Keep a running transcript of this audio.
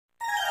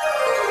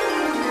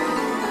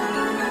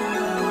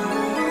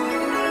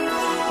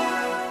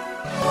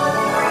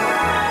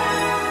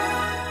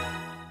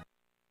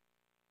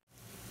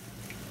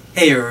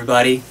Hey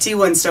everybody,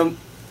 T1 Stone...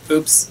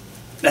 Oops,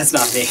 that's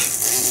not me.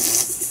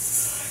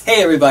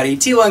 Hey everybody,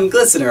 T1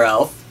 Glistener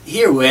Elf,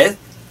 here with...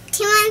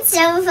 T1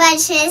 Stone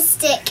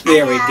Fascistic.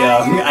 There we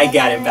go, I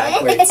got it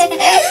backwards.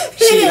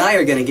 She and I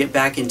are going to get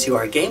back into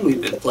our game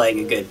we've been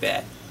playing a good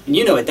bit. And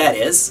you know what that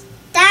is.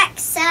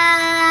 That's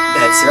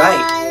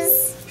right.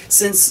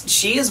 Since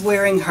she is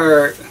wearing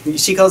her...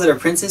 She calls it her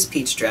Princess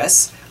Peach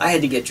dress, I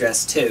had to get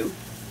dressed too.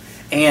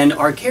 And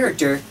our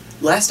character...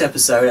 Last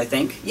episode, I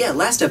think,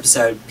 last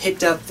episode,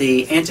 picked up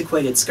the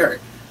antiquated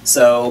skirt.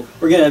 So,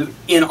 we're gonna,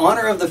 in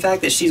honor of the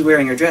fact that she's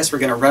wearing her dress, we're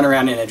gonna run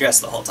around in a dress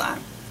the whole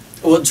time.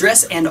 Well,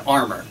 dress and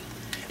armor.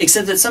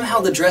 Except that somehow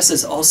the dress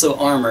is also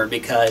armor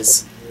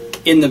because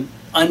in the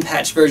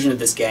unpatched version of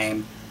this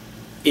game,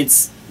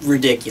 it's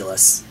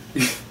ridiculous.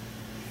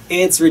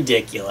 It's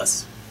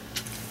ridiculous.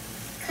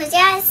 Cause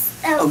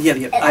yes, oh yeah,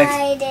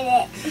 I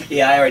did it.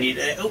 Yeah, I already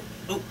did it.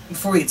 Oh,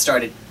 before we get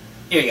started,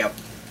 here you go.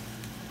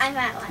 I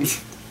got one.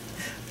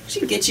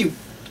 Should get you.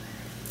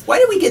 Why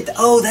did we get the...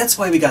 Oh, that's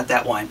why we got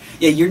that one.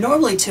 Yeah, you're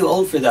normally too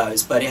old for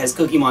those, but it has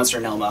Cookie Monster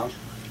and Elmo.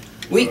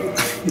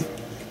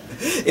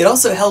 It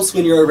also helps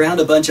when you're around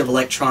a bunch of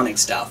electronic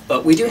stuff,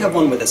 but we do have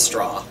one with a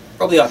straw.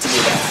 Probably ought to do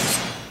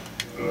that.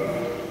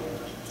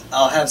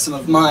 I'll have some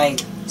of my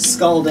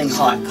scalding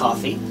hot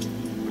coffee.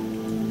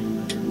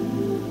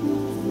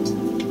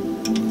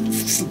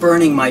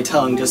 Burning my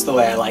tongue just the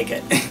way I like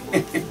it.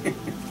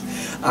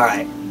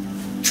 Alright.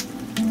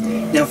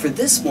 Now for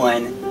this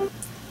one,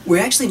 we're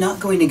actually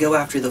not going to go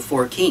after the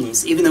Four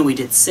Kings, even though we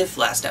did Sif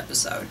last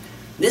episode.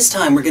 This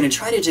time we're going to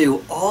try to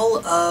do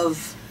all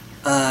of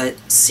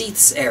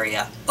Seath's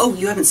area. Oh,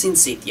 you haven't seen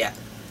Seath yet.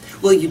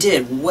 Well, you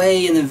did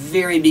way in the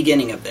very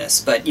beginning of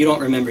this, but you don't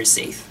remember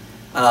Seath.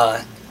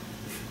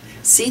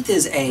 Seath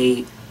is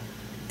an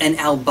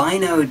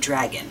albino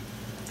dragon.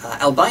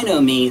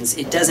 Albino means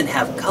it doesn't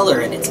have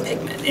color in its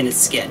pigment, in its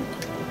skin.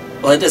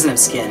 Well, it doesn't have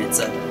skin, it's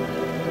a...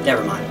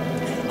 Never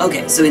mind.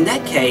 Okay, so in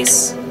that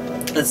case,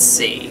 let's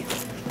see.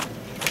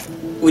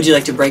 Would you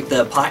like to break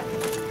the pot?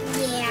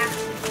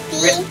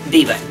 Yeah.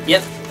 B button.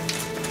 Yep.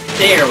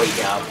 There we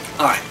go.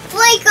 Alright.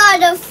 We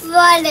got a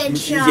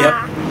furniture.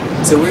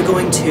 Yep. So we're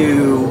going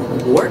to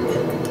warp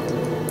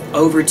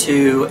over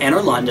to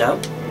Anor Londo.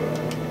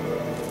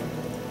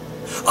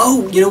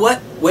 Oh, you know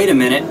what? Wait a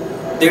minute.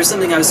 There's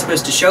something I was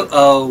supposed to show.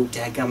 Oh,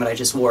 dadgummit, I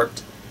just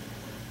warped.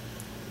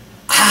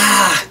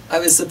 Ah! I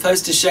was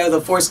supposed to show the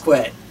force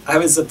quit. I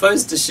was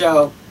supposed to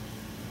show...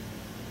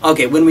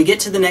 Okay, when we get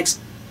to the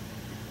next...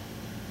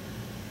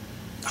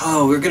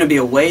 Oh, we're going to be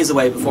a ways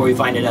away before we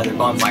find another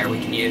bonfire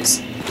we can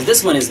use. Because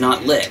this one is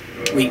not lit.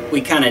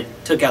 We kind of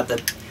took out the...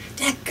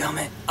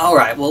 Dadgummit.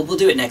 Alright, well, we'll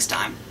do it next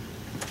time.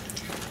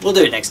 We'll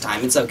do it next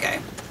time. It's okay.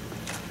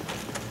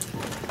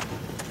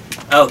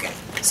 Okay,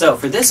 so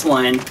for this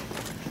one,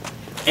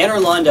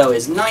 Anor Londo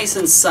is nice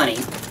and sunny.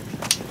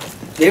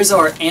 There's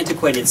our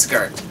antiquated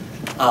skirt.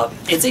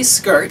 It's a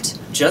skirt,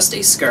 just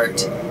a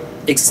skirt,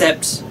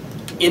 except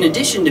in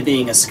addition to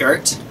being a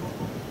skirt,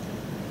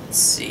 let's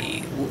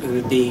see, it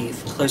would be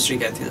closer to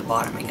go through the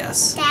bottom, I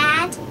guess.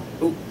 Dad?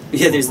 Oh,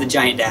 yeah, there's the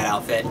giant dad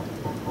outfit.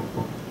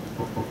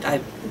 Did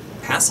I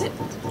pass it?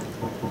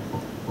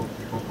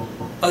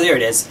 Oh, there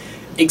it is.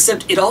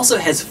 Except it also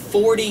has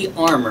 40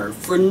 armor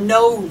for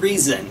no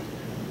reason.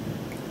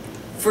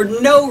 For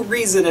no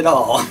reason at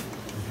all.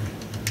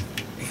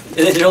 And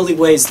it only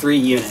weighs 3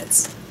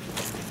 units.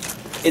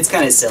 It's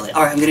kind of silly.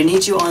 Alright, I'm going to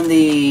need you on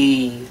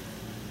the...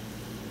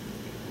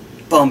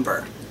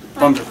 bumper.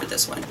 Bumper for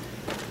this one.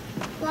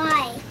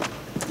 Why?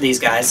 These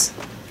guys.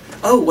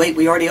 Oh, wait,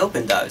 we already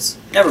opened those.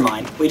 Never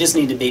mind. We just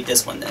need to beat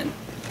this one then.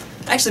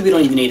 Actually, we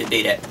don't even need to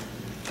beat it.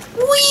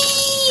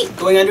 Whee!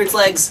 Going under its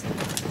legs.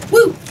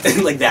 Woo!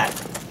 Like that.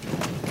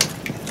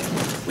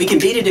 We can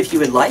beat it if you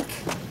would like.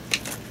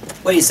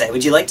 What do you say?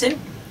 Would you like to?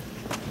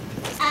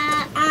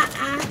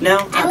 No?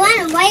 Okay. I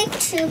would like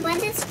to,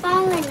 but it's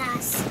following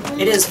us.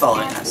 It is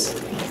following us.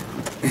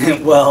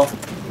 Well,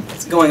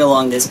 it's going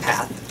along this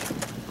path.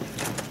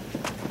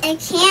 It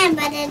can,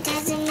 but it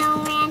doesn't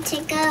know where to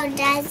go,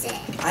 does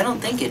it? I don't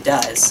think it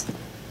does.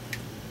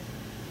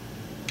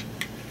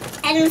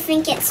 I don't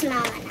think it's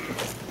small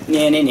enough.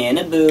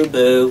 Na boo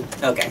boo.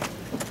 Okay.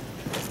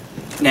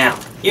 Now,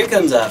 here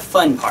comes a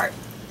fun part.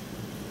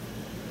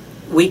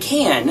 We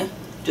can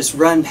just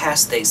run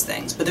past these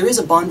things, but there is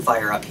a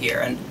bonfire up here,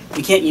 and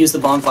we can't use the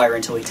bonfire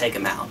until we take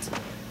them out.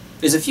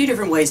 There's a few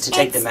different ways to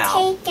take them out.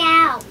 Take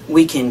out.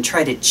 We can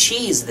try to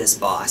cheese this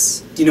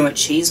boss. Do you know what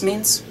cheese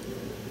means?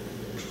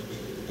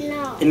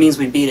 No. It means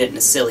we beat it in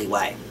a silly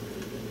way.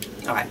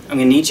 Alright, I'm going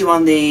to need you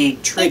on the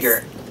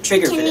trigger for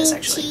this,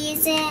 actually. Can we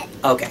cheese it?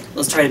 Okay,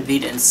 let's try to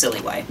beat it in a silly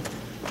way.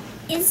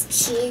 Let's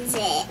cheese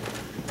it.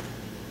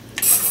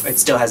 It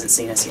still hasn't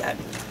seen us yet.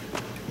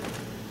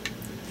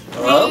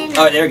 Hello?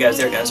 Oh, there it goes,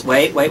 there it goes.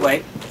 Wait. How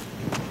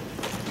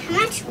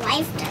much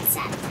life does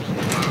that thing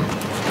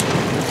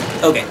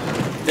have? Okay,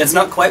 that's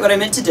not quite what I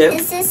meant to do.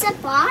 Is this a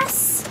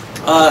boss?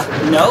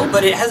 No,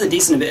 but it has a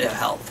decent bit of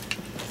health.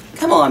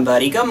 Come on,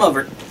 buddy, come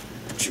over.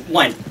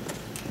 One.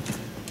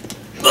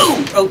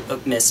 Boom!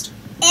 Oh, missed.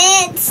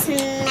 It's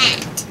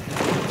not.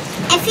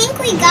 I think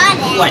we got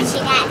it One.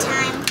 actually that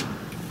time.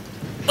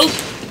 Oh!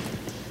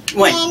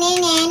 One.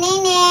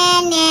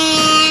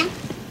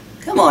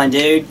 Come on,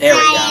 dude. There we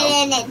go. Got it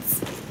in its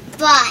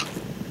butt.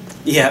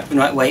 Yeah,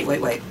 wait.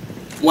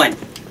 One.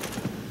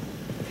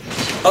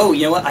 Oh,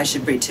 you know what? I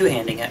should be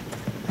two-handing it.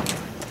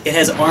 It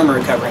has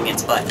armor covering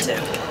its butt, too.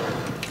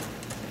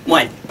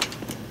 One.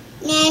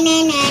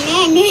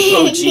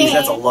 Oh, jeez,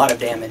 that's a lot of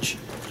damage.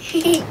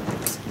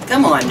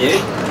 Come on,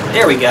 dude.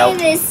 There we go.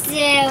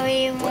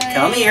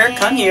 Come here,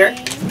 come here.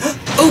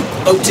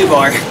 Oh, too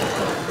far.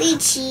 We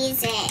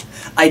cheese it.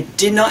 I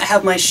did not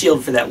have my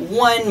shield for that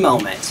one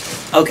moment.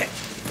 Okay,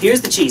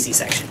 here's the cheesy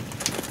section.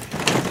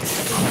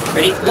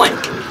 Ready? One.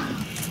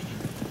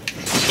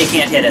 It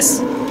can't hit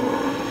us.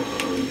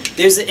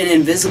 There's an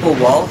invisible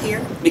wall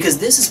here, because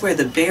this is where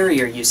the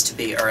barrier used to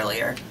be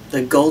earlier.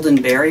 The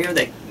golden barrier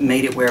that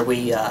made it where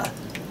we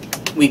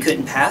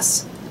couldn't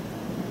pass.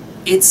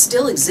 It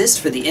still exists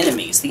for the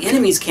enemies. The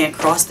enemies can't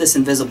cross this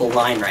invisible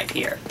line right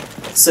here.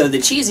 So the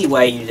cheesy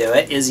way you do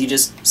it is you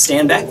just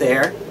stand back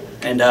there,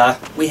 and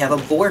we have a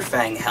boar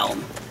fang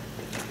helm.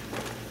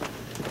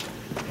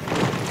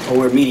 Oh,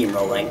 we're medium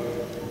rolling.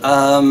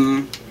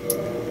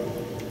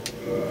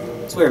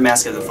 Let's wear a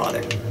Mask of the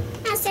Father.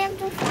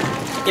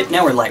 Yep,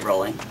 now we're light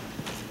rolling.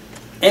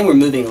 And we're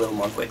moving a little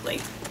more quickly.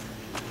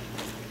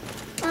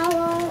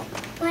 Oh,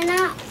 we're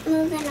not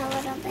moving a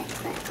little bit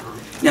quicker.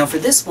 Now for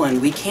this one,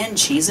 we can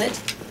cheese it,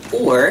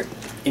 or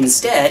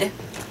instead,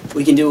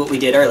 we can do what we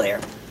did earlier.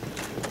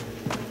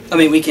 I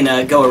mean, we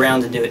can go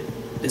around and do it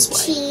this way.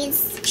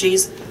 Cheese.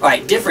 Cheese?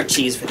 Alright, different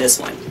cheese for this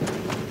one.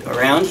 Go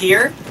around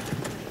here.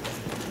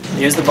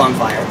 Here's the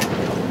bonfire.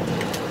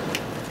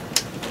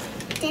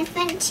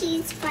 Different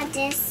cheese for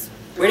this.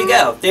 Where'd it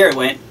go? There it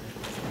went.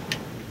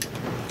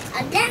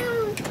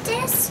 Down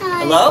this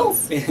side. Hello?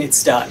 It's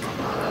stuck.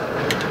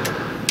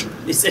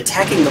 It's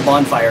attacking the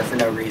bonfire for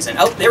no reason.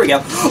 Oh, there we go.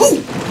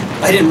 Ooh!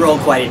 I didn't roll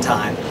quite in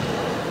time.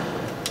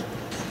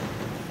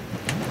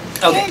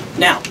 Okay,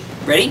 now,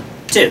 ready?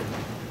 Two.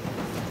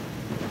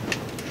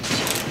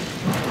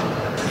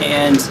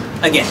 And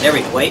again, there we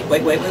go. Wait.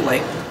 Get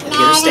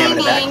her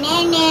stamina back.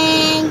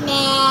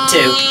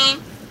 Two.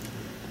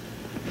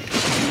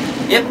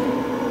 Yep.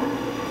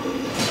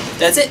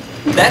 That's it.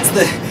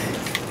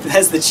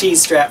 That's the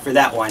cheese strap for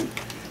that one.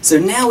 So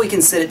now we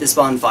can sit at this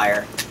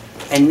bonfire,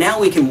 and now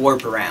we can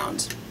warp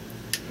around.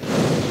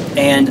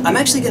 And I'm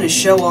actually going to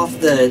show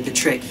off the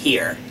trick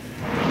here.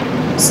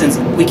 Since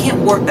we can't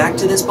warp back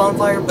to this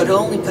bonfire, but it'll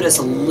only put us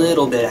a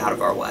little bit out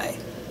of our way.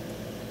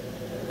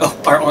 Oh,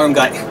 our arm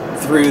got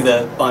through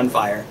the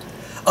bonfire.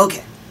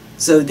 Okay,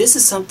 so this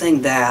is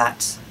something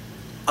that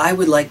I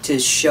would like to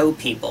show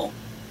people.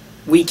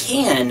 We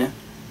can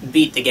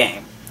beat the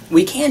game.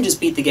 We can just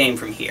beat the game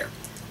from here.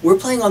 We're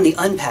playing on the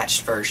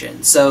unpatched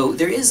version, so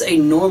there is a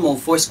normal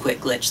force quit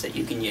glitch that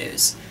you can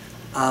use.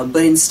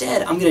 But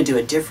instead, I'm going to do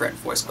a different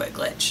force quit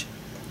glitch.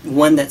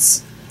 One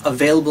that's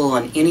available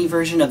on any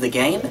version of the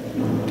game,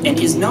 and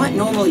is not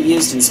normally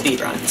used in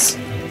speedruns.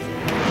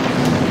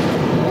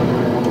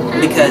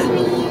 Because,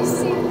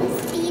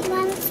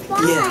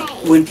 yeah,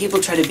 when people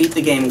try to beat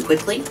the game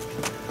quickly,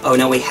 oh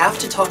no, we have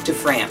to talk to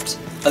Frampt,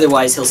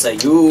 otherwise he'll say,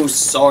 "You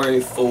sorry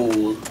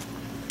fool."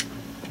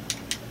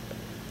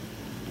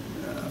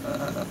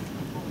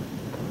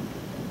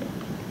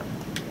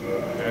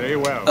 Very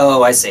well.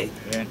 Oh, I see.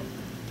 Yeah.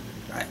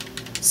 Right.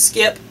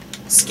 Skip.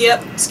 I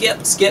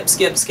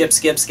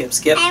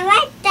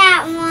like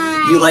that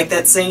one. You like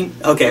that scene?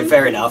 Okay,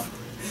 fair enough.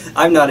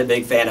 I'm not a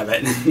big fan of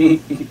it.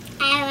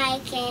 I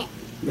like it.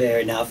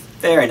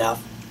 Fair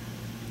enough.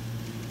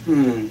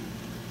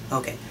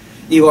 Okay.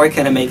 You are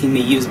kind of making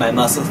me use my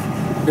muscles.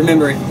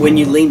 Remember, when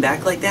you lean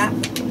back like that?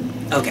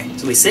 Okay,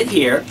 so we sit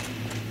here.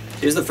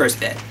 Here's the first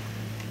bit.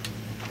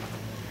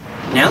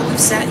 Now that we've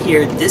sat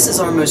here, this is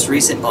our most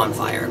recent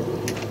bonfire.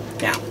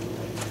 Now.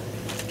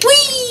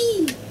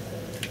 Whee!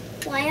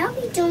 Why are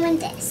we doing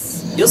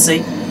this? You'll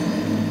see.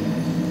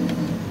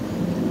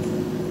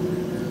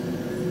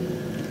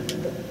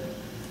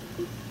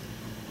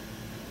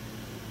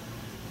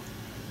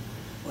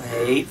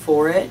 Wait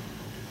for it.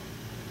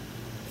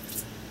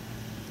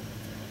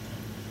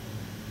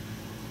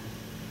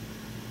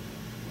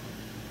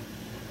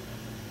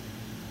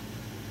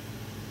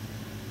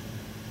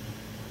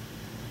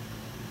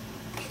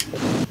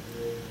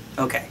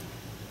 Okay.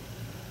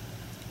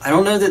 I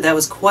don't know that that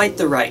was quite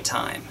the right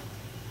time.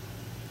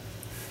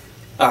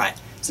 Alright,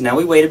 so now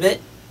we wait a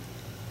bit.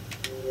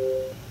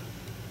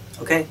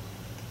 Okay.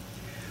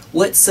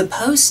 What's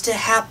supposed to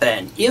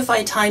happen, if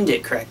I timed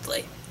it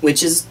correctly,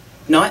 which is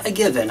not a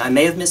given, I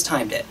may have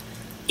mistimed it.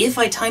 If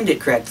I timed it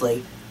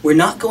correctly, we're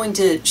not going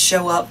to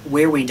show up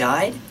where we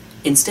died.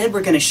 Instead,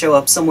 we're going to show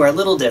up somewhere a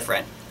little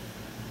different.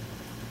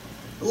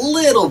 A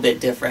little bit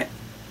different.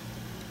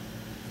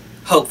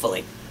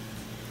 Hopefully.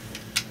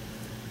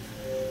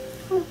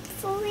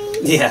 Hopefully.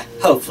 Yeah,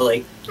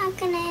 hopefully. Not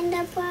gonna end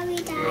up where we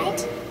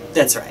died.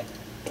 That's right.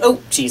 Oh,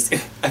 jeez,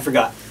 I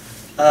forgot.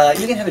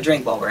 You can have a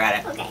drink while we're at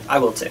it. Okay. I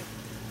will too.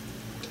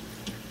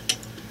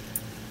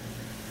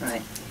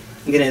 Alright.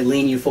 I'm gonna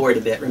lean you forward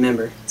a bit,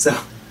 remember. So,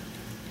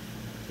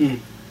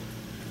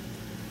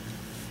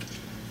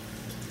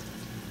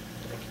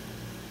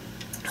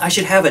 I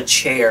should have a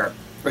chair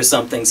or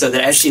something so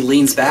that as she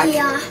leans back,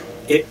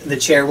 the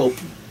chair will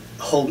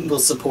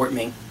support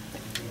me.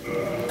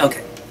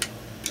 Okay.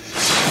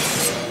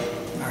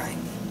 Alright.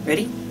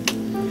 Ready?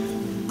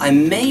 I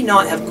may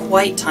not have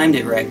quite timed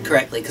it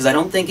correctly because I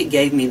don't think it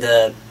gave me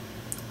the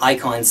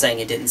icon saying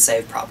it didn't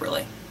save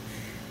properly.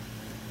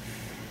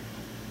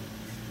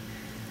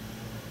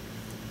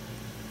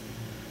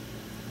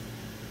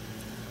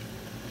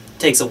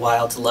 Takes a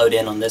while to load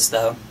in on this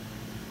though.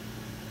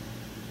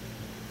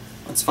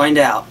 Let's find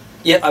out.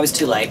 Yep, I was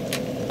too late.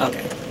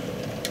 Okay.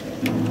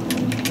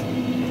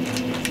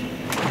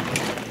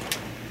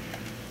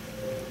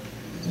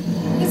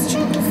 Let's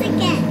try this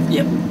again.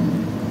 Yep.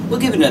 We'll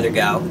give it another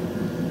go.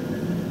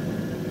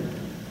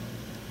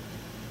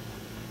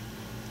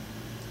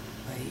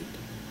 Wait.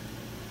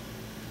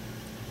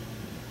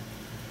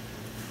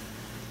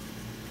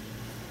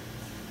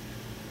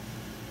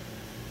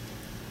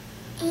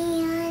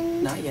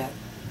 And Not yet.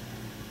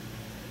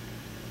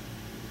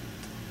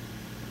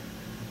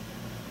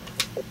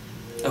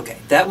 Okay,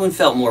 that one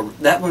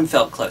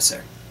felt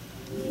closer.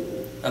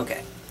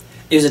 Okay.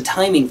 There's a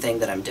timing thing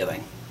that I'm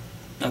doing.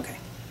 Okay.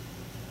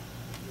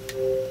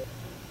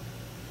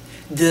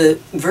 The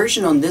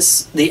version on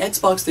this, the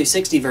Xbox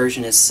 360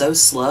 version is so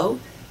slow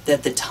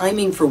that the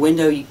timing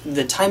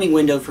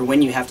window for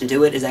when you have to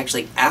do it is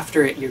actually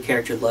after your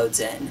character loads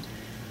in.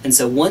 And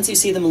so once you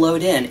see them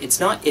load in, it's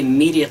not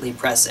immediately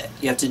press it.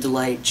 You have to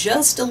delay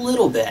just a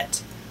little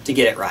bit to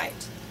get it right.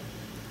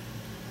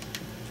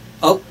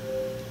 Oh.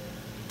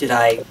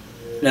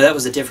 No, that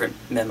was a different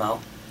memo.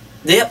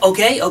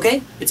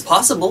 Okay, it's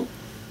possible.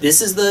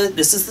 This is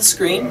the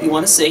screen you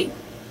want to see.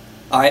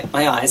 Alright,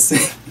 my eyes.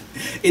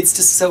 It's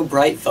just so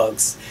bright,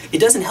 folks. It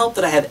doesn't help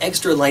that I have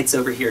extra lights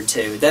over here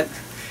too. That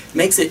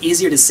makes it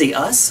easier to see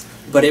us,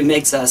 but it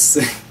makes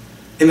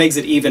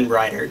it even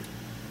brighter.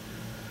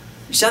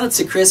 Shoutouts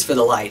to Chris for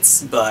the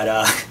lights, but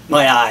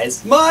my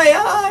eyes. Am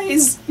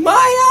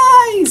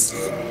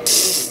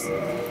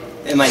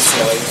I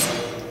silly?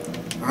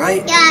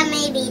 Alright? yeah,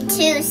 maybe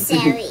too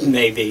silly.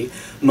 Maybe.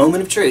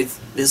 Moment of truth.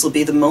 This will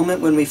be the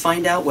moment when we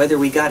find out whether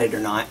we got it or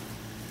not.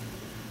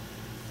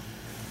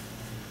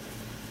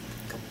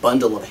 Like a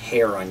bundle of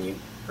hair on you.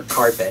 Or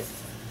carpet.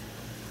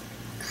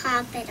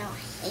 Carpet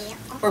or hair.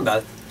 Or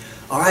both.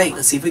 Alright,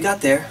 let's see if we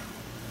got there.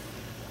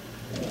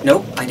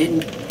 Nope, I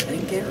didn't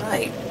get it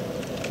right.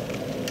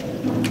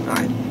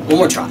 Alright, one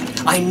more try.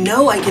 I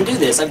know I can do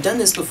this. I've done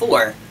this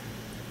before.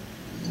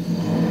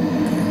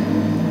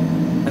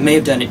 I may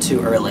have done it too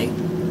early.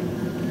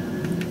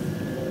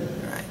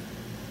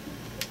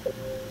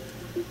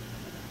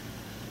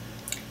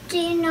 Do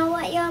you know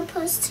what you're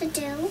supposed to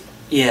do?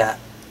 Yeah,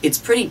 it's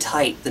pretty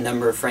tight, the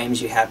number of frames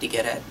you have to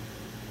get it.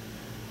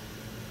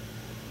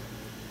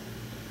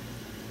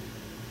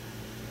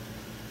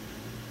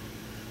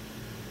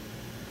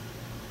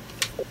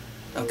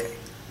 Okay.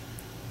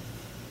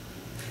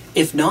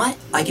 If not,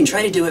 I can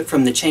try to do it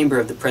from the Chamber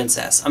of the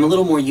Princess. I'm a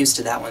little more used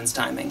to that one's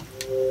timing.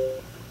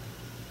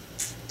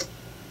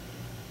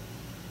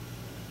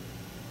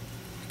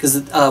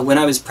 Because when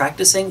I was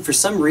practicing, for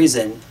some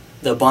reason,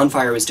 the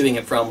bonfire I was doing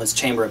it from was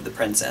Chamber of the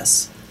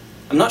Princess.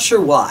 I'm not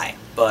sure why,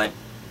 but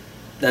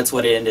that's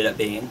what it ended up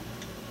being.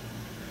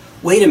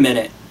 Wait a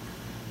minute.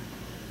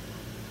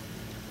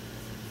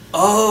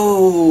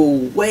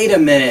 Oh, wait a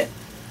minute.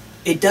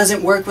 It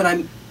doesn't work when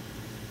I'm...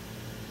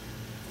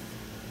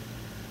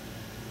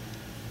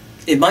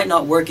 It might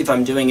not work if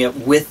I'm doing it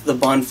with the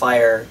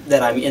bonfire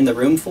that I'm in the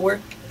room for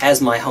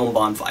as my home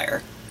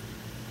bonfire.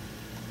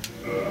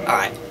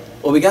 Alright,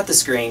 well we got the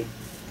screen.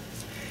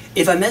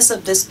 If I mess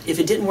up this, if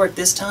it didn't work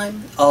this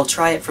time, I'll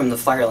try it from the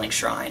Firelink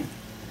Shrine.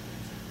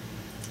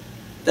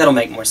 That'll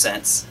make more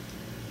sense.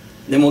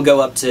 Then we'll go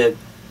up to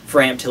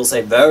Frampt, he'll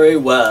say, very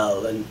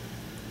well, and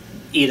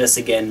eat us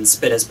again and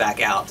spit us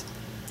back out.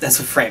 That's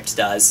what Frampt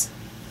does.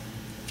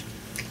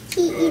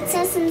 He eats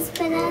us and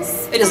spit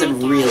us. It doesn't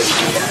really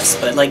eat us,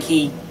 but like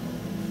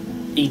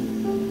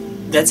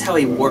that's how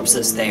he warps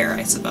us there,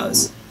 I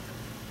suppose.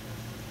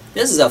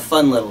 This is a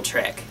fun little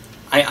trick.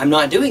 I'm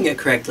not doing it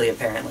correctly,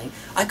 apparently.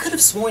 I could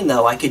have sworn,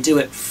 though, I could do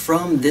it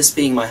from this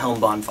being my home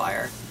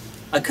bonfire.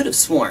 I could have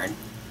sworn.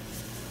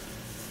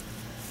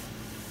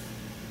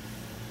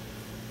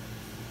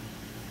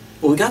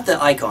 Well, we got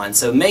the icon,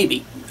 so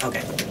maybe.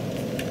 Okay.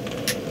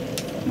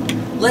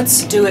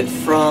 Let's do it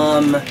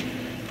from...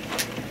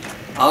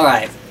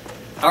 Alright.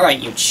 Alright,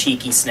 you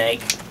cheeky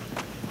snake.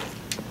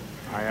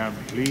 I am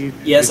pleased.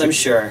 Yes, I'm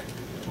sure.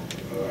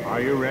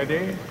 Are you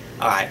ready?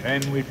 Alright.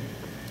 Then we...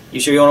 You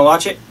sure you want to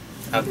watch it?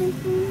 Okay.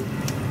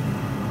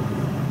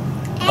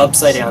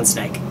 Upside down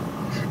snake.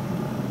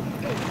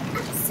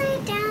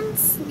 Upside down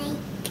snake.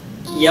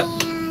 Yep.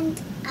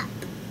 And up.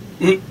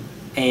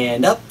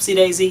 And upsy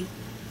daisy.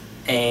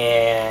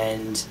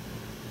 And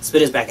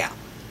spit us back out.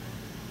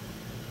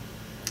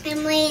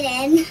 I'm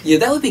waiting. Yeah,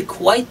 that would be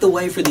quite the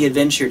way for the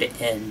adventure to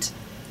end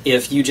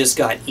if you just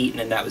got eaten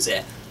and that was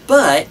it.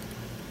 But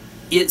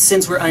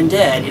since we're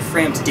undead, if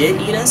Frampt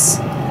did eat us,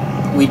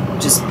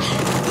 we'd just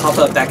pop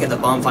up back at the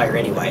bonfire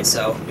anyway,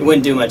 so it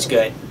wouldn't do much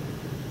good.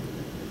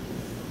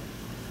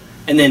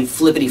 And then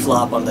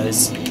flippity-flop on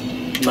those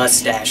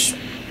mustache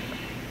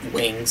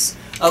wings.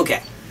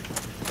 Okay.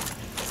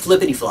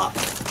 Flippity-flop.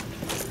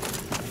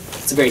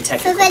 It's a very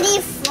technical term.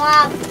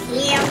 Flippity-flop,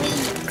 here we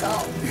go.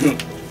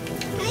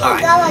 All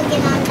right. Go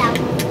again on that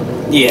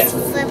one. Yeah.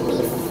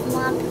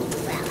 Flippity-flop.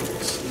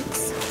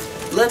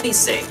 Let me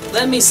see.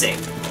 Let me see.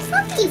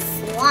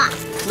 Flippity-flop.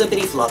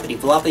 Flippity-floppity,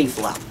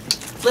 floppity-flop.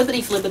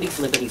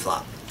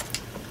 Flippity-flippity-flippity-flop.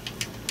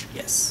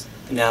 Yes.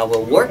 Now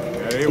we'll warp,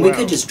 and we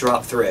could just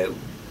drop through.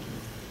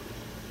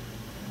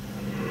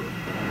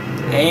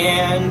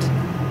 And...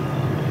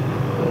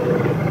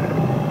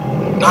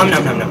 Nom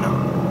nom nom nom nom.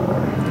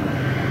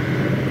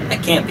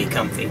 That can't be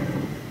comfy.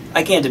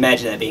 I can't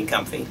imagine that being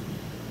comfy.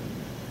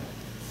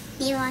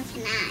 Neither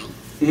can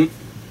I.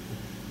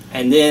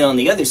 And then on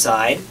the other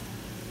side,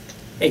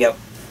 there you go.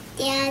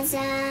 There's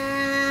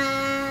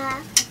a...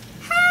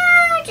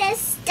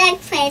 just stuck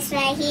place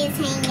where he's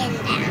hanging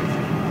down.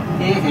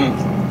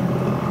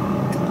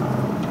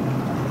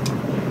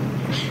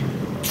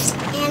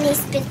 And he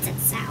spits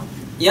us out.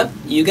 Yep,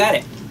 you got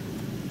it.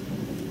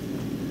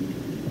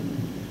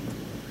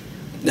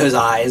 Those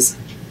eyes.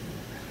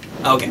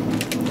 Okay.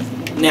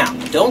 Now,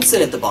 don't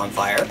sit at the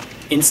bonfire.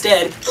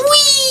 Instead,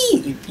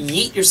 whee! You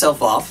yeet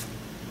yourself off.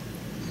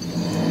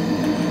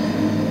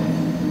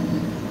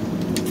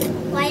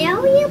 Why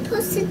are we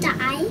supposed to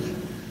die?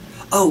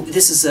 Oh,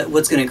 this is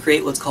what's going to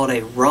create what's called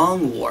a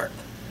wrong warp,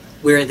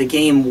 where the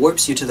game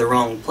warps you to the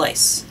wrong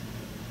place.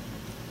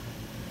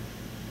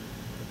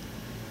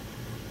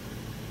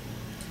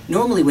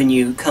 Normally when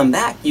you come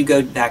back, you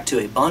go back to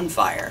a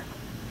bonfire.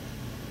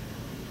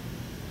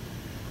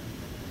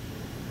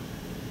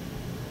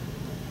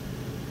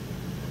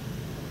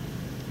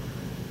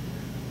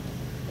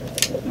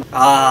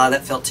 Ah,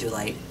 that felt too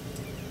late.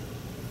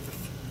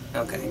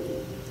 Okay.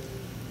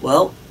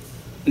 Well,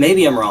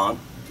 maybe I'm wrong.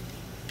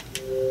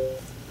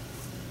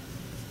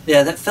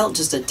 Yeah, that felt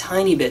just a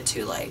tiny bit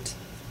too late.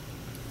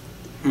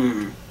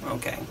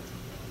 Okay.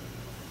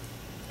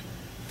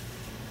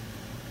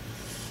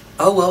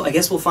 Oh well, I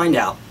guess we'll find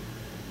out.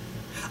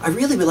 I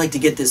really would like to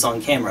get this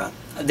on camera.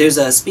 There's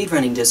a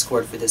speedrunning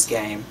Discord for this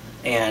game,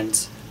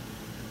 and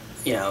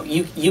you know,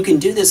 you can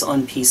do this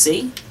on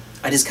PC.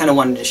 I just kind of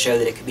wanted to show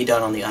that it could be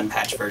done on the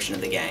unpatched version of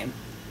the game.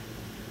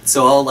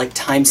 So I'll like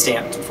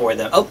timestamp for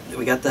them. Oh,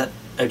 we got that.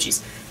 Oh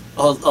jeez.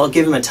 I'll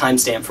give him a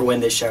timestamp for when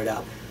this showed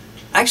up.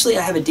 Actually,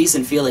 I have a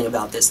decent feeling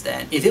about this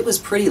then. If it was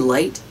pretty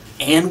late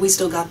and we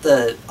still got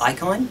the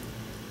icon,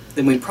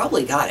 then we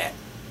probably got it.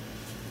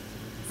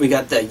 We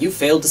got the "you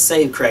failed to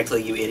save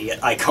correctly, you idiot"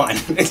 icon.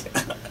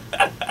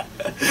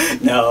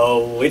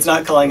 No, it's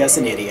not calling us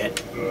an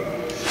idiot.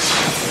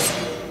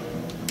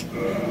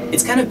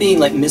 It's kind of being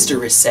like Mr.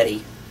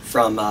 Rossetti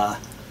from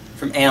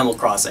Animal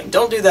Crossing.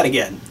 Don't do that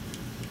again.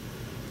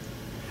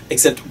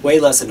 Except way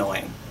less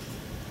annoying.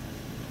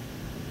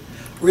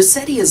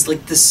 Rossetti is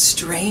like the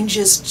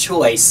strangest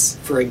choice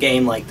for a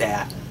game like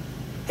that.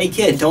 Hey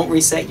kid, don't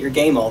reset your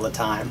game all the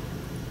time.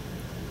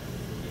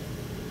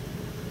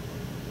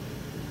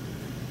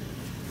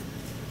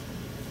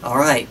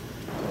 Alright.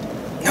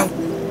 No!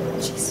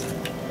 Jeez.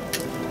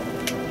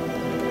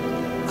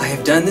 I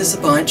have done this a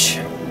bunch.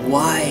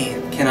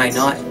 Why can I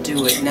not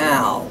do it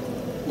now?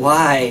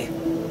 Why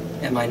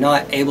am I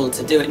not able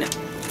to do it now?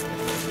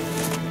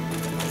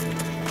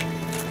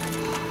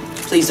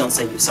 Please don't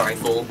say "you sorry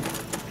fool."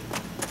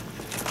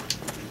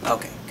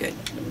 Okay, good.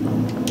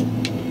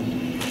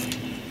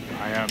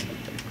 I am.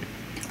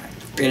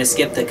 We're gonna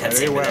skip the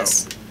cutscene for well.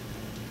 this.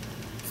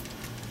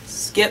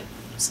 Skip.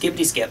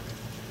 Skippity skip.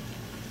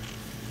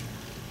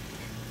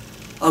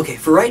 Okay,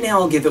 for right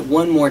now I'll give it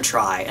one more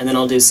try, and then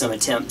I'll do some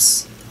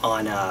attempts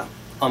on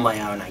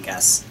my own, I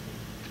guess.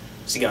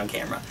 Just to get on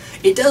camera.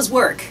 It does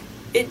work!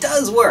 It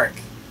does work!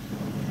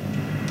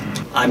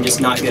 I'm just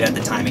not good at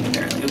the timing,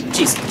 apparently. Oh,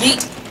 jeez,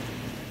 yeet!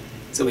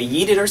 So we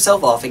yeeted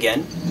ourselves off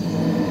again.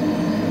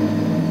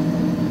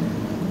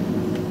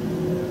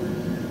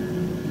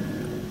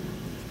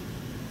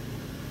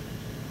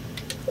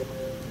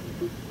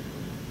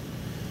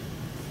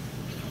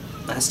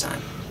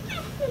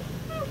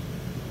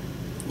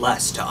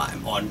 Last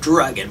time on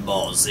Dragon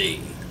Ball Z.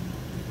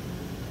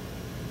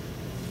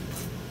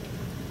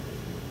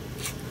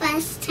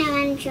 Last time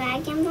on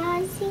Dragon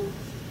Ball Z?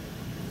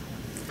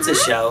 It's a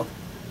show.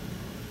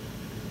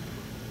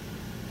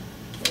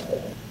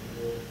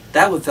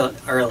 That would felt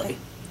early.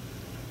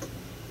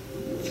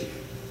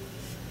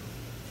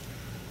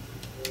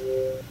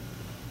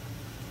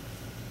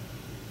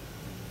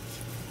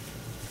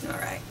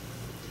 Alright.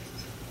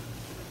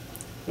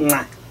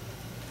 Mwah.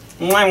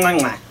 Mwah, mwah,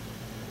 mwah.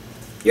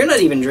 You're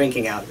not even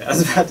drinking out of it, I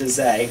was about to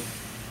say.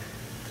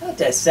 What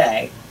to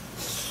say?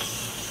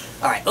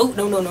 Alright. Oh,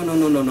 no, no, no, no,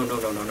 no, no, no, no,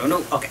 no, no, no,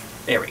 no. Okay,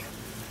 there we go.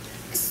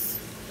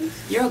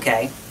 You're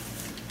okay.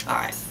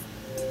 Alright.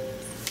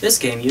 This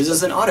game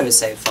uses an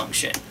autosave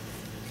function.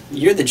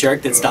 You're the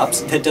jerk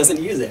that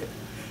doesn't use it.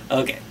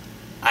 Okay.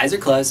 Eyes are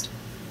closed.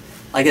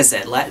 Like I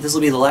said, this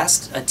will be the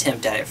last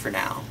attempt at it for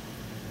now.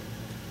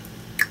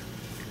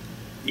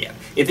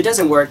 If it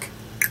doesn't work,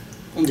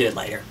 we'll do it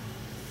later.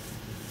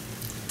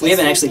 We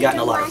haven't actually gotten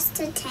a lot Last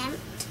attempt.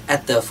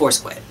 at the force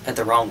quit, at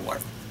the wrong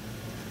warp.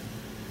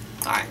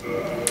 Alright.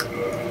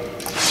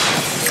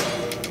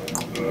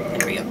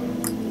 There we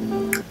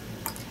go.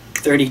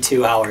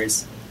 32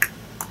 hours.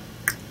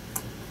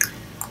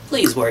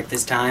 Please work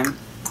this time.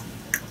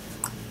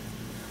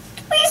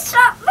 Please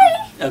stop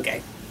me.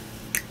 Okay.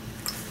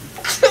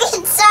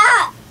 Please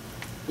stop.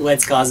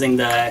 What's causing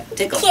the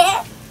tickle?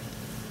 Can't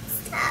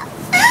stop.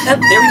 Oh,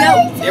 there we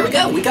go. There we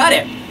go. We got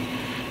it.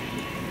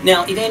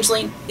 Now,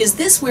 Evangeline, is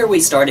this where we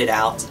started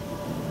out?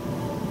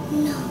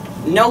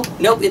 No.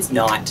 Nope, it's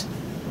not.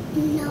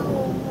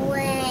 No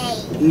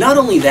way. Not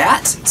only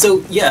that,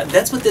 so yeah,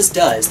 that's what this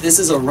does. This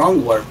is a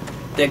wrong warp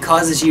that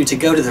causes you to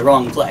go to the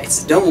wrong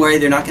place. Don't worry,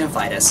 they're not going to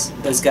fight us.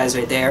 Those guys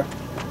right there,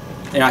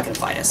 they're not going to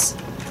fight us.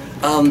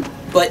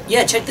 But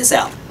yeah, check this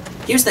out.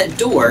 Here's that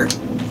door.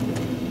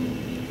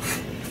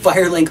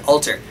 Firelink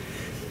altar.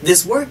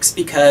 This works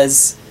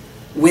because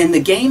when the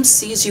game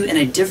sees you in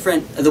a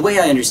different... The way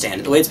I understand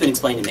it, the way it's been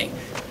explained to me,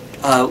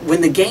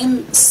 when the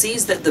game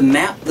sees that the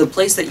map, the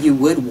place that you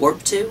would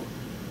warp to,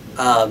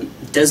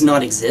 does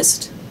not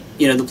exist,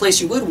 you know, the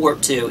place you would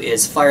warp to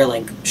is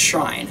Firelink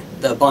Shrine,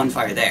 the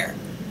bonfire there.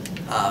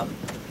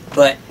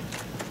 But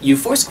you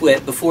force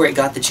quit before it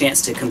got the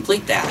chance to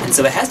complete that, and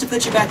so it has to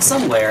put you back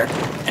somewhere,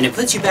 and it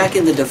puts you back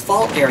in the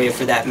default area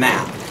for that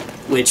map,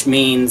 which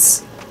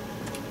means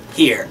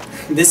here.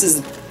 This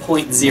is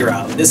point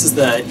 0. This is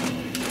the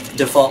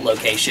default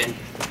location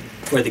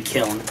for the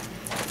kiln.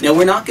 Now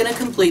we're not going to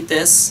complete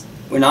this.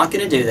 We're not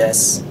going to do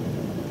this.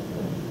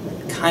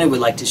 I kind of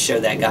would like to show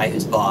that guy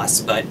who's boss,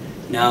 but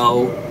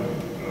no.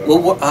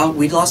 Well,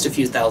 we lost a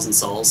few thousand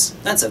souls.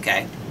 That's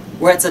okay.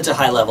 We're at such a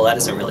high level, that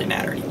doesn't really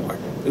matter anymore.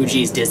 Ooh,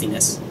 geez,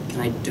 dizziness.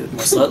 Can I do it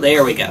more slow?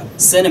 There we go.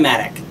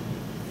 Cinematic.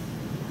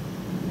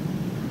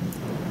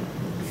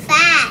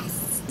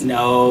 Fast.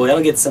 No,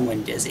 that'll get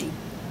someone dizzy.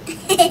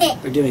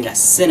 We're doing a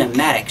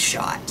cinematic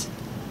shot.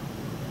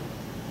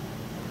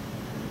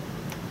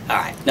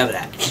 Alright, enough of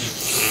that.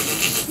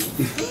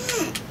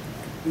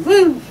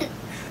 Woo!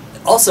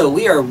 Also,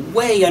 we are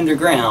way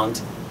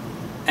underground,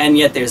 and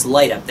yet there's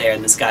light up there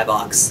in the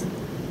skybox.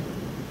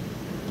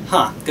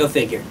 Huh, go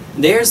figure.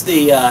 There's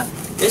the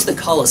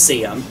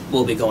Colosseum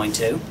we'll be going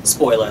to.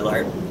 Spoiler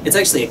alert. It's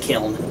actually a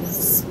kiln.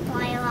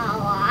 Spoiler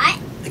what?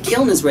 The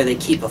kiln is where they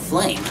keep a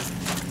flame.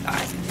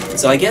 Alright,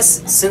 so I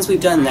guess since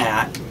we've done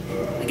that,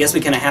 I guess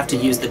we kind of have to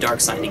use the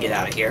dark sign to get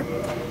out of here.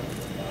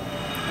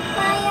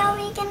 Why are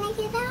we gonna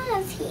get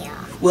out of here?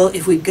 Well,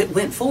 if we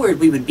went forward,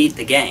 we would beat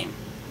the game.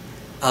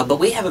 But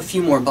we have a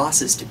few more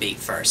bosses to beat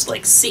first,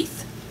 like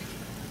Seath.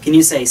 Can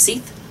you say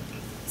Seath?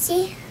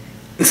 See?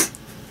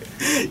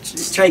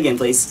 Just try again,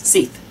 please.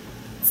 Seath.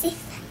 See?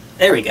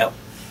 There we go.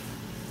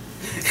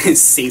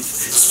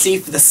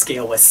 Seath the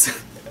Scaleless.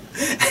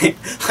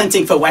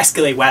 Hunting for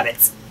wascally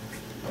wabbits.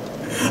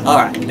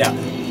 Alright, now,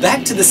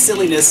 back to the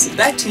silliness,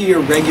 back to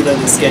your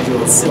regularly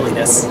scheduled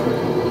silliness.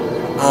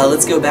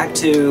 Let's go back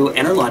to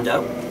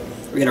Anorlando.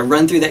 We're going to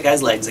run through that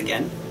guy's legs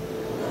again.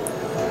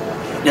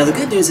 Now the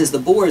good news is the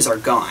boars are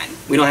gone.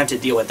 We don't have to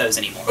deal with those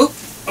anymore. Oh!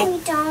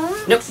 We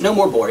don't? Nope, no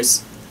more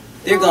boars.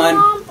 They're No gone.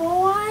 more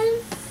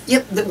boars?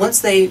 Yep,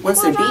 once they're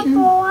What beaten...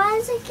 are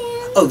boars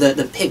again? Oh,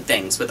 the pig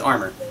things with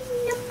armor.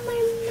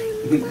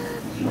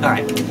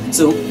 Alright,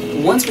 so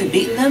once we've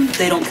beaten them,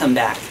 they don't come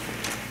back.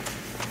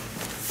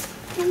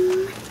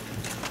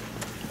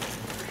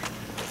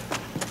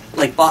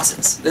 Like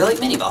bosses. They're like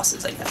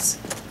mini-bosses, I guess.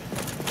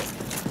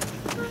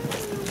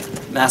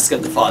 Mask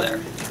of the Father.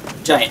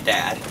 Giant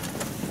Dad.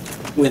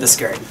 With a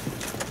skirt.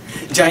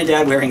 Giant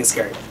Dad wearing a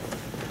skirt.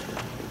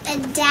 The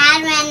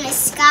dad ran the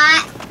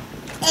Scott.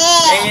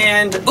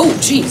 And... Oh,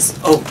 jeez!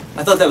 Oh,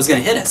 I thought that was gonna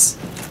hit us.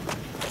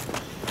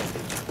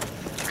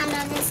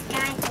 Under this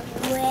guy's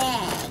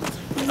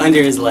leg.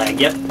 Under his leg,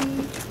 yep.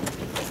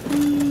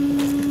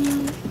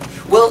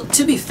 Well,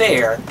 to be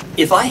fair,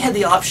 if I had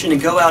the option to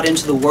go out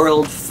into the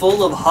world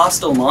full of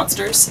hostile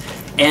monsters,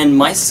 and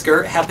my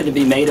skirt happened to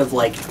be made of,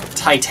 like,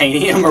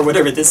 titanium or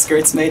whatever this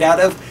skirt's made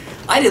out of,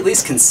 I'd at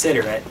least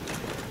consider it.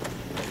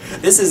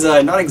 This is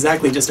not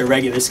exactly just a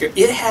regular skirt.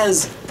 It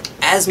has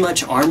as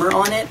much armor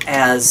on it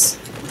as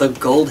the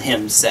gold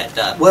hem set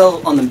does.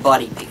 Well, on the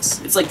body piece.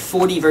 It's like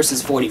 40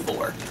 versus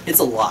 44. It's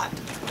a lot.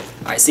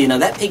 Alright, so you know,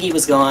 that piggy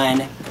was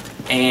gone,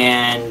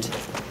 and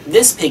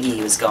this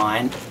piggy was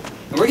gone.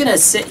 And we're gonna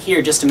sit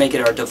here just to make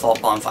it our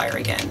default bonfire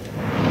again.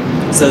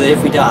 So that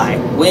if we die,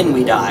 when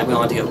we die, we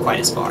don't have to go quite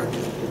as far.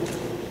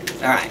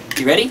 Alright,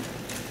 you ready?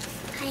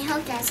 I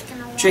hope that's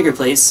gonna work. Trigger,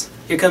 please.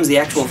 Here comes the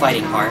actual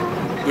fighting part.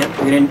 Yep,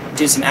 we're gonna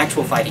do some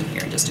actual fighting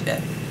here in just a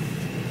bit.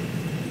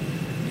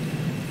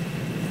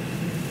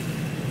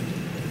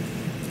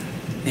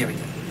 There we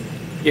go.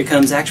 Here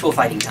comes actual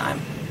fighting time.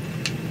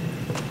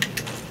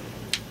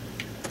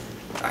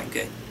 Alright,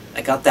 good.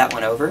 I got that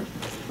one over.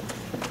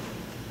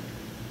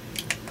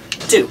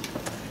 2.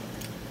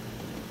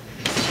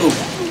 Ooh,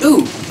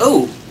 ooh,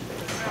 ooh!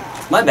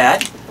 My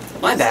bad.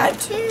 My bad.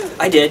 2.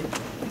 I did.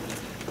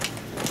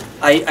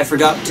 I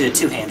forgot to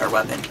two-hand our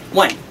weapon.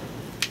 1.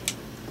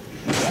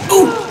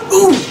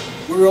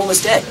 we were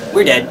almost dead.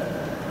 We're dead.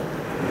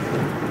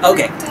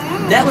 Okay,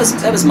 that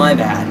was my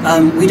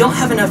bad. We don't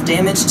have enough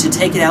damage to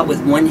take it out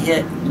with one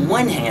hit,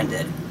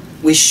 one-handed.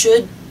 We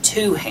should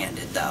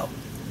two-handed, though.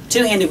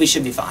 Two-handed, we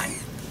should be fine.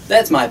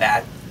 That's my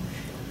bad.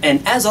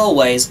 And as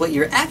always, what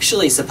you're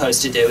actually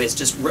supposed to do is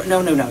just no,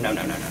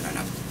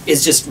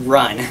 is just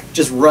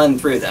run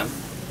through them.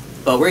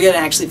 But we're gonna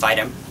actually fight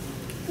him.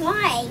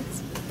 Why?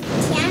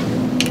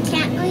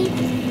 Can't we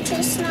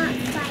just not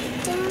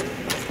fight them?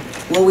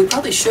 Well, we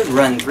probably should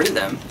run through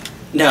them.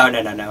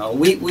 No.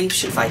 We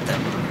should fight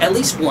them at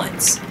least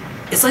once.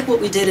 It's like what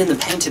we did in the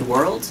Painted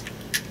World.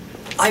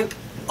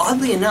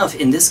 Oddly enough,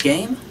 in this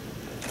game,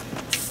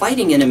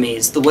 fighting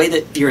enemies the way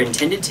that you're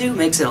intended to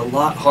makes it a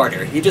lot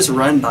harder. You just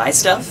run by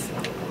stuff.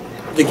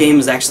 The game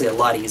is actually a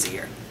lot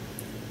easier.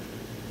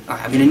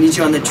 Alright, I'm gonna need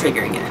you on the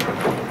trigger again.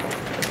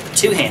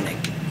 Two-handing.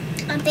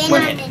 I've been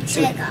on the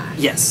trigger.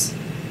 Yes.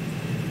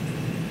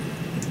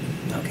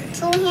 Okay.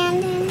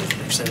 Two-handing.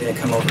 Actually, I'm gonna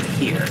come over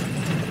here.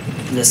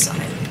 This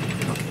side.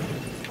 Okay.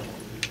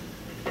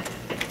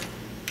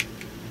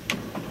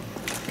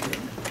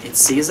 It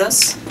sees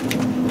us.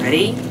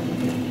 Ready?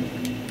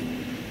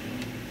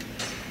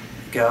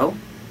 Go.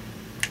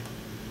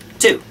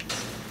 Two.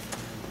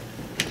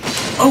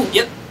 Oh,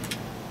 yep.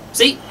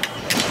 See?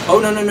 Oh,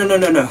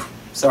 no.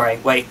 Sorry,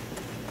 wait.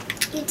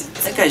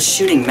 That guy's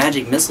shooting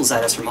magic missiles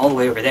at us from all the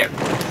way over there.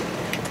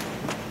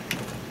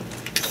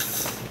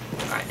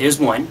 Alright, there's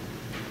one.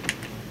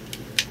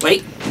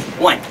 Wait.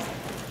 One.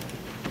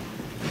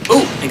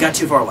 Oh, it got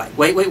too far away.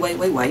 Wait.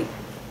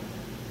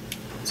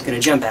 It's gonna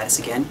jump at us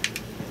again.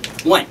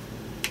 One.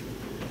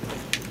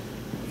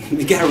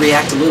 We gotta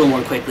react a little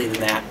more quickly than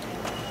that.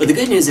 But the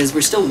good news is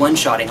we're still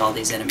one-shotting all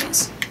these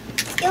enemies.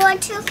 You are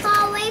too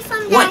far away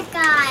from that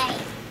guy.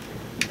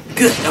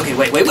 Good. Okay,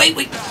 wait.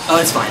 Oh,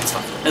 it's fine.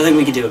 Nothing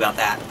we can do about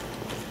that.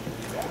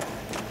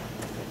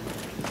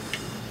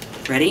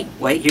 Ready?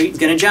 Wait, here he's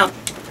gonna jump.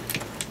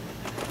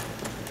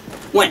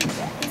 One.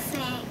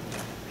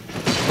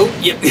 Oh,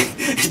 yep.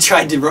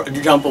 Tried to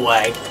jump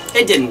away.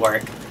 It didn't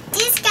work.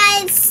 These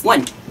guys...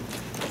 One.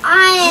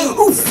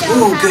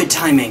 Ooh, good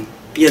timing.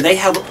 Yeah, they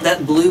have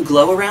that blue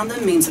glow around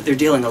them means that they're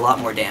dealing a lot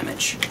more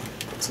damage.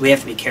 So we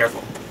have to be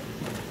careful.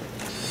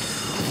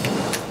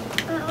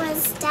 What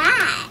was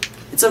that?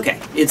 It's okay.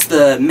 It's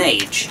the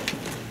mage.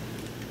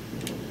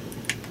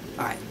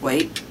 Alright,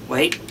 wait.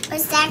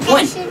 Was that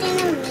guy shooting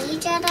a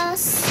mage at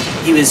us?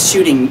 He was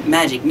shooting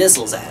magic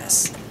missiles at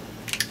us.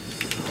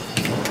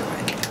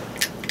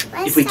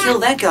 If we kill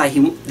that guy,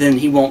 then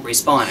he won't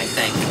respawn, I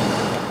think.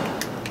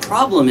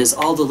 Problem is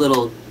all the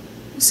little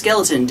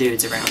skeleton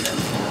dudes around him.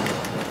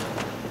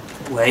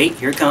 Wait,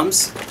 here it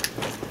comes.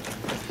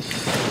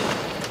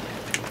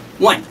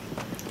 One.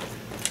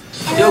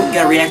 No,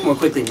 gotta react more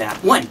quickly than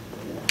that. One.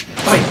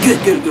 Alright,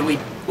 good.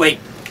 Wait.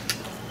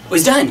 Oh,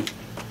 he's done.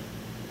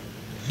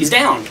 He's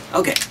down.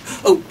 Okay.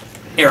 Oh,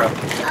 arrow.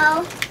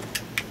 Oh.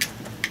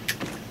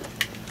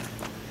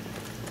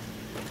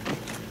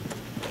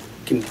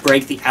 Can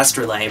break the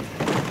astrolabe.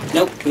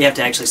 Nope, we have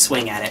to actually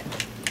swing at it.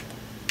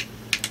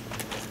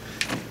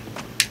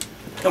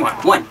 Come on,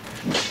 one.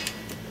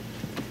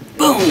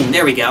 Boom,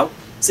 there we go.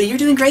 So you're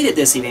doing great at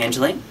this,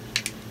 Evangeline.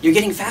 You're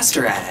getting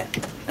faster at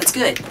it. That's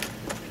good.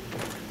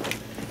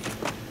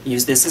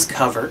 Use this as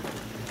cover.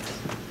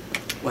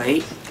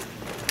 Wait.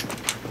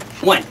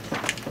 One.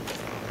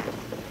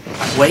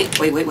 Wait.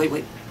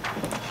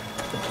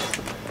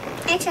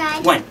 I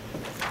tried. One.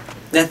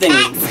 That thing,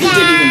 he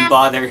didn't even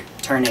bother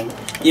turning.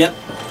 Yep.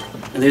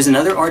 And there's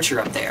another archer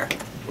up there.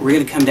 We're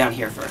gonna come down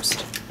here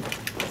first.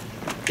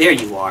 There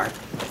you are.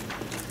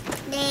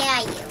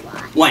 There you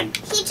are. One.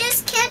 He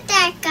just killed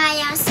that guy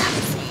or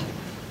something.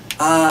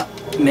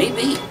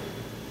 Maybe.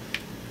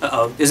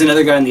 Uh-oh. There's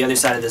another guy on the other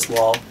side of this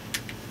wall.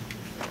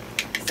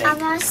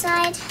 On our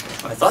side?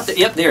 Oh, I thought that...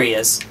 Yep, there he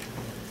is.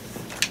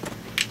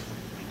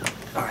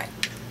 Alright.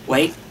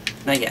 Wait.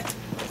 Not yet.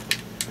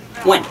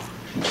 One. I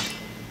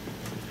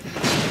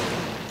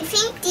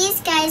think these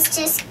guys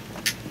just...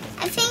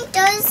 I think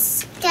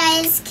those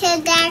guys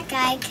killed that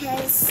guy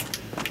because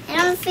I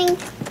don't think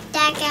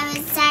that guy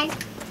was that...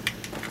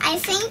 I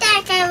think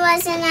that guy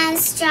wasn't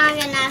as strong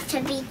enough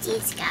to beat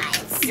these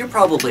guys. You're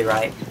probably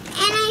right. And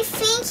I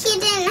think he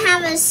didn't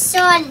have a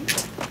sword.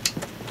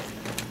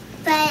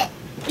 But...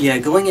 Yeah,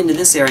 going into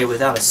this area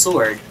without a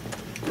sword,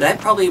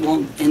 that probably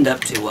won't end up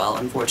too well,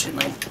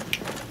 unfortunately.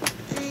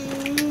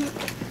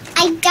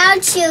 I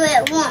doubt you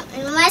it won't.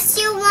 Unless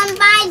you won't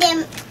buy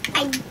them,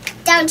 I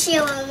doubt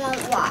you it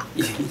won't walk.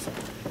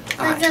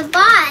 But the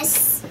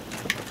boss,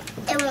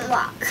 it won't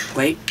walk.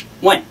 Wait.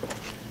 One.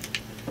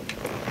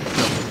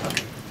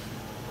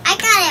 I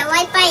got it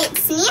right by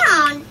its knee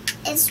on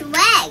its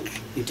leg.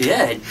 You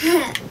did?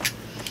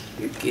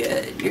 You're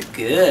good. You're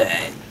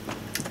good.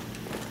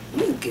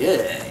 You're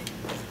good.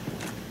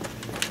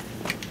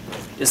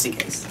 Just in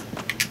case.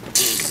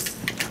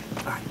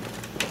 Alright.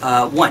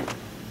 One.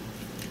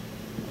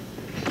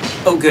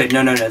 Oh, good.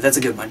 No. That's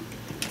a good one.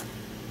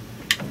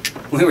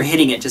 We were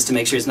hitting it just to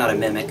make sure it's not a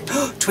mimic.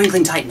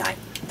 Twinkling Titanite.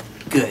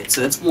 Good.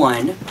 So that's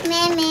one.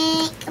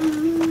 Mimic.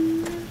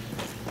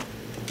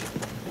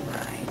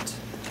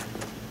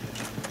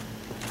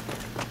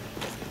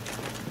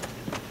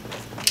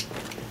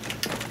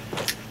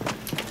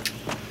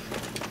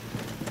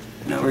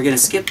 we're going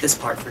to skip this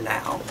part for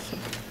now.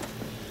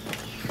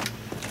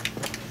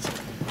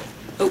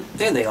 Oh,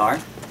 there they are.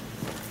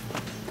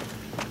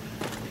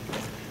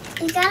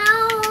 You got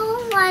a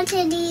whole bunch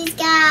of these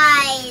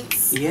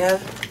guys. Yeah,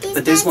 These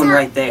but there's guys one are-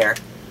 right there.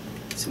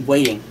 It's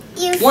waiting.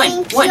 You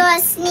One. think you're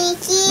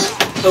sneaky?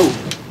 Oh,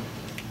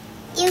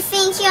 You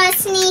think you're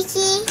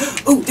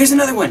sneaky? oh, there's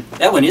another one.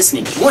 That one is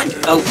sneaky. One.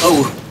 Oh,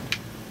 oh.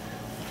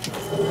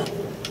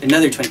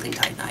 Another Twinkling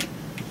Titanite.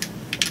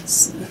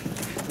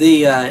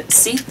 The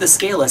Seath the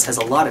Scaleless has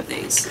a lot of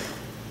these.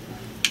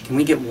 Can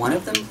we get one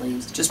of them,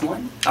 please? Just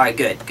one? Alright,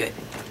 good, good.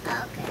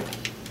 Okay.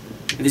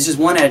 If it's just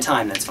one at a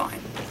time, that's fine.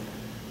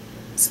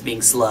 It's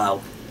being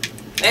slow.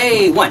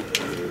 Hey, one!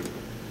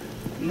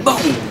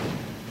 Boom!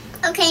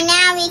 Okay,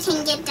 now we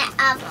can get the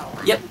other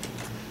one. Yep.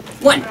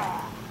 One!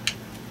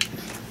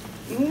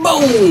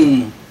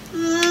 Boom!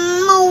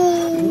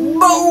 Boom!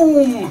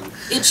 Boom!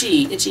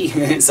 Itchy,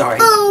 itchy. Sorry.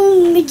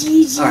 Boom!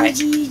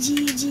 Alright.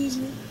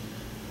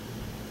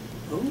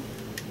 Oh.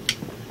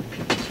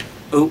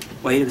 Oh,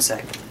 wait a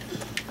sec.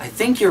 I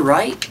think you're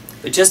right,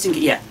 but just in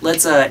case, yeah,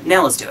 let's,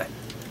 now let's do it.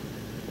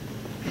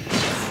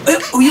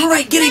 Oh, you're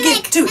right, get it, get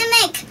it, two.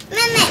 Mimic!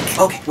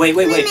 Okay, wait.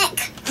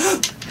 Mimic!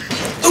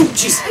 Oh,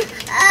 jeez.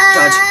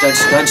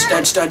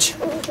 Dodge.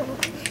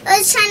 I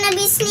was trying to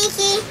be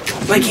sneaky.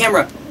 My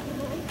camera.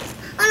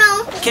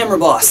 Oh Camera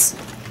boss. no.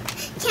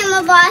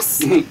 Camera boss.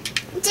 The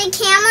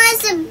camera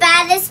is the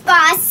baddest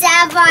boss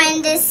ever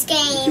in this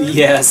game.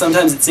 Yeah,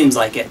 sometimes it seems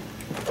like it.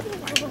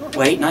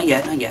 Wait, not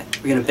yet.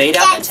 We're gonna bait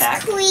out an That's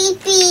attack.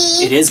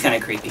 creepy. It is kind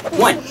of creepy.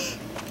 One.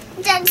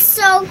 That's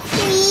so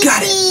creepy.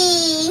 Got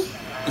it.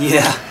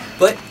 Yeah,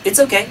 but it's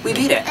okay. We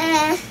beat it.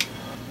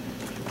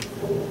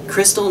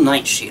 Crystal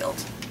Knight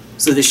Shield.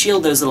 So the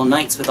shield those little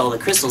knights with all the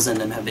crystals in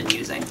them have been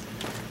using.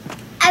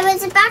 I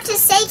was about to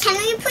say, can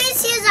we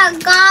please use our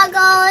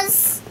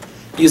goggles?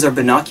 Use our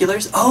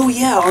binoculars? Oh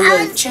yeah,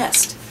 on the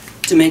chest.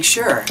 To make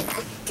sure.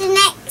 The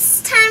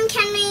next time,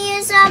 can we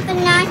use our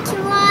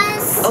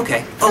binoculars?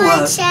 Okay. For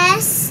our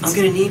chest? I'm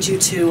gonna need you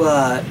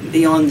to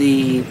be on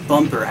the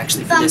bumper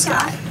actually for this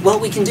Bumper. guy. Well,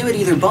 we can do it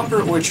either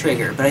bumper or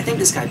trigger, but I think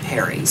this guy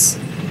parries.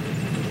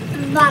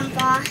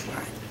 Bumper.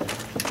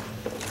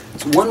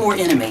 So one more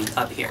enemy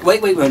up here.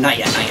 Wait, not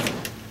yet.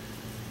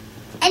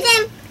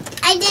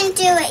 I didn't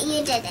do it,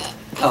 you did it.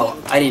 Oh,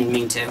 I didn't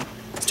mean to. I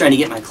was trying to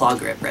get my claw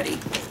grip ready.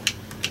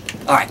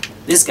 Alright,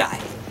 this guy.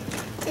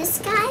 This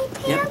guy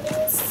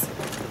parries?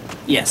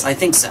 Yes, I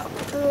think so.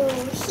 Ooh,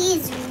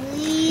 he's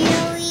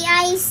really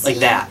icy. Like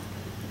that.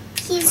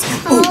 He's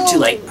cold. Oh, too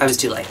late. I was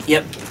too late.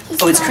 Yep.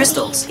 He's Oh, it's cold.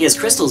 crystals. He has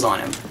crystals on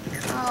him.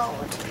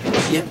 Cold.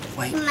 Yep,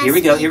 wait. He must Here we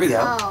go. be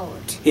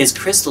cold. He has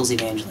crystals,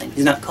 Evangeline.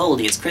 He's not cold,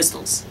 he has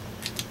crystals.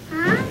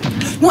 Huh?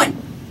 One!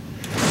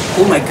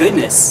 Oh my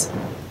goodness.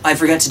 I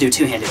forgot to do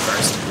two-handed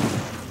first.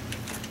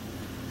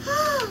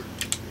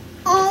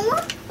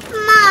 Oh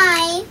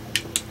my.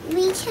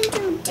 We can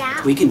do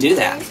that. We can do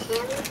that. with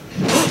him?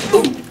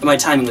 Oh, my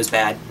timing was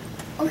bad.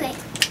 Okay.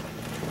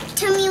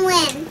 Tell me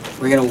when.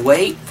 We're gonna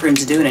wait for him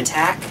to do an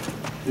attack,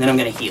 and then I'm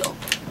gonna heal.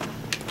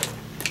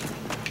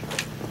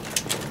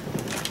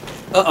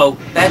 Uh-oh,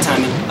 bad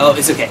timing. Oh,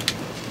 it's okay.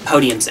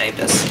 Podium saved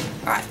us.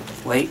 Alright,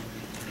 wait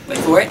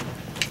for it.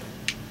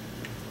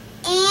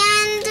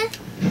 And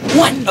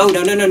One! Oh,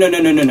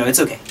 no, it's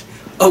okay.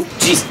 Oh,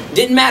 jeez,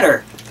 didn't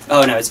matter.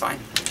 Oh, no, it's fine.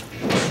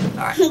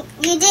 Alright,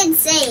 you did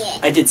say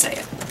it. I did say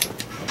it.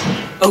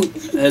 Oh,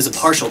 that was a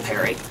partial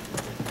parry.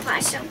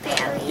 Partial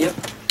parry. Yep.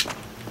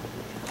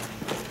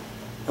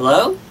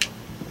 Hello?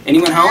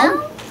 Anyone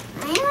home?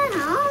 I don't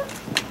know.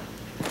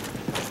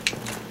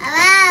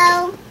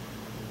 Hello?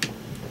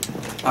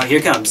 Oh, here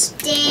it comes.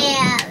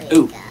 There we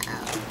Ooh. go.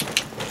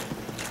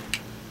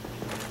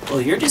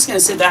 Well, you're just gonna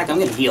sit back, I'm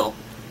gonna heal.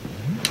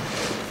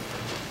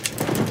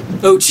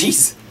 Oh,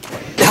 jeez.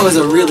 That was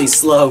a really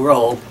slow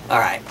roll.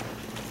 Alright.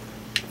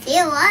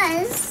 It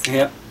was.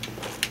 Yep.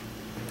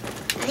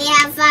 We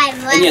have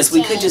 5 left. And yes,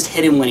 we could just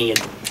hit him when he had...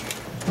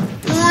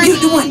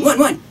 Morning.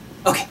 One.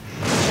 Okay.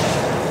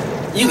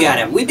 You got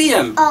him. We beat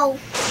him. Oh,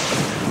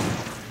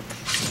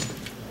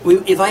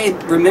 If I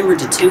had remembered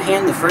to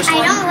two-hand the first I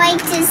one... don't like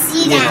to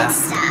see Yeah. that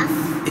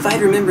stuff. If I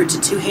had remembered to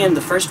two-hand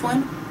the first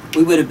one,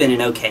 we would have been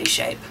in okay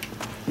shape.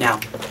 Now,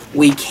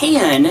 we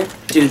can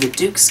do the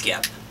Duke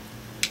skip,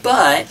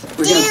 but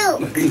we're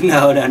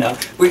gonna... No.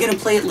 We're gonna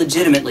play it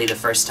legitimately the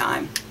first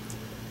time.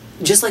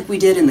 Just like we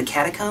did in the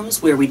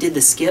Catacombs, where we did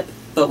the skip,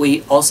 but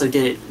we also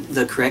did it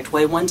the correct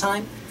way one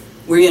time,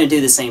 we're gonna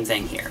do the same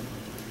thing here.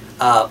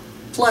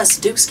 Plus,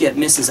 Duke skip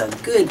misses a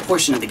good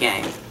portion of the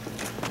game.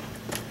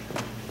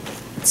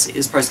 Let's see,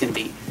 this part's gonna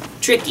be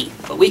tricky,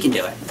 but we can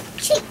do it.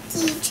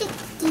 Tricky.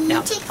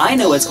 Now, I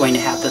know what's going to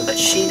happen, but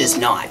she does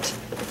not.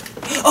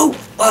 Oh!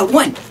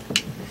 One!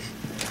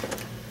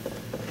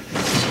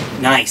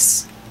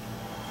 Nice.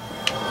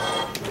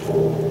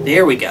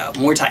 There we go.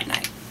 More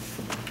Titanite.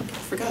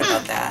 Forgot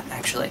about that,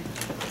 actually.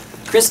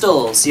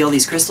 Crystals! See all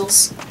these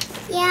crystals?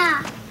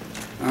 Yeah.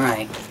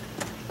 Alright.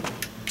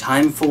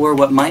 Time for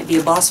what might be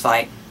a boss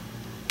fight.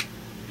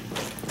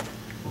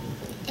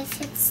 If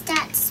it's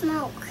that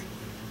smoke,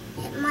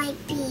 it might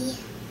might be.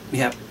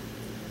 Yep.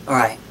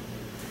 Alright.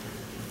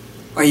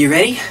 Are you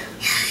ready?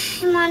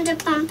 I'm on the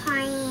bump,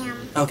 I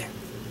am. Okay.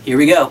 Here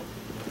we go.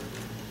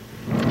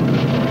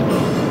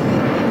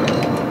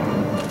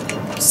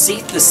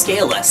 Seath the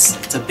Scaleless.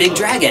 It's a big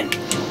dragon.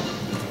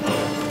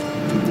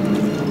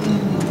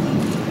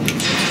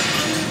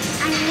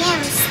 I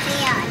am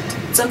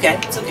scared. It's okay.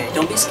 It's okay.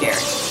 Don't be scared.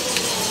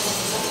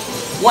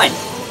 1.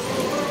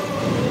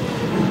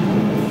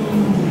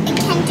 It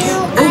can do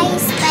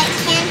ice, but it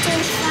can't do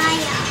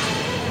fire.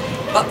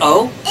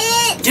 Uh-oh.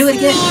 Do it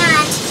again.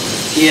 Mad.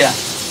 Yeah.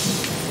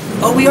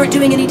 Oh, we aren't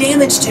doing any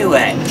damage to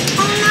it.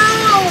 Oh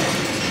no!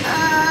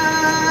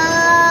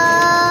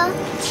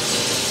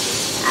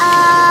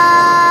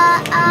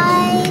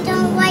 I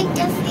don't like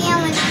the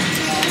feeling of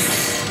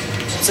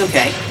this. It's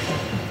okay.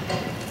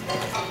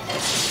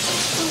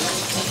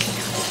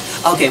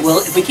 Okay, well,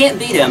 if we can't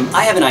beat him,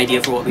 I have an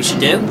idea for what we should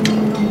do.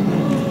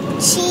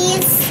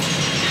 Cheese.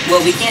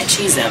 Well, we can't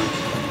cheese him.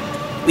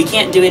 We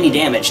can't do any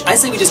damage. I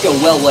say we just go,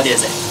 well, what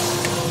is it?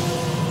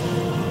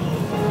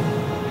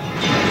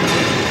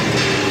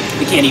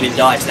 We can't even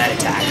dodge that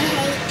attack.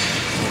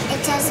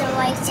 It doesn't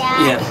like that.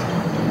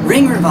 Yeah.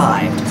 Ring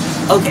revived.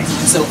 Okay,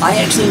 so I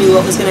actually knew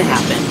what was going to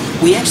happen.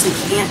 We actually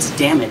can't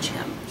damage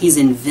him. He's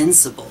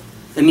invincible.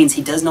 That means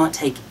he does not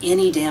take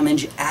any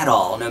damage at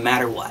all, no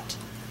matter what.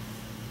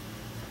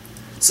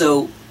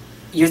 So,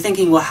 you're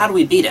thinking, well, how do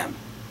we beat him?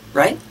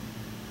 Right?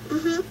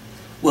 Mm-hmm.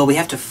 Well, we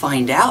have to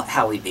find out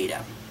how we beat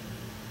him.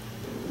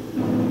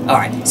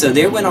 Alright, so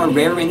there went our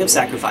rare ring of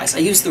sacrifice. I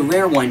used the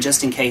rare one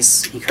just in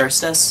case he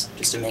cursed us,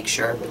 just to make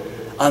sure.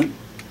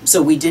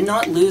 So we did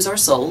not lose our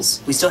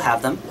souls. We still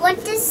have them.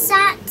 What does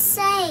that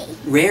say?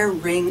 Rare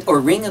ring, or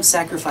ring of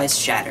sacrifice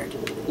shattered.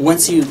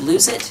 Once you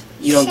lose it,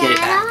 you don't get it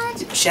back.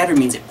 Shattered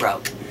means it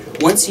broke.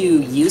 Once you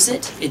use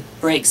it, it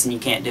breaks and you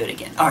can't do it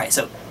again. Alright,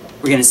 so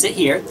we're going to sit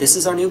here. This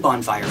is our new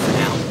bonfire for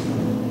now.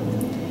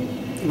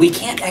 We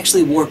can't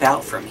actually warp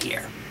out from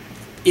here.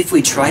 If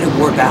we try to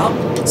warp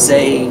out,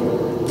 say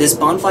this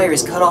bonfire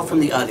is cut off from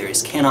the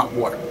others, cannot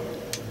warp.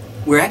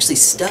 We're actually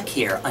stuck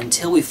here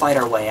until we fight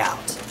our way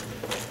out.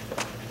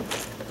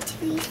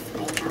 We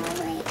fight our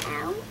way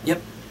out?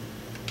 Yep.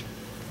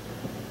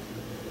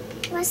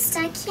 We're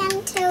stuck here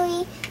until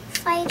we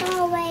fight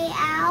our way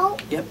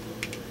out? Yep.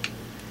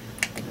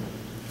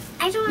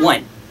 I don't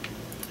 1.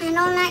 I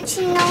don't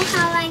actually know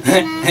how I'm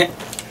gonna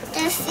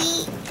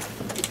defeat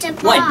the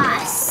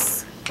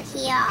boss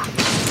here.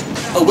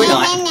 Oh, we're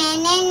not.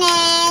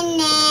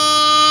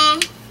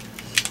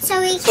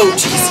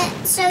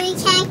 So we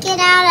can't get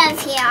out of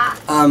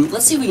here.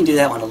 Let's see if we can do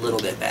that one a little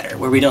bit better,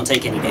 where we don't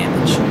take any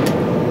damage.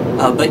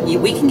 But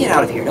we can get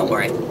out of here, don't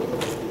worry.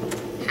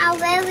 How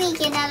will we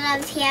get out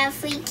of here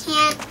if we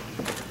can't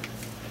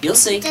You'll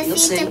see. defeat You'll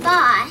see. the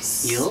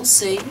boss? You'll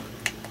see.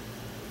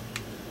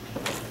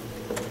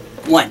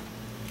 1.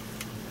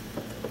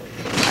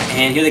 Alright,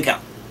 and here they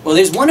come. Well,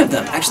 there's one of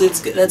them. Actually,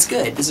 that's good. That's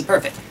good. This is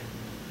perfect.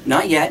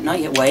 Not yet. Not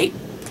yet. Wait.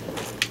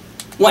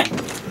 1.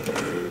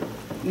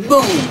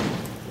 Boom!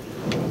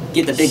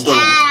 Get the big boom.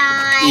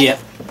 Yep.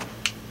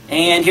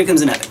 And here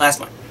comes another. Last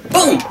one.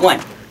 Boom!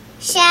 1.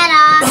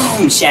 Shatter.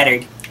 Boom!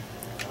 Shattered.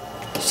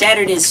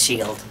 Shattered his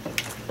shield.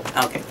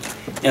 Okay.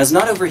 Now, it's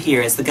not over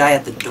here. It's the guy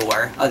at the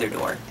door. Other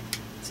door.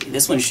 See,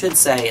 this one should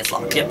say it's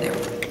locked. Yep, there we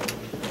go.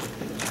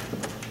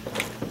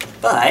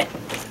 But,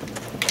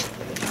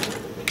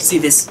 see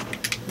this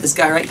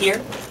guy right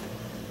here?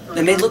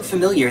 That may look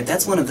familiar.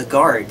 That's one of the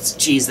guards.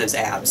 Jeez, those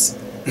abs.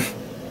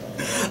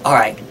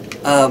 Alright.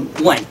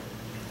 1.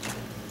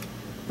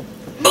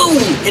 Boom!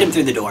 Hit him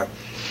through the door.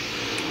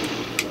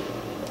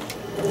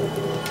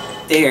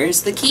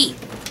 There's the key.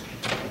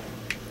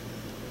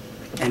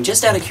 And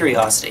just out of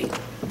curiosity...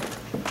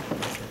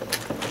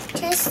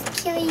 Just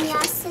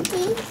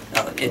curiosity?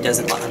 Oh, it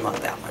doesn't unlock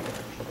that one.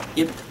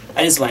 Yep.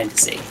 I just wanted to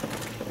see.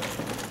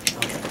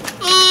 Okay.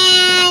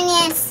 And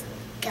yes.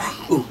 Go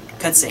ahead. Ooh,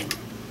 cutscene.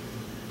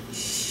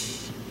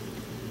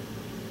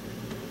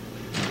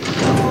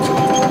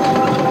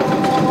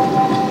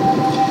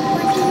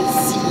 What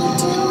is he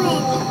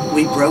doing?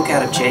 We broke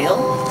out of jail,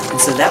 and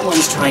so that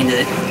one's trying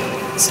to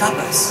stop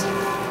us.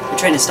 They're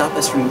trying to stop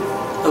us from...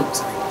 Oh,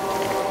 sorry.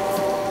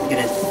 I'm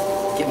gonna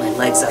get my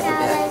legs up a Out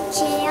bit. of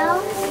jail?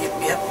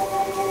 Yep.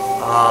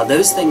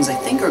 Those things I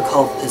think are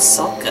called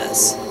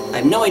pisalkas. I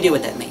have no idea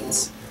what that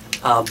means.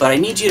 But I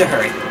need you to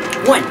hurry.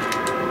 1.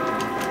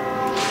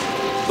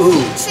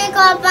 Ooh.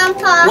 Trigger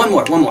bumper. One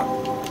more.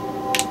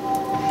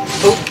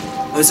 Oh,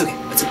 it's okay.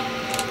 It's okay.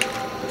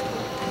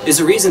 There's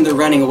a reason they're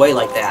running away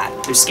like that.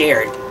 They're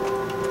scared.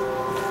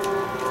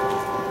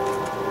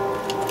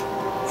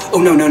 Oh,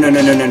 no.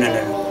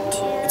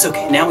 It's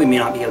okay. Now we may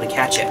not be able to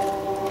catch it.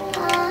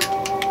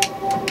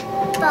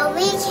 But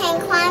we can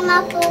climb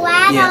up a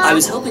ladder. Yeah, I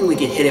was hoping we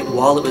could hit it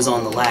while it was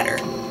on the ladder.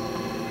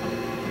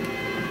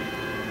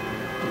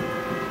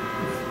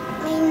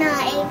 We're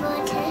not able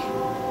to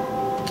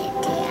get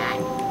that.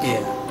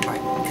 Yeah,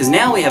 alright. Because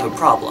now we have a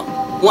problem.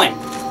 1.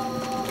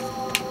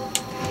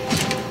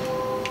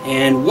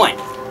 And 1.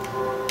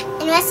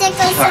 Unless it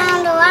goes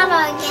down the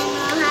water again,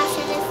 we'll have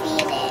to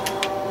defeat it.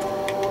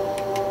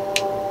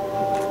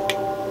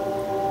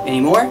 Any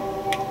more?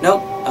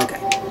 Nope.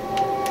 Okay.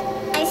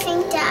 I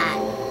think that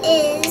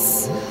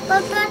is...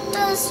 What about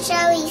those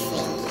jelly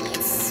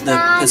thingies? The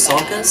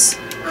Pasalkas?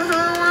 What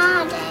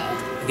are they?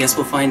 I guess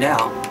we'll find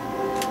out.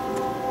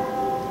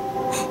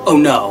 Oh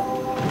no.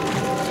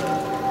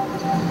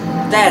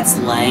 That's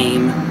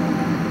lame.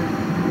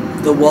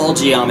 The wall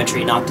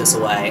geometry knocked us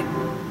away.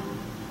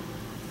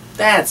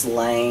 That's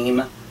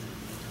lame.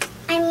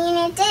 I mean,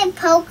 it did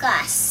poke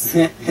us.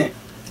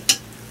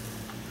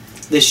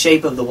 The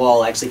shape of the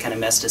wall actually kind of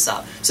messed us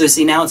up. So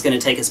see, now it's going to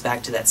take us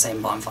back to that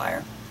same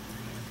bonfire.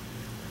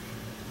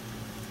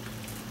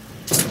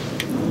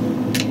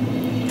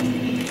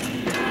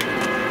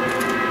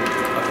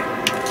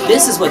 Okay.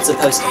 This is what's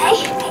supposed to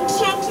happen. I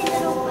can't get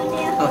it open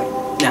now. Okay.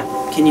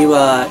 Now, can you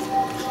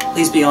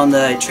please be on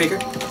the trigger?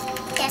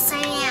 Yes, I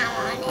am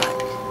on it.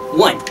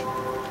 1.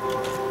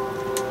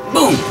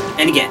 Boom!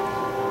 And again.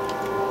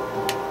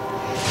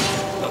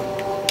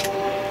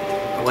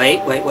 Oh. Wait.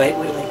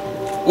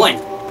 1.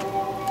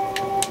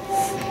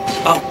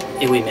 Oh,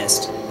 we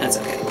missed. That's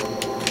okay.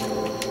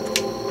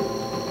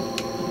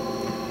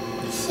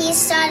 He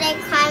started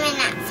climbing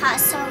at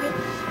first, so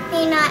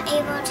we're not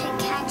able to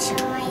catch him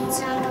when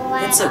he's on the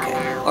ladder. That's okay.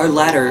 Now. Our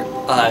ladder,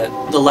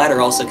 the ladder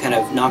also kind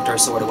of knocked our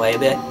sword away a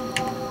bit.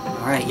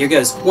 Alright, here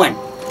goes. 1.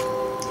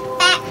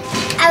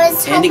 I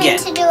was And hoping again.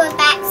 to do a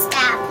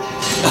backstab.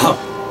 Oh,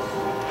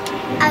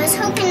 I was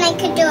hoping I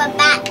could do a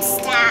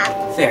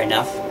backstab. fair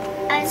enough.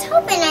 I was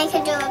hoping I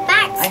could do a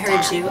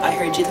backstab. I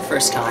heard you the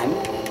first time.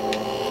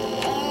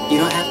 You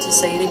don't have to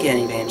say it again,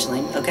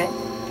 Evangeline, okay?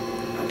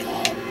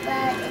 Okay,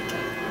 but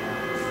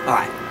again.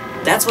 Alright,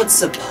 that's what's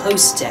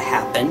supposed to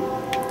happen.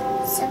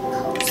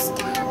 Supposed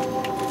to happen.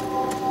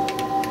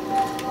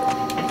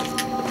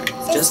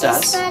 Just Is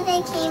us. this where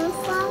they came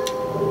from?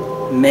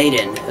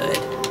 Maidenhood.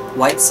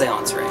 White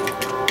seance ring.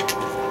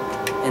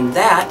 And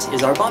that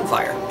is our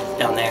bonfire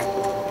down there.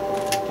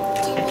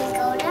 Can we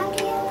go down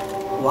here?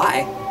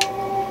 Why?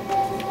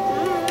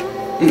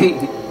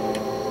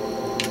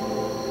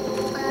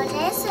 Well,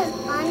 this is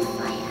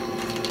bonfire.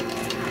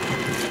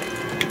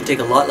 You take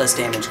a lot less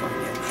damage going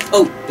there.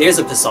 Oh, there's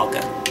a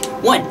Pasalka.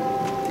 1.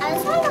 I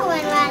was wondering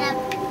whenever...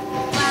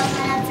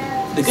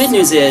 The good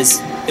news is,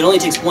 it only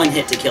takes 1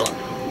 hit to kill him.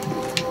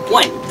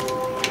 1.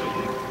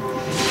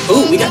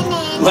 Ooh, we got...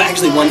 Well,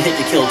 actually 1 hit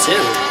to kill 2.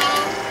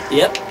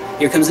 Yep,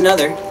 here comes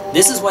another.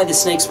 This is why the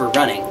snakes were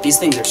running. These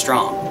things are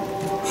strong.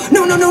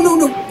 No!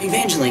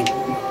 Evangeline.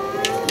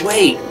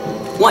 Wait.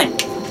 1.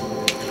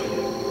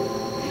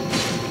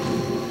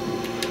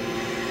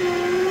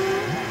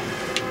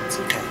 It's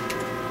okay.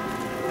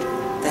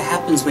 That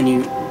happens when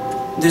you...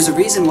 There's a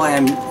reason why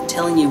I'm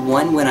telling you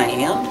 1 when I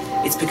am.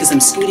 It's because I'm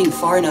scooting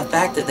far enough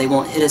back that they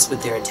won't hit us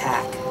with their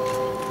attack.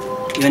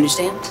 You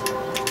understand?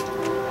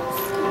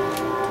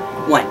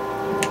 1.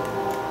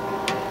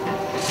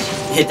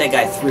 Hit that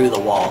guy through the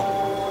wall.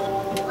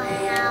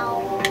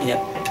 Wow. Yep,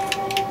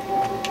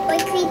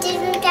 Like we did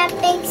with that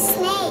big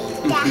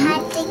snake that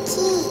had the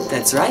key.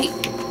 that's right.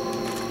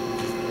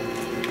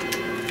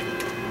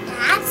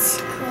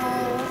 That's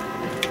cool.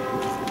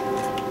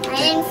 I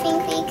didn't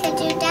think we could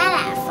do that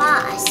at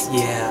first.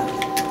 Yeah.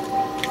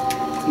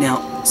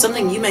 Now,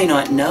 something you may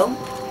not know,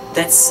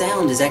 that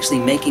sound is actually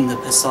making the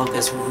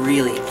Pasalkas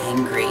really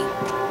angry.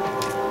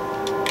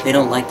 They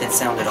don't like that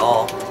sound at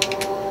all.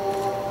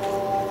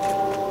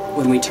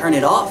 When we turn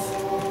it off,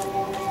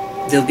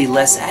 they'll be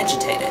less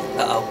agitated.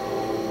 Uh-oh.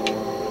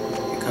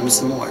 Here comes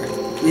some more.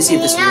 Let me see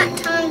if this Can you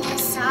ring... not turn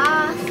this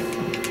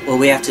off? Well,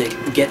 we have to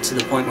get to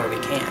the point where we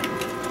can.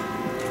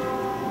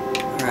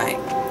 Alright.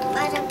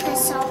 Are the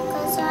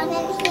Pasalkas on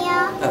in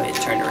here? Oh, it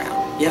turned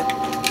around. Yep.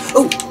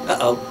 Oh!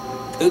 Uh-oh.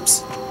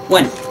 Oops.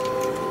 1.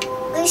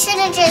 We should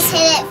have just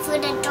hit it through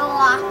the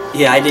door.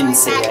 Yeah, I didn't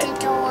see At it. the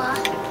door.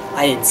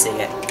 I didn't see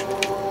it.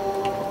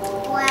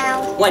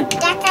 Wow. 1.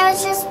 That guy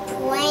was just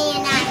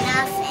playing at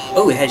nothing.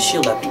 Oh, it had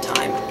shield up in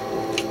time.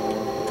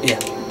 Yeah.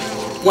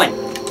 1.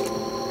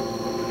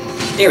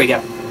 There we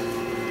go.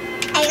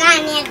 I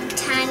got near the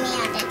tiny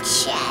on the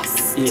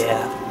chest.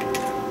 Yeah.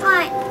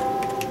 But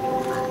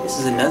This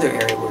is another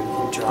area where we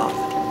can drop.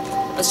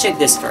 Let's check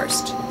this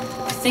first.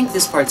 I think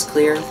this part's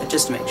clear, but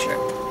just to make sure.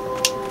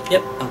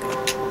 Yep, okay.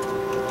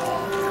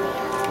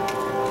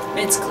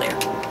 It's clear.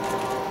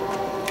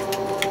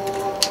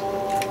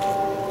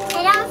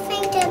 I don't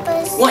think the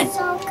 1.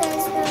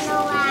 Pasalkas will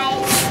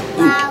realize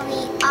where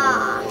we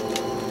are.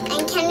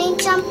 And can we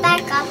jump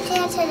back up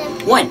there to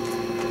the 1.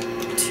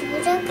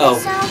 Oh.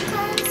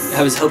 Pasalkas?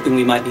 I was hoping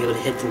we might be able to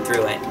hit them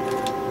through it.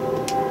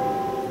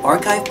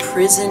 Archive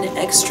Prison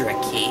Extra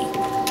Key.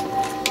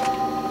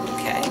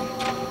 Okay.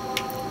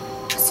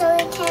 So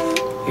we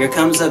can... Here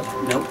comes a...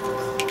 Nope.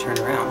 Turn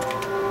around.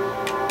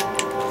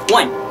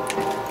 1.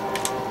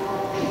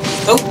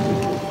 Oh!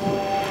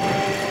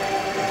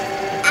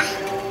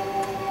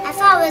 I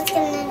thought it was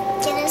going to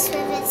get us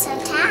with its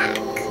attack.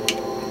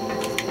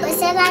 Was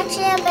it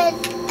actually a bit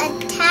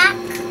attack?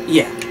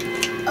 Yeah.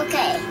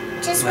 Okay.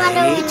 Just Wait,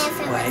 wondering if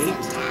it wait.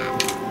 was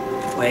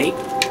attack. Wait.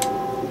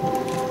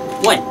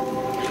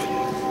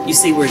 1. You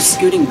see, we're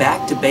scooting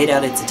back to bait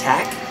out its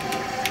attack.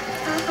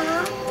 Uh-huh.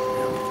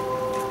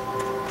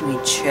 Let me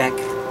check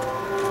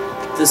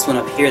this one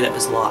up here that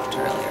was locked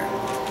earlier.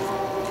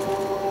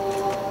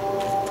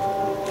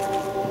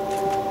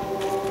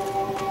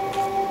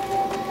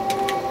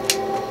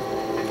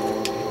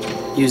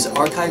 Use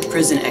Archive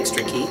Prison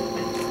Extra Key.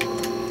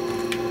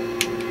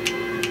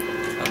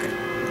 Okay.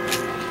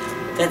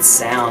 That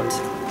sound.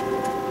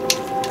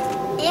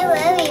 It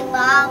really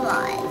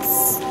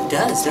bothers. It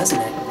does, doesn't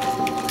it?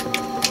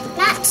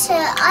 Not to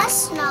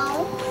us,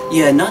 no.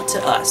 Yeah, not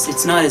to us.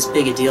 It's not as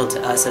big a deal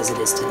to us as it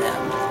is to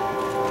them.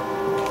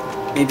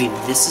 Maybe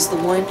this is the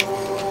one?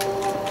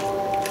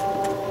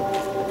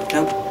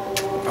 Nope.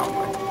 Wrong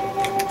one.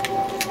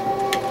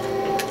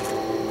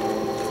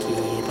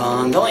 Keep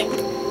on going.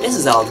 This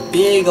is a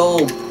big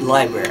old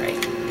library.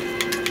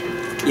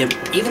 Yep,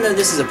 even though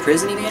this is a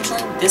prison,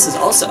 Evangeline, this is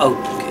also... Oh,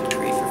 good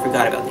grief, I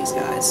forgot about these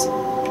guys.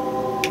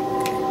 Okay,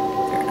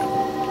 fair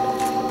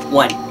enough.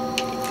 1.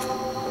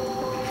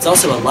 It's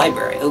also a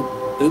library. Oh,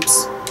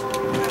 oops.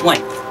 1.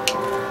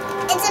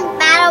 It's a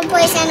battle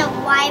place and a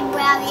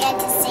library at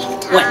the same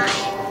time. 1.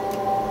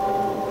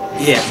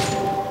 Yeah.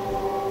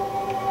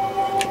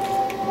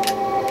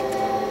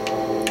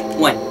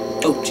 1.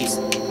 Oh, jeez.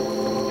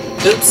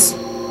 Oops.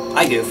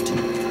 I goofed.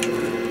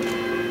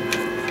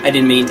 I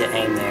didn't mean to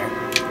aim there.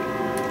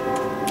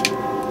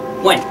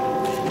 1.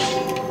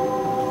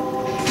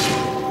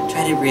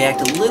 Try to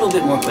react a little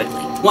bit more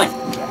quickly. 1.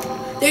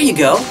 There you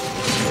go.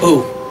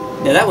 Oh,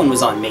 no, that one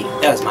was on me.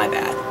 That was my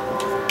bad.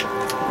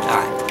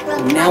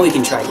 Alright, now we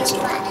can try this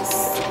one.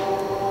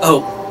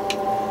 Oh,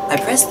 I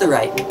pressed the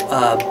right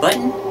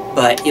button,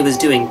 but it was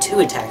doing 2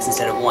 attacks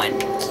instead of 1.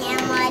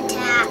 Camera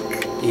attack.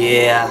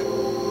 Yeah.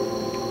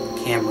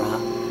 Camera.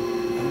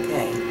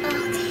 Okay.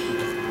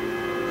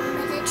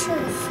 Moment of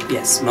truth.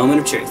 Yes, moment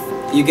of truth.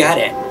 You got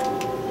it.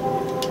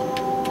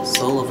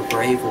 Soul of a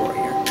brave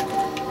warrior.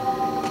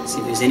 See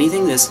if there's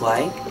anything this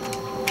way.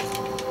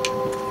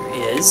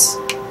 There is.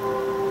 Can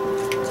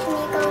we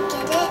go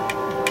get it?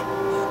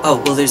 Oh,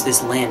 well, there's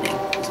this landing,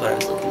 is what I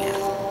was looking at.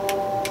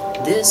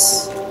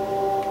 This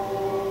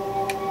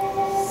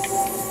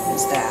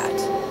is that. I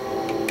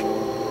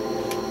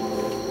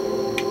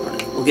don't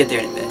know. We'll get there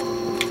in a bit.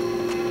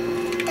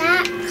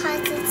 That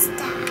causes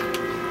that.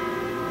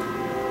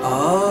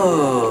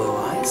 Oh,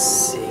 I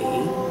see. I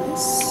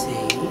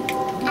see.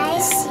 I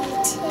see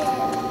too.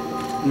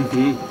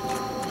 Mm-hmm.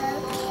 Okay.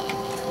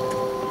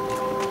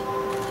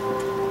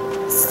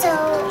 So,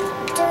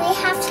 do we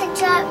have to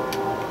drop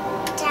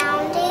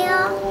down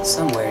there?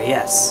 Somewhere,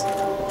 yes.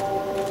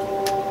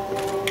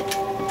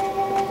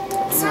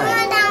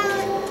 Somewhere down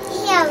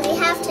here we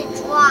have to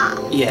drop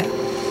Yeah.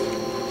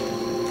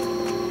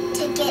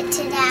 to get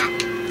to that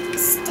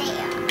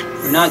stair.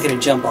 We're not going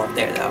to jump off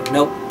there, though.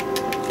 Nope.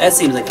 That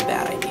seems like a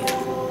bad idea.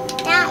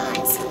 That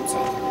one seems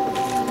like a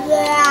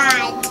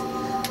bad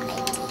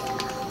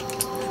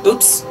idea.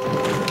 Oops.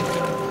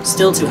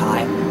 Still too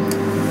high.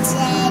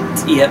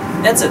 Dead. Yep,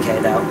 that's okay,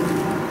 though.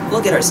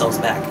 We'll get ourselves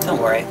back. Don't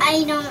worry.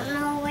 I don't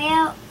know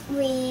where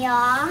we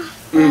are,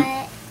 Mm.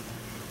 but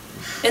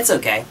It's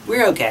okay.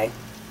 We're okay.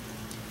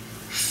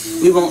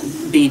 We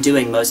won't be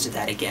doing most of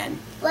that again.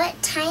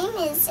 what time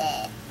is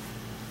it?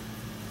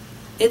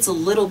 It's a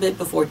little bit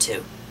before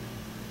 2.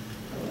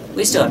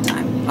 We still have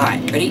time.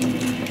 Alright, ready?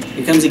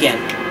 Here comes again.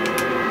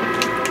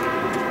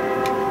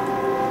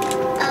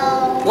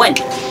 Oh. 1.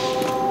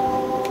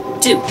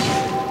 2.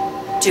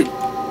 2.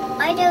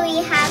 Why do we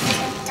have to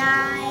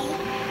die?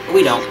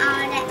 We don't. And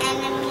all the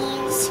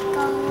enemies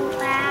go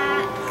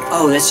back.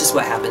 Oh, that's just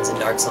what happens in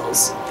Dark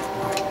Souls.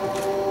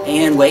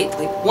 And wait.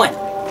 1.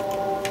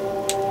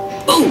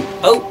 Boom!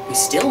 Oh, we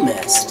still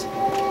missed.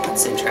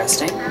 That's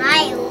interesting.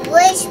 I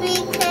wish we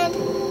could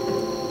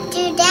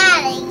do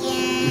that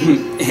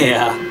again.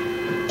 Yeah.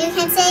 You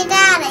can say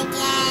that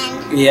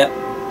again. Yep.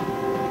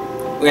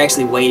 We're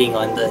actually waiting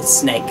on the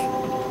snake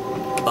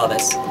above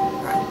us.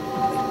 Alright.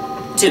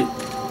 2.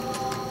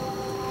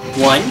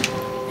 1.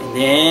 And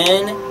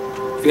then...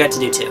 Forgot to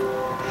do 2.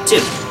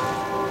 2.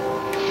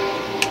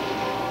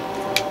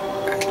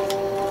 Alright.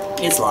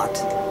 It's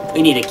locked.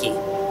 We need a key.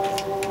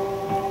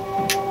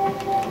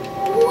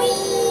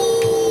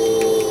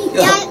 Whee!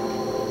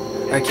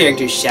 Oh. Our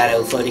character's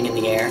shadow floating in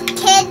the air.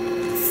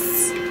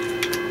 Kids,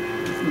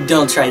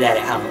 Don't try that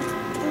at home.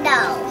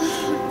 no.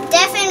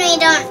 Definitely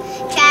don't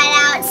try it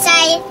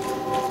outside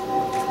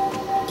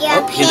your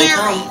Oh, here they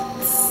come.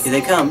 parents. Here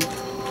they come.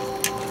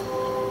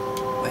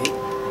 Wait.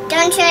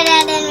 Don't try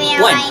that in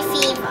real 1.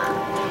 life either.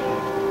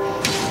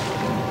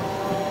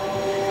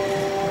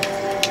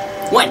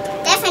 1.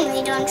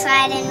 Definitely don't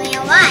try it in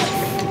real life.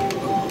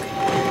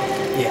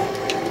 Yeah.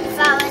 If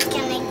I was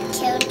gonna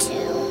kill 2.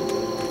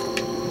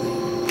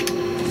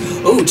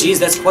 Oh, geez,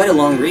 that's quite a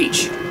long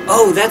reach.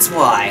 Oh, that's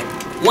why.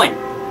 1.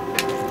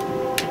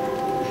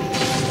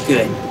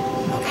 Good.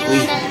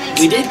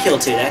 We did kill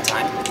 2 that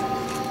time.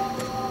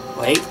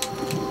 Wait.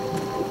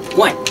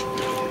 1.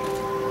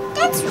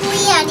 That's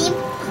weird. He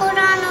pulled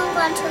on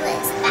over to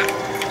his back.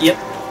 Yep.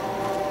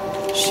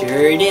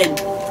 Sure did.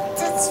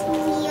 That's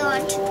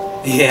weird.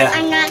 Yeah.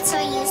 I'm not so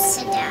used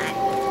to that.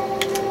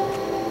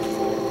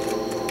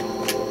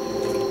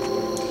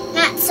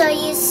 Not so so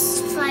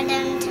used for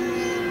them to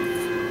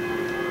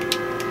move.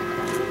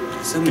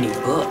 So many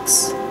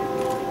books.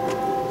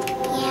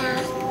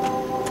 Yeah.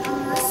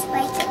 Almost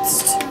like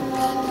it's too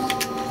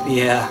many.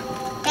 Yeah.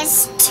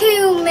 There's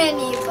too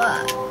many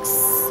books.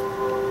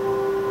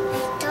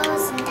 Like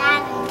those and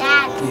that and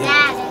that and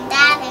that and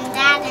that and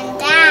that and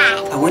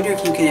that. I wonder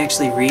if you can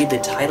actually read the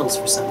titles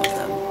for some of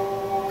them.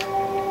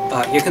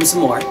 Here comes some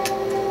more.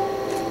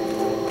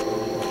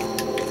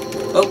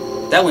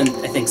 Oh, that one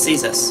I think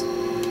sees us.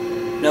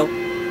 Nope.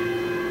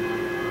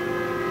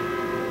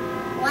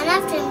 One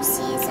of them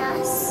sees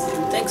us. I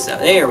don't think so.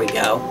 There we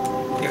go.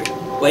 Here we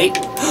go. Wait.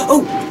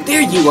 Oh,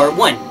 there you are.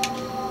 One.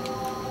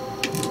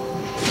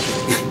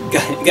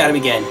 Got him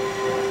again.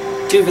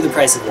 2 for the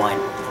price of 1.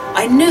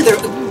 I knew there.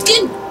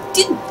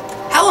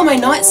 How am I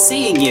not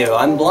seeing you?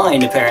 I'm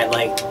blind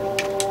apparently.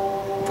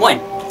 1.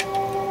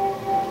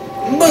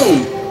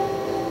 Boom.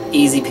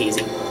 Easy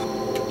peasy.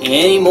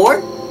 Any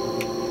more?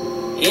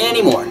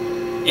 Any more?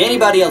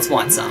 Anybody else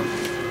want some?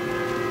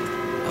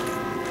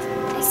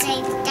 I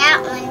say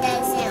that one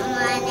doesn't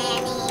want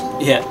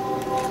any. Yeah.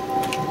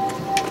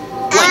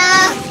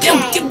 Okay.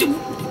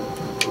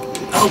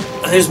 Oh,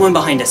 there's one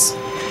behind us.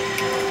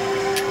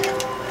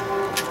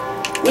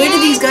 Where do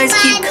these guys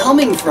keep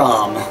coming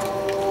from?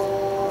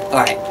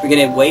 Alright, we're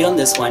gonna wait on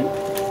this one.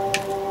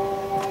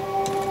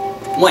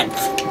 1.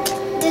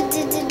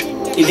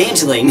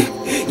 Evangeline,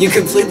 you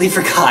completely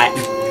forgot.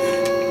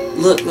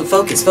 Look,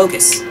 focus,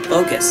 focus,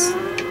 focus.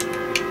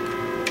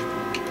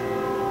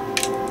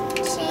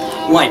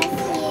 1.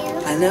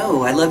 I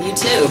know, I love you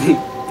too.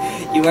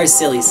 You are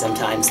silly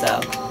sometimes,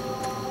 though.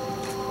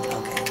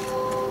 Okay.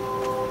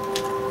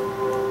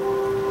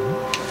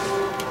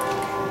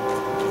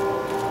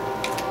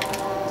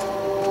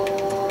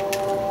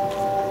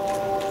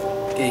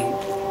 Getting,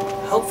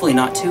 hopefully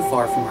not too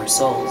far from our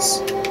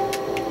souls.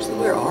 Actually,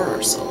 where are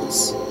our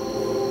souls?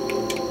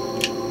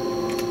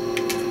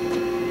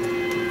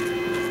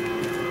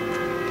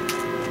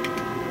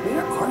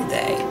 Where are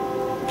they?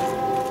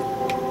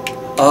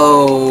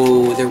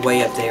 Oh, they're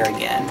way up there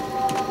again.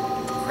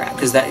 Crap,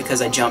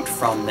 because I jumped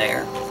from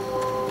there.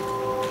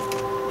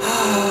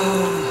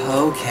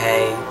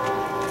 Okay.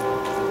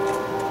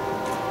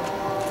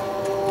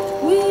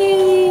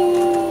 Whee!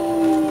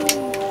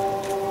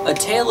 A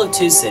Tale of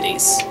Two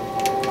Cities.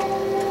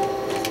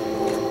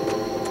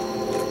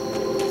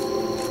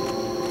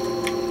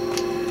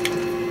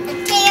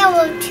 A Tale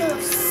of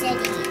Two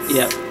Cities.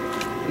 Yep.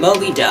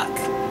 Moby Duck.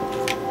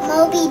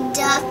 Moby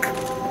Duck.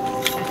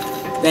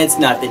 That's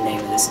not the name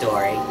of the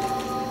story.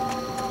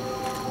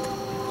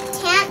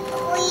 Can't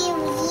we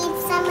read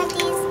some of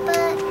these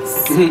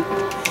books?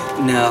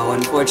 No,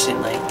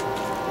 unfortunately.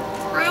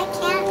 Why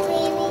can't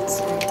we read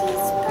some of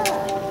these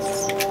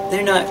books?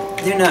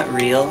 They're not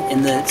real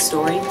in the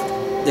story.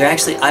 They're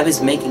actually, I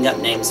was making up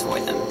names for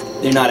them.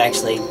 They're not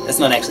actually, that's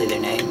not actually their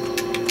name.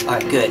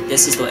 Alright, good.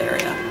 This is the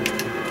area.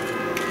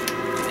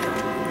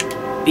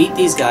 Now, beat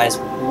these guys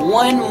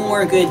one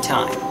more good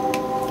time.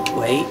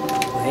 Wait.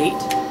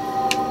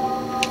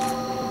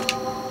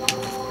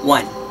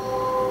 1.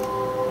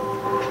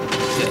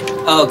 Good.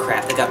 Oh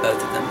crap, I got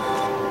both of them.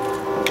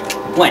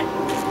 1.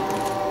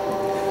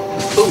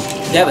 Ooh,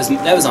 that was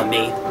on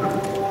me.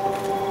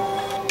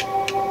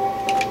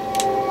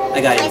 I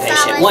got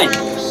impatient. 1.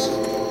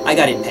 I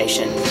got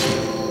impatient.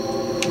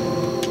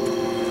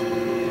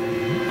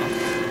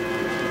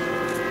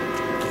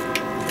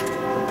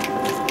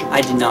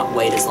 I did not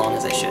wait as long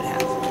as I should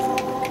have.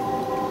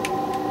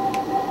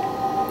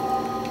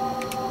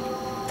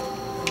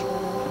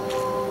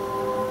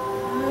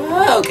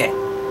 Okay.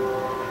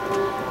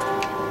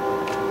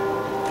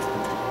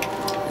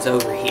 It's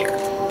over here.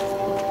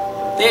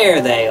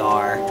 There they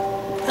are.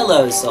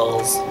 Hello,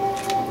 souls.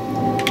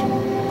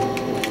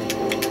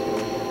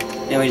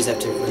 Now we just have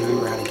to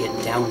remember how to get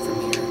down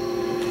from here.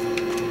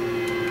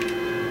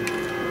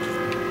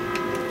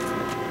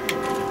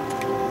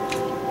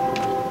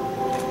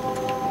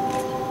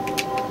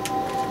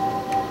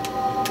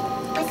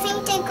 I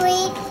think the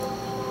great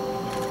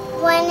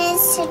one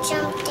is to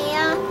jump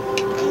there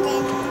and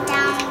then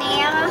down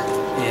there.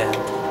 Yeah.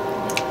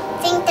 I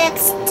think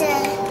that's the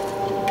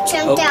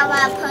jump that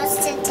we're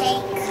supposed to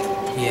take.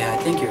 Yeah, I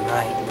think you're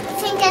right. I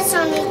think that's the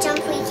only jump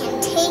we can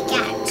take,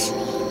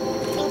 actually.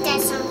 I think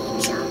that's the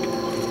only jump.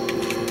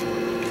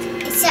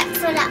 Except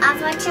for the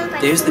other jump.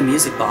 There's the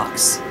music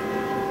box.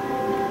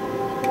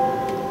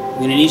 I'm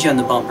gonna need you on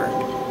the bumper.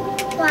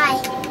 Why?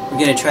 We're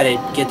gonna try to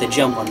get the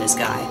jump on this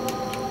guy.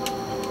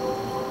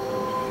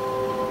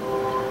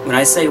 When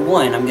I say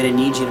 1, I'm gonna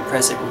need you to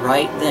press it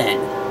right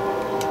then.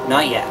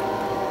 Not yet.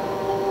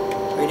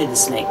 Where did the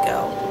snake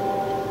go?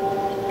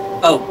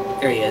 Oh,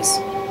 there he is.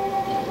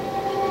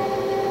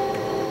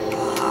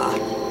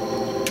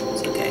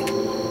 It's okay.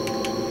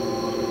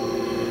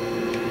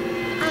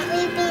 Aren't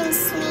we being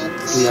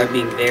sneaky? We are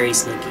being very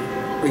sneaky.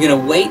 We're gonna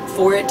wait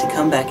for it to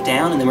come back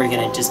down, and then we're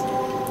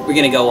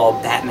gonna go all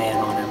Batman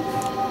on him.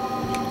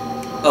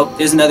 Oh,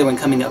 there's another one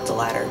coming up the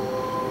ladder.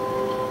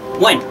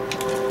 1.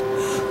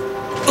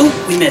 Oh,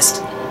 we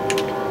missed.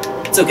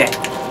 It's okay.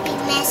 We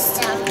missed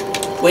him.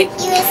 Wait.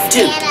 You were 2.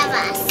 scared of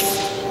us.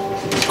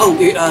 Oh,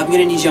 I'm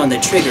gonna need you on the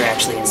trigger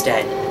actually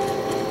instead.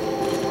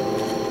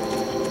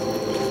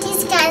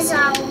 These guys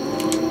are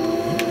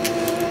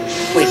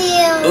Wait.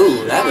 really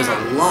Ooh, that was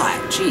bad. a lot.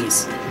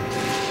 Jeez.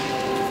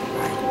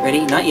 Alright,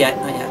 ready? Not yet,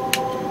 not yet.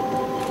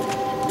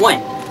 1.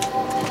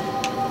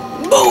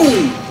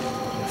 Boom!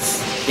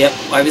 Yep,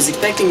 I was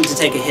expecting to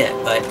take a hit,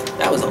 but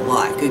that was a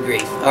lot. Good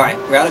grief. Alright,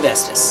 we're out of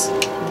Estus.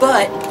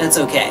 But that's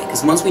okay,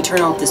 because once we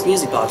turn off this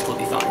music box, we'll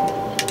be fine.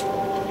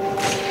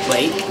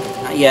 Wait.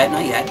 Not yet,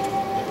 not yet.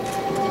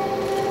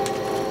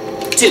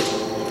 2.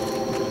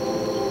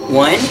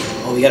 1.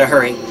 Oh, we gotta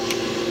hurry.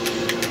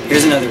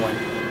 Here's another one.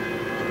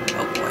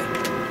 Oh boy.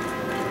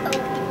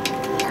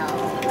 No.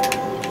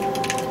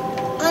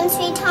 Once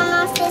we turn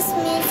off this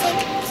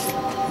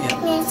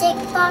music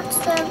box,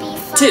 we'll be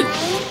fine. 2.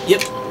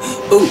 Yep.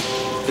 Ooh.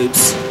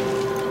 Oops.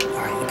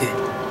 Alright, we're good.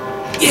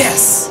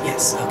 Yes!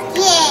 Yes, okay.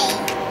 Yay!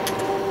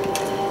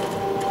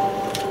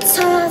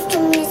 Turn off the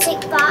music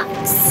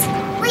box.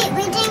 Wait,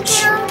 we didn't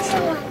get all the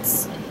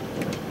ones.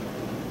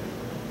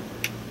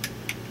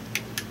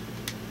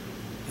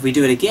 If we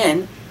do it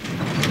again,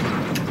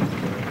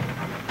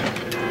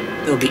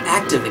 it'll be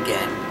active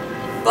again.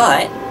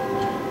 But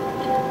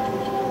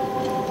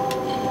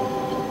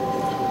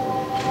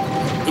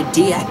it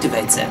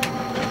deactivates it.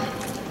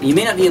 You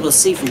may not be able to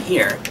see from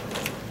here.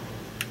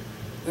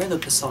 Where are the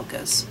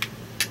Pasalkas?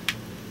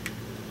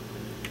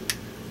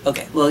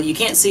 Okay, well, you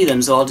can't see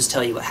them, so I'll just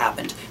tell you what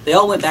happened. They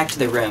all went back to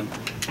their room.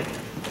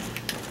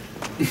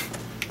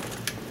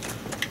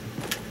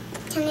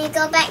 Can you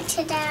go back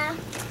to the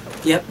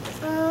Yep.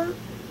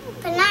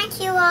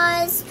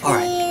 binoculars, please?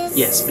 Alright,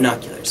 yes,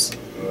 binoculars.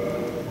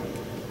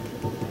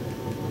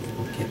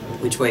 Okay,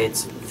 which way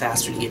it's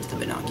faster to get to the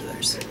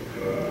binoculars?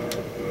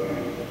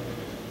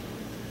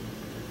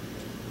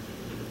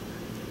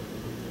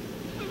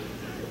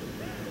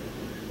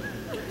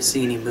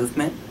 See any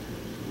movement?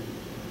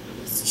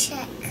 Let's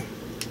check.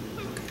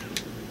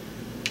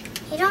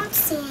 I don't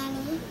see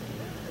any.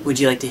 Would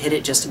you like to hit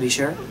it just to be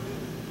sure?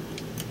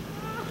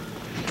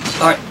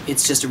 Alright,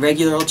 it's just a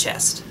regular old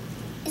chest.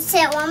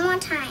 Say it one more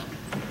time.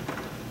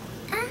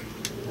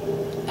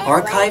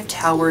 Archive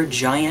Tower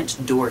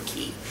Giant Door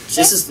Key.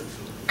 This is...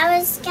 I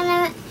was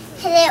gonna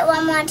hit it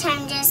one more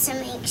time just to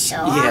make sure.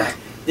 Yeah,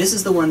 this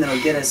is the one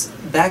that'll get us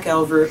back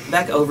over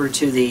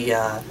to the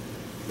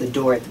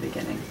door at the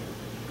beginning.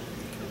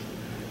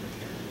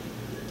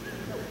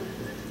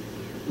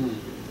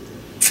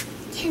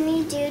 Can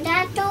you do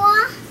that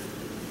door?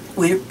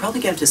 We're probably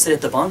gonna have to sit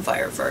at the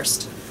bonfire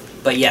first.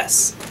 But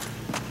yes.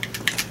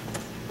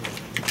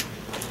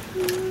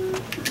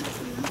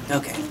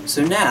 Okay,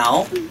 so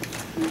now...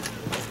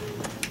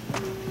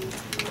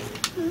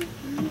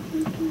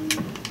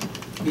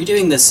 You're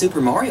doing the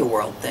Super Mario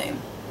World thing.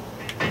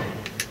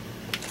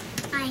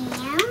 I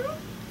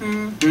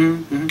am?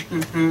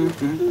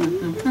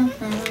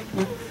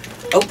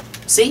 Oh,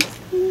 see?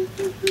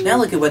 Now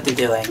look at what they're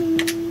doing.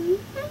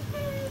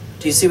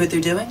 Do you see what they're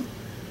doing?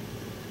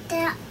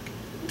 They're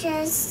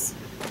just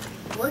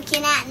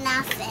looking at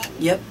nothing.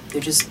 Yep,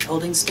 they're just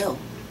holding still.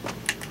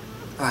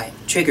 Alright,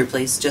 trigger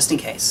please, just in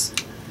case.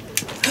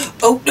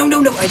 Oh, no,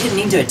 no, no, I didn't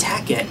mean to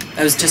attack it.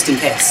 I was just in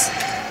case.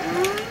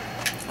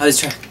 I was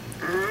trying...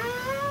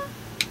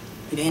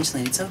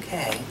 Evangeline, it's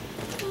okay.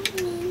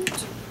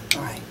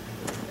 Alright.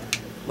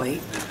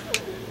 Wait.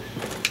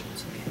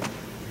 It's okay.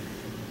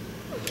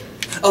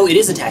 Oh, it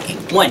is attacking.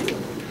 1.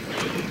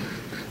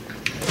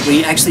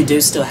 We actually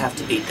do still have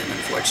to beat them,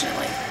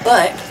 unfortunately.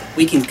 But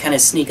we can kind of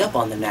sneak up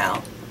on them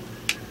now.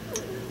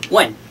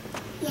 1.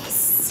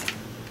 Yes.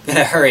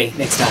 Gotta hurry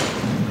next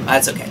time.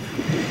 That's okay.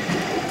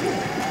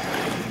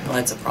 Well,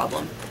 that's a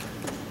problem.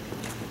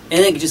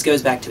 And then it just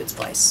goes back to its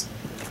place.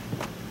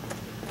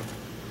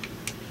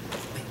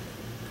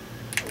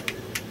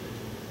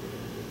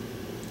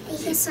 I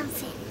hear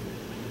something.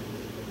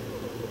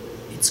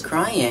 It's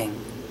crying.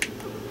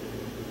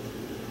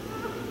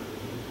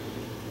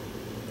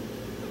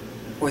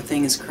 Poor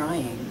thing is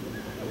crying.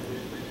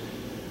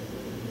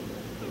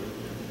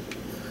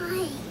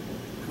 Why?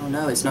 I don't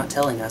know, it's not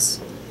telling us.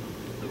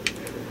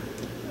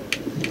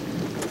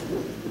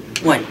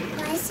 1.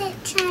 Why is it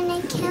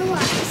trying to kill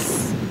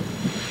us?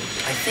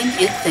 I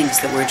think it thinks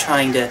that we're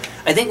trying to...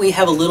 I think we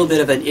have a little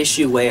bit of an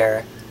issue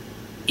where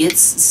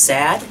it's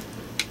sad,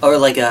 or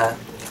like a...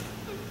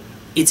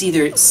 It's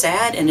either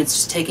sad and it's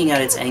just taking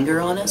out its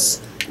anger on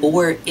us,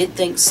 or it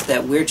thinks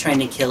that we're trying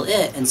to kill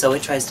it, and so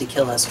it tries to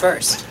kill us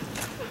first.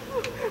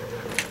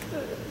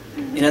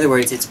 In other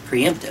words, it's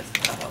preemptive.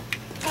 Uh-oh.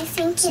 I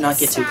think Let's not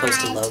get too close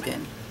to sad.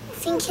 Logan. I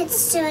think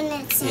it's doing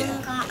its Yeah.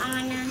 anger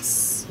on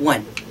us.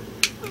 1.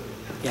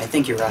 Yeah, I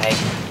think you're right.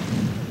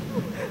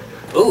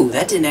 Ooh,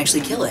 that didn't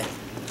actually kill it.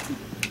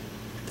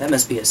 That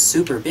must be a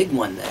super big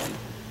one then.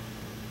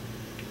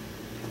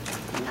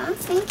 I don't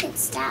think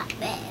it's that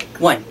big.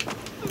 1.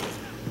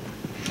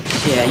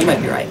 Yeah, you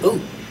might be right. Ooh.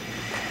 It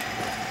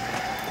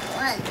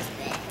was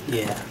big.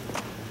 Yeah.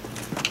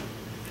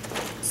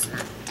 It's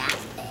not that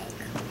big.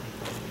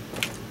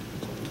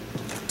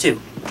 2.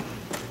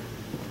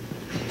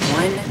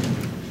 1.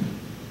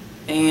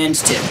 And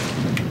 2.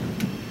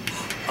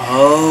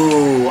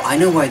 Oh, I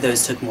know why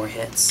those took more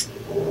hits.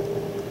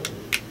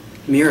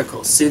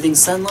 Miracle, soothing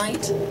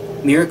sunlight.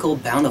 Miracle,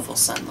 bountiful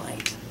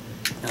sunlight.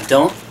 Now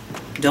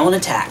don't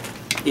attack.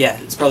 Yeah,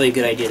 it's probably a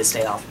good idea to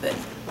stay off of it.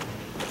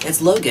 It's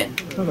Logan.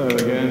 Hello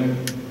again.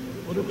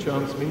 What a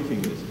chance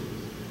meeting this is.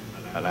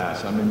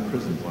 Alas, I'm in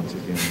prison once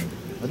again.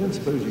 I don't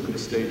suppose you could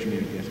stage me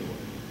again.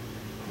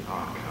 The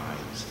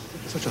archives.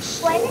 Such a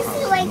Why does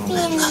he like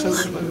being so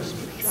close,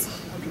 but just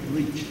out of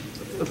reach.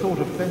 The thought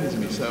offends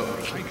me so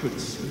I could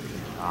simply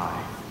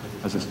die.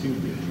 As a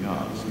student of the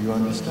arts, do you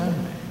understand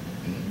me?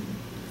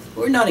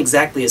 We're not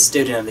exactly a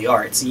student of the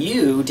arts.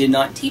 You did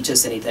not teach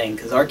us anything,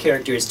 because our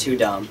character is too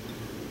dumb.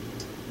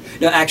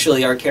 No,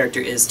 actually, our character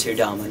is too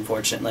dumb,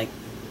 unfortunately.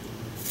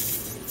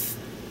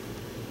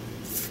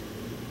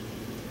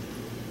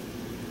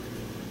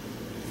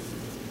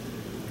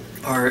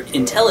 Our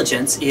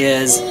intelligence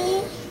is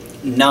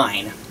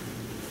 9,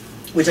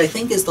 which I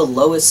think is the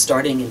lowest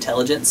starting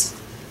intelligence.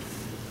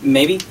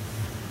 Maybe?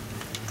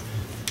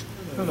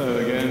 Hello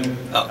again.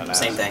 Oh,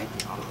 same thing.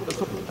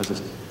 As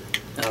a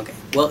Okay,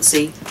 well,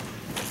 see,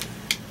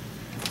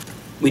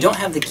 we don't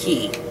have the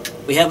key.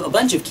 We have a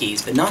bunch of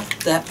keys, but not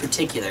that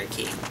particular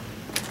key.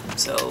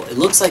 So it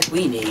looks like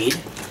we need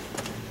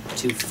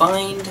to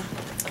find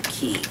a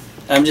key.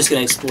 I'm just going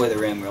to explore the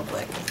room real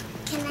quick.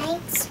 Can I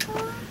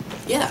explore?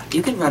 Yeah,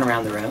 you can run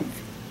around the room.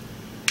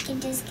 I'm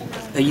just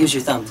gonna. Use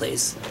your thumb,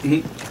 please.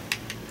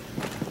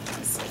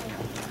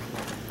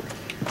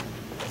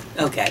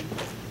 Okay.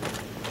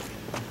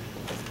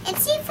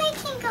 Let's see if I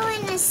can go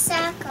in a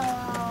circle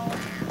all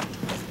around.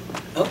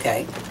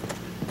 Okay.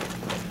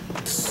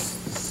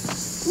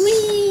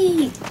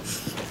 Whee!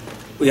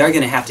 We are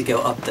going to have to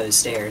go up those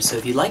stairs, so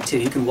if you'd like to,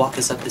 you can walk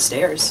us up the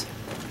stairs.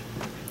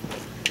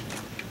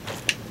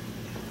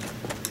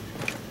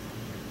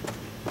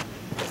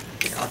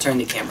 Here, I'll turn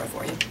the camera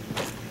for you.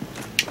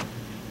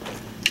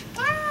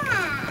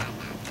 Dad!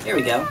 There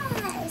we go.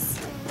 This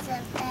is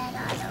a bed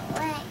on a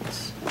wedge.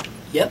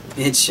 Yep,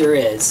 it sure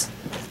is.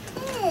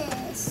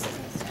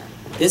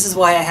 This is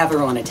why I have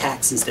her on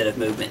attacks instead of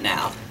movement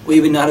now.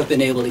 We would not have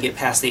been able to get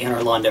past the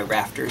Anor Londo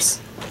rafters.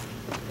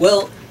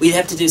 Well, we'd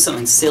have to do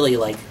something silly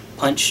like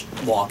punch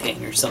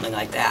walking or something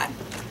like that.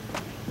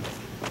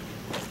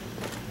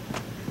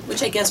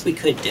 Which I guess we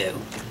could do.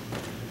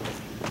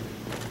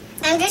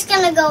 I'm just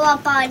gonna go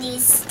up all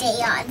these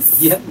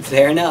stairs. Yep,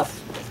 fair enough.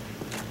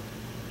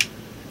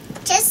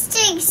 Just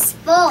to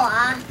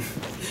explore.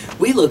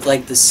 We look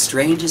like the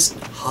strangest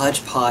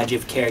hodgepodge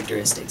of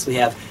characteristics. We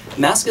have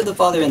Mask of the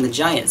Father and the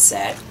Giant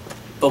set,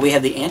 but we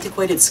have the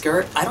antiquated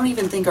skirt. I don't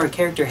even think our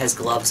character has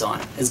gloves on,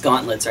 has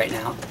gauntlets right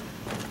now.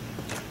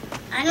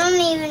 I don't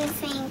even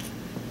think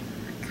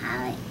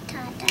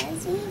Kalita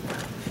does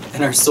either.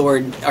 And our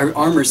sword, our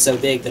armor's so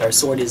big that our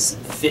sword is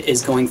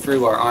going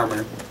through our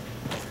armor.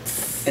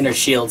 And our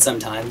shield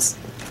sometimes.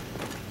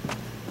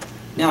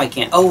 Now I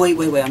can't. Oh,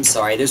 wait, I'm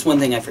sorry. There's one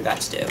thing I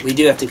forgot to do. We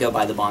do have to go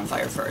by the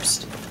bonfire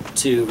first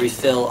to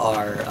refill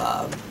our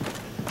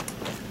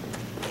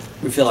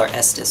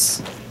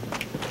Estus.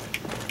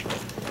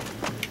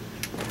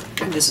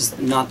 This is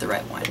not the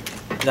right one.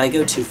 Did I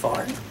go too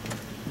far?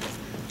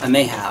 I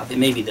may have. It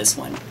may be this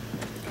one.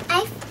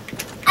 I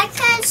could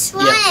have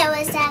sworn it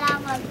was that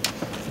other.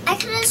 I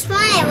could have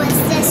sworn it was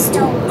this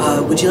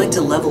door. Would you like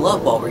to level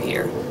up while we're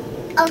here?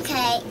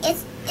 Okay,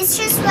 it's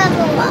just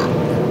level up.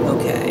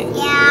 Okay.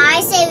 Yeah,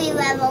 I say we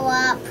level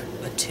up.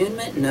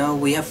 Attunement? No,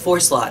 we have 4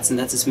 slots, and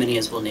that's as many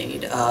as we'll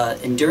need.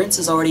 Endurance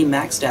is already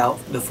maxed out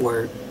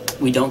before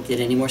we don't get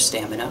any more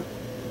stamina.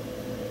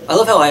 I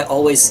love how I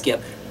always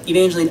skip.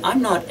 Evangeline,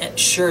 I'm not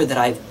sure that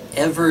I've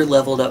ever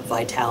leveled up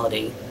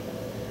Vitality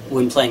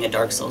when playing a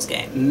Dark Souls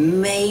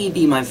game.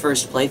 Maybe my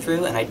first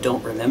playthrough, and I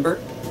don't remember.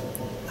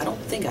 I don't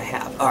think I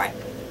have. Alright.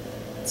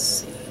 Let's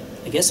see.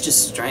 I guess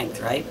just strength,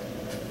 right?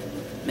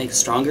 Make us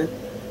stronger?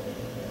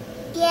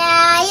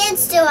 Yeah,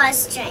 let's do our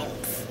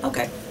strength.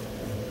 Okay.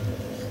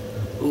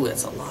 Ooh,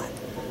 that's a lot.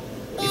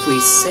 If we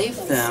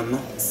save them...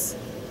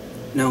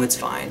 No, it's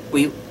fine.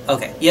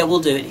 Okay, yeah,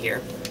 we'll do it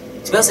here.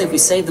 Especially if we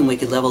save them, we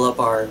could level up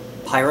our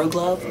Pyro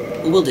Glove.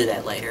 We'll do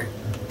that later.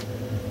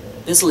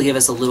 This will give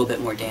us a little bit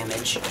more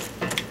damage.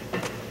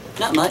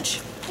 Not much,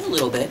 but a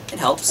little bit. It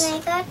helps.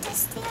 Can I go up the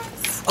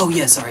stairs? Oh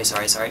yeah,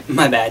 sorry.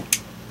 My bad.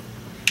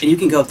 And you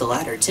can go up the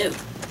ladder, too.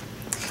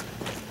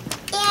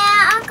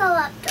 Yeah, I'll go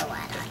up the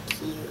ladder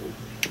cube.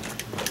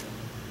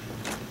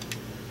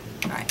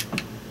 Alright.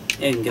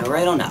 You can go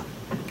right on up.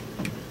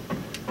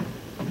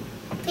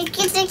 Pick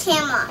up the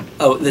camera.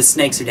 Oh, the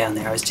snakes are down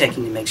there. I was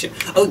checking to make sure.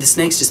 Oh, the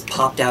snakes just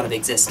popped out of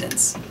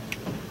existence.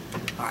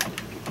 Alright.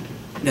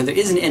 Now, there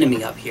is an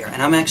enemy up here,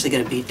 and I'm actually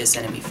going to beat this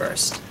enemy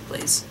first,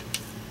 please.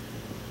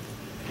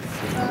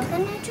 We're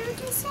gonna do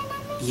this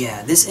enemy?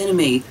 Yeah, this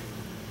enemy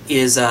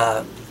is,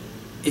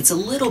 it's a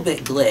little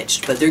bit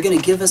glitched, but they're going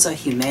to give us a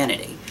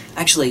humanity.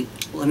 Actually,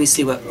 let me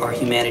see what our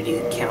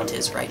humanity count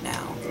is right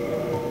now.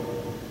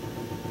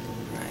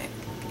 Right.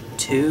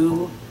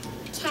 2.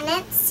 Can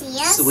it see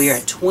us? So we are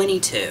at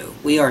 22.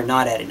 We are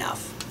not at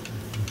enough.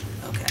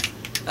 Okay.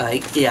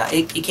 Yeah,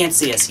 it can't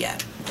see us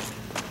yet.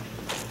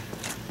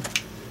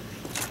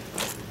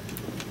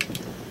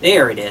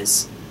 There it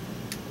is.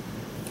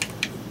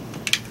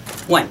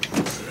 1.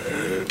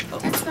 Oh.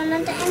 That's one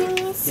of the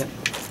enemies? Yep.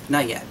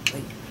 Not yet.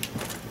 Wait.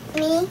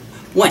 Me?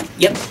 1.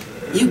 Yep.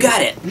 You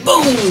got it.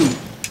 Boom!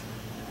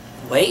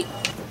 Wait.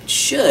 It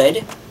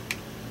should.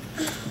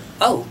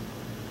 Oh.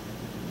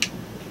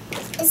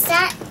 Is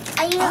that...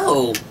 Are you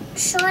Oh.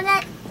 sure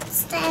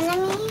that's the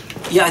enemy?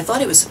 Yeah, I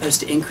thought it was supposed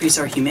to increase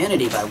our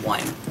humanity by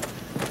 1.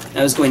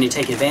 I was going to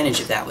take advantage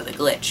of that with a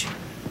glitch.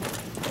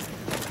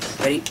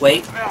 Ready?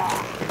 Wait.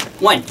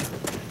 1. 2.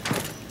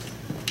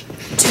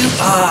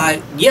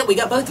 Yeah, we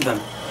got both of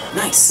them.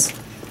 Nice.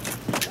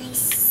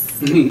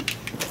 Nice.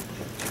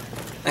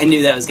 I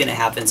knew that was going to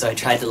happen, so I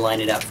tried to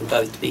line it up for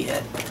both to be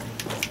hit.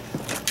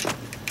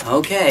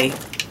 Okay.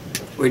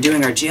 We're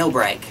doing our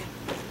jailbreak.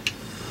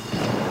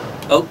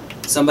 Oh,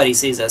 somebody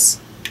sees us.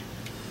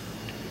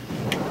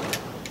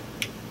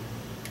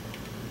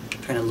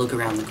 Trying to look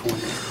around the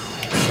corner.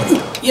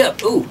 Ooh,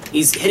 yep, ooh,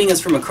 he's hitting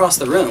us from across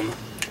the room.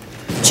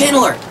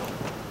 Channeler!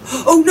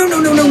 Oh, no.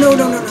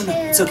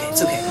 It's okay,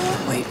 it's okay.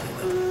 Wait.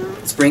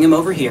 Let's bring him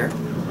over here.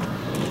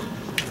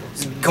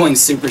 He's going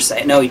Super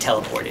Saiyan. No, he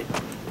teleported.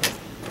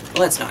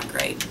 Well, that's not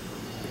great.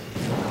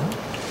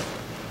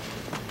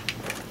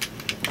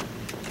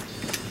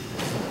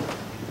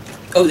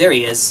 Oh, there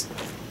he is.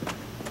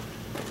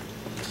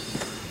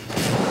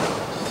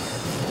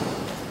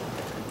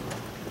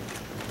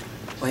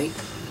 Wait.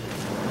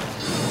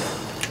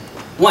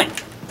 1.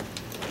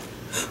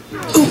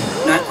 Ooh,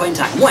 not quite in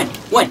time.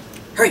 1.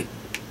 Hurry.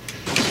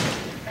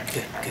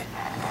 Good.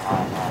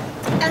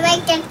 I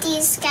like that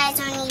these guys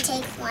only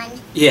take 1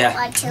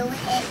 Yeah, or 2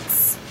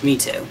 hits. me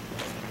too.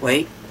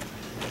 Wait.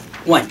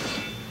 1.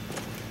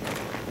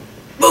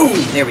 Boom!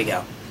 There we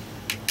go.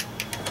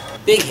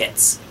 Big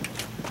hits.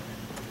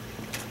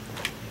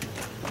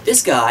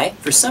 This guy,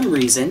 for some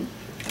reason,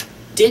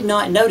 did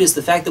not notice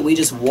the fact that we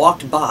just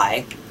walked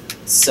by.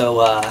 So,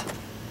 I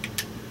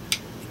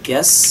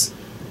guess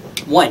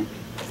 1.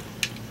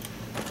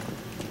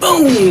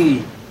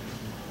 Boom!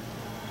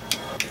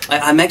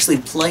 I'm actually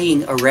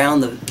playing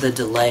around the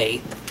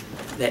delay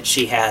that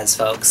she has,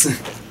 folks.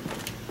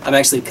 I'm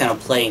actually kind of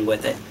playing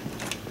with it.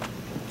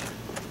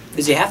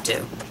 Because you have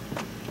to.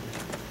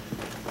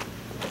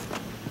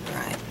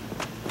 Alright.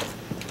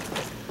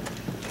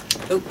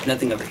 Oh,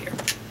 nothing over here.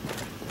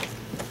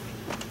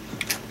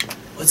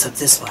 What's up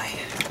this way?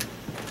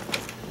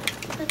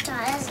 But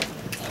there isn't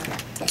anything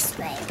up this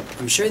way.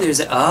 I'm sure there's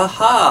a...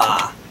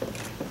 Aha!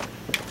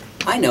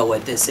 I know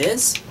what this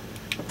is.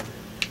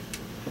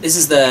 This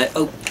is the...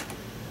 Oh,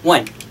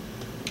 1.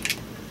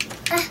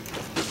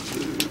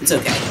 It's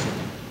okay.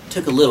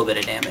 Took a little bit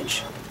of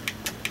damage.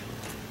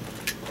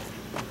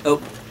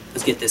 Oh,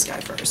 let's get this guy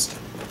first.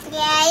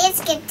 Yeah,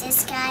 let's get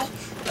this guy.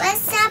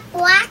 What's that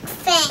black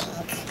thing?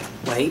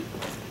 Wait,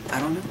 I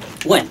don't know.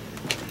 1.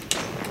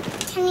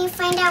 Can you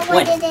find out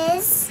what 1. it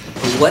is?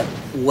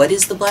 What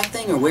is the black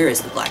thing, or where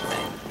is the black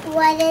thing?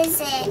 What is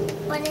it?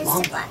 What is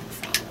Well, the black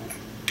thing?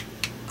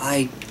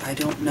 I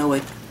don't know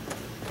it.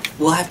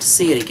 We'll have to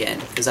see it again,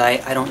 because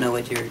I don't know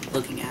what you're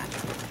looking at.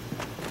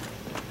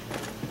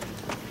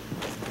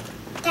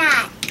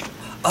 That.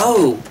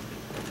 Oh!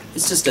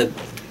 It's just a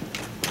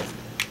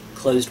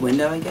closed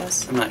window, I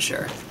guess? I'm not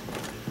sure.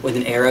 With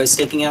an arrow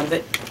sticking out of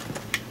it?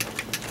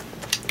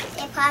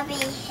 They probably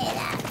hit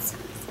at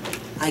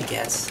something. I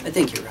guess. I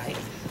think you're right.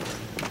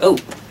 Oh!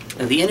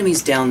 Now the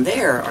enemies down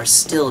there are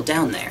still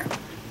down there.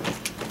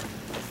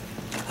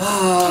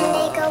 Can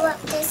they go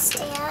up the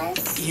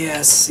stairs?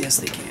 Yes,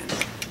 they can.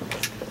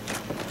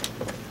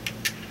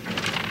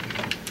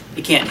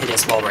 You can't hit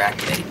us while we're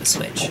activating the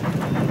switch.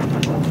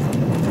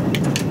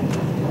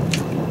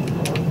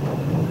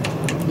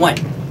 1.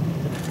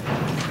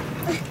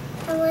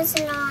 I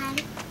wasn't on.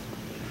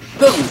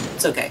 Boom!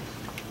 It's okay.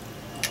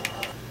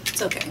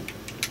 It's okay.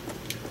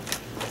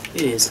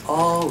 It is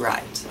all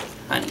right,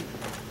 honey.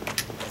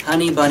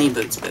 Honey bunny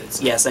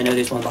boots. Yes, I know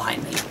there's one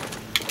behind me.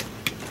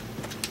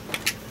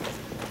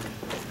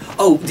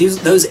 Oh,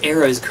 those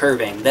arrows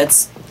curving.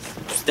 That's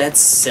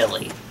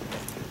silly.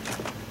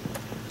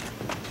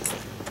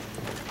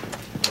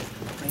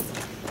 Wait.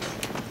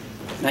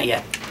 Not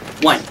yet.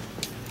 1.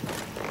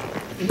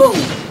 Boom!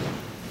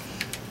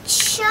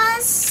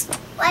 Just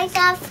like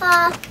that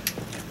for...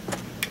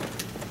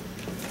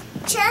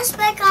 Just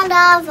like on the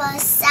other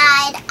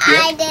side, Yep.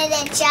 I did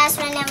it just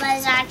when I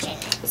was watching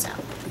it, so...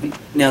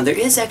 Now, there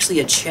is actually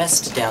a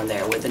chest down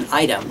there with an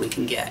item we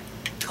can get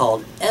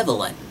called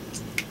Avelyn.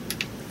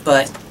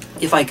 But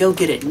if I go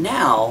get it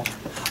now,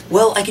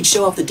 well, I could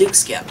show off the Duke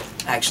Skip,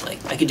 actually.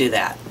 I could do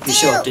that. You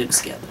show off Duke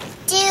Skip.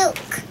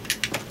 Duke.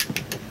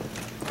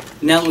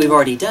 Now that we've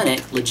already done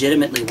it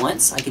legitimately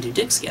once, I could do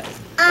Duke Skip.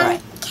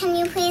 Alright. Can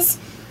you please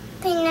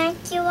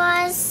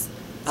binoculars?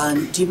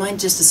 Do you mind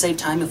just to save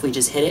time if we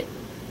just hit it?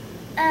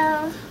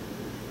 Oh.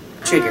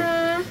 Trigger.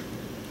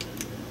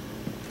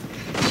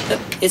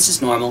 It's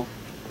just normal.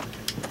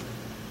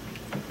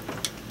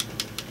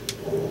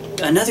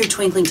 Another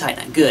Twinkling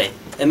Titanite. Good.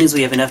 That means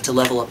we have enough to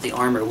level up the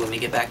armor when we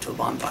get back to a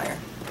bonfire.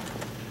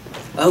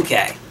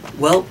 Okay,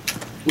 well,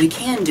 we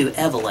can do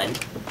Evelyn.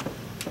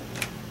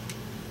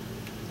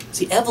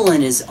 See,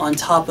 Evelyn is on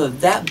top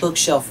of that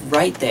bookshelf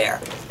right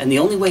there, and the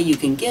only way you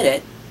can get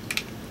it,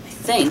 I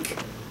think,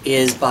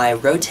 is by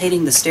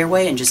rotating the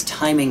stairway and just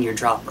timing your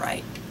drop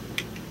right.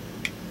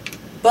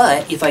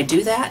 But if I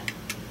do that,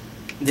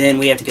 then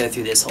we have to go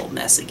through this whole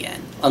mess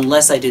again,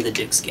 unless I do the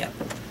Duke skip.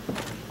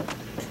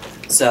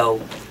 So,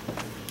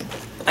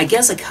 I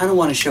guess I kind of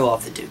want to show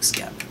off the Duke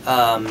skip,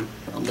 a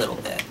little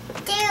bit.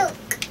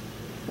 Duke.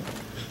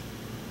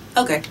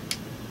 Okay.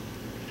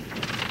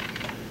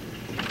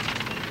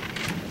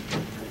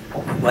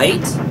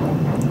 Wait.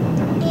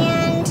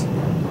 And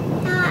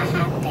now what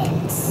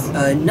happens?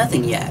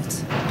 Nothing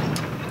yet.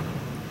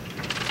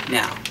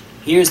 Now,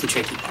 here's the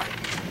tricky part.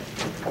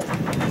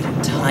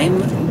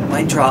 Time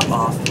my drop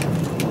off.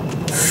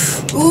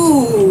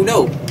 Ooh,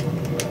 no!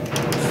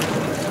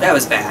 That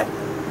was bad.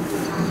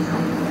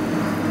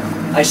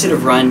 I should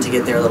have run to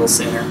get there a little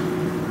sooner.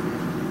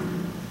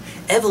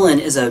 Evelyn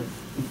is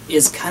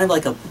kind of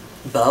like a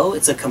bow.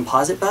 It's a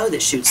composite bow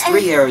that shoots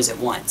 3 arrows at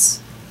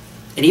once.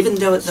 And even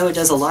though it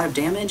does a lot of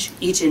damage,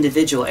 each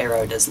individual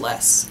arrow does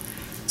less.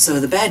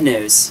 So the bad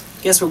news,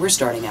 guess where we're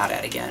starting out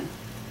at again?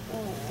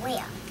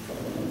 Where?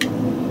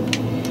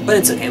 But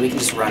it's okay, we can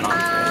just run on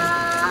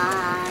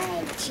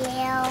through.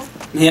 Jail.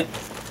 Yep.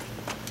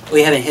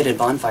 We haven't hit a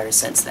bonfire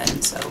since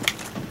then, so,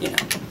 you know.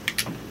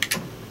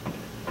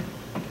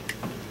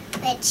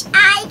 Which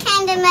I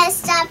kind of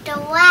messed up the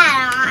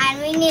water,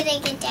 and we need to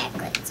get that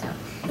good, so.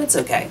 That's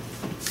okay.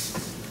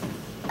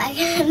 I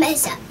kind of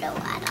messed up the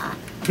water.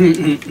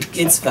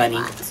 It's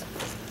funny.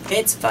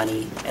 It's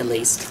funny, at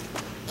least.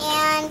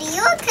 And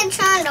you were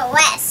controlling the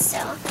west,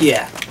 so.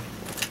 Yeah.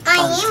 My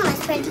aim was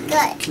pretty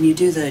good. Can you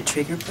do the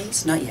trigger,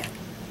 please? Not yet.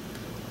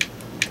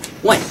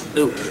 1.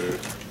 Ooh.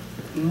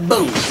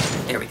 Boom.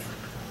 There we go.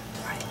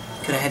 Alright.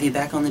 Could I have you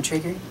back on the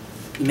trigger?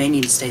 You may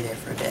need to stay there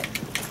for a bit.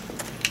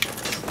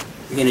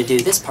 We're gonna do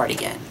this part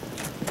again.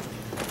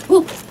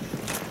 Whoop.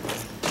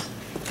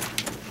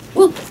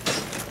 Whoop.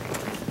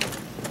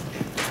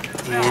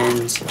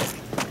 And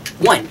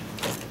 1.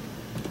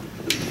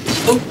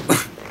 Oh.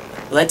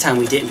 Well, that time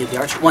we didn't get the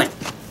archer. 1.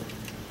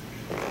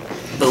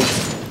 Boom.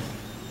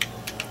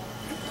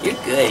 You're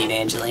good,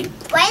 Evangeline.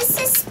 Where's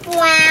this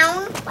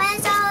brown?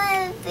 Where's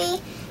all of the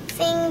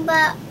thing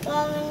but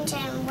orange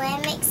and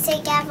red mixed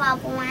together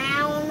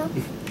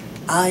brown?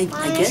 I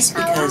guess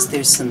color? because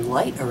there's some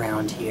light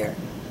around here.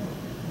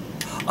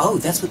 Oh,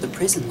 that's what the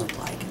prison looked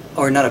like.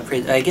 Or not a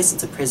prison. I guess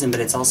it's a prison, but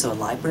it's also a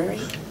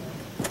library.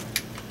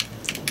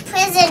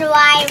 Prison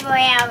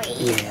library.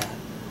 Yeah.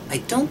 I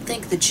don't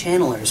think the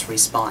channelers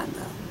respawn,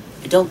 though.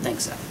 I don't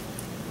think so.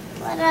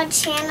 What our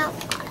channel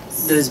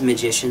was. Those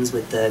magicians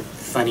with the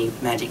funny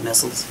magic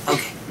missiles.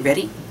 Okay,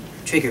 ready?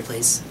 Trigger,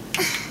 please.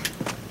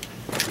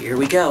 Here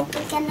we go.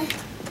 We're gonna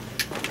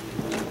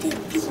do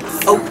these.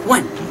 Oh,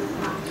 1.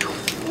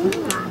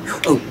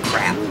 Oh,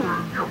 crap.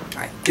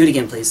 Alright, do it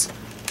again, please.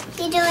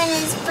 He doing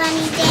his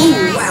funny Ooh,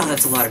 dance. wow,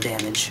 that's a lot of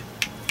damage.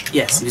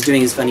 Yes, he was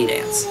doing his funny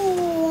dance.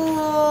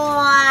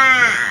 Wow.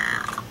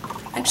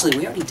 Actually,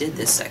 we already did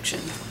this section.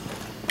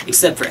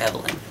 Except for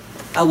Evelyn.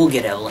 I will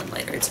get Evelyn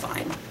later, it's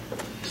fine.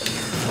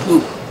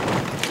 Ooh.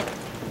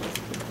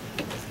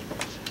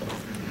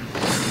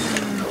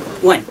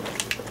 1.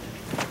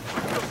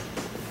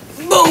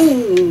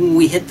 Boom!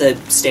 We hit the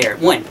stair.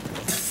 1.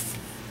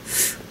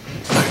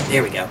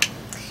 There we go.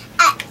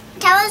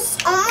 That was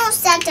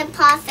almost at the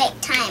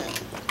perfect timing.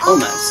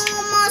 Almost.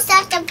 Almost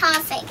at the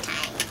perfect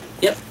timing.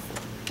 Yep.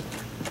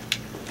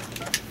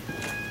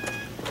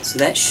 So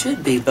that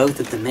should be both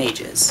of the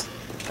mages.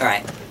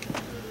 Alright.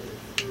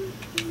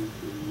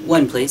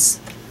 1, please.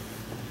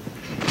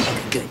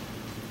 Okay, good.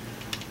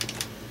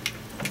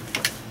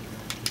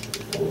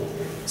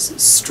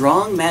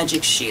 Strong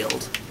Magic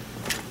Shield.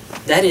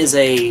 That is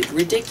a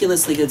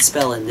ridiculously good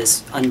spell in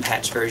this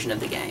unpatched version of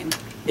the game.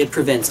 It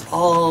prevents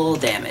all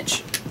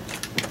damage.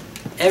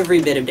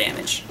 Every bit of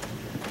damage.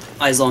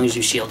 As long as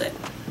you shield it.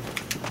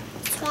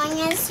 As long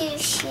as you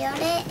shield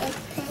it, it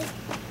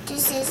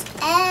produces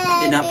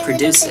every It not little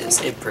produces,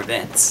 bit it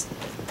prevents.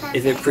 of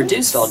If it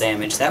produced all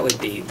damage, that would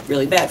be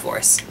really bad for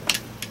us.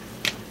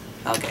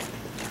 Okay.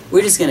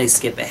 We're just gonna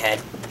skip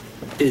ahead.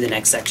 Do the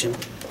next section.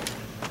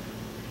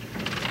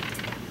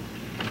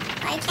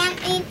 Why can't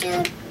we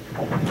do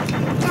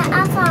the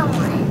other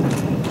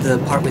one? The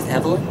part with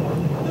Evelyn?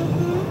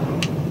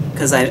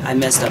 Because I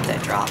messed up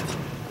that drop.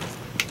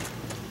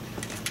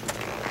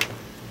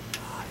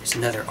 Oh, there's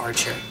another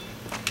archer.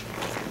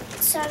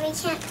 So we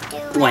can't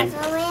do 1.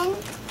 Evelyn?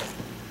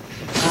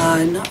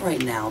 Not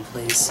right now,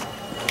 please.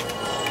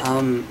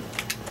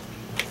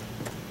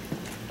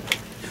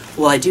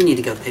 Well, I do need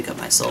to go pick up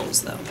my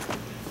souls, though.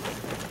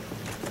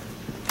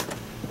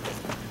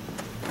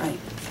 Right.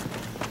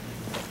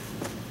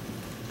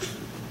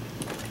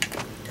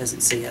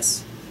 Doesn't see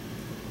us.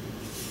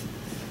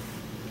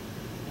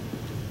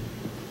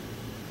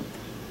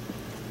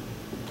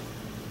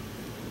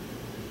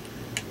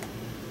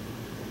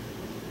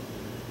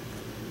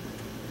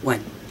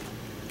 When?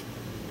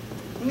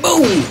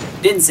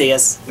 Didn't see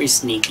us. We're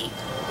sneaky.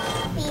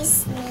 We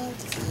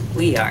sneaky.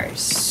 We are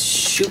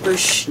super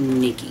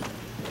sneaky.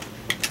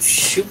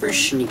 Super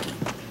sneaky.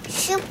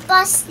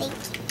 Super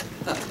sneaky.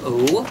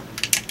 Uh-oh.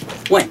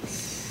 When?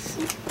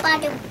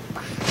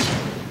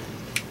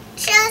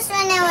 Just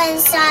when it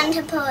was time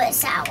to pull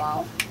its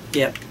owl.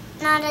 Yep.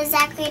 Not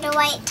exactly the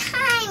right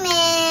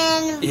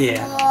timing,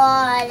 Yeah.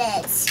 but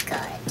it's good.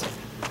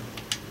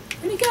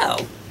 Where'd it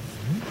go?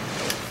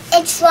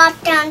 It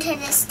dropped down to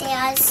the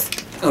stairs.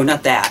 Oh,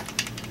 not that.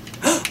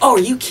 Oh, are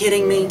you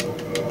kidding me?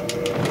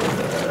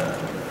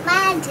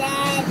 My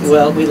dad.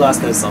 Well, we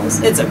lost those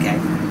souls. It's okay.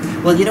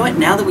 Well, you know what?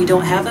 Now that we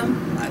don't have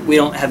them, we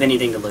don't have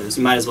anything to lose.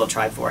 We might as well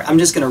try for it. I'm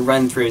just going to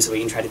run through so we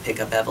can try to pick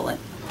up Evelyn.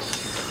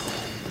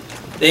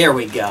 There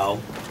we go.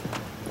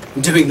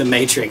 I'm doing the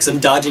Matrix. I'm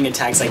dodging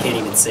attacks I can't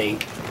even see.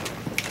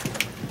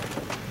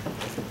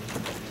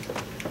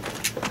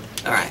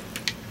 Alright.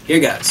 Here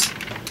goes.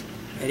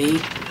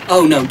 Ready?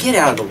 Oh, no. Get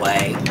out of the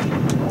way.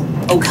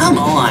 Oh, come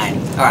on.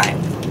 Alright.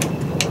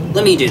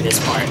 Let me do this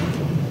part.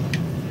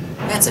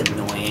 That's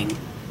annoying.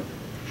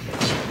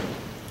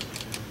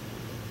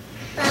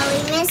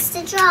 Well, we missed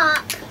the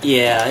drop.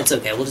 Yeah, it's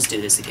okay. We'll just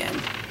do this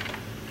again.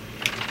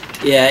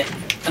 Yeah,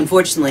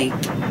 unfortunately,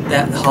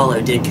 that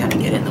hollow did kind of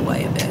get in the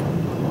way a bit.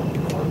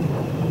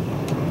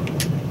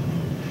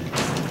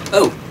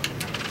 Oh!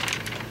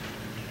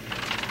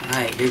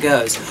 Alright, here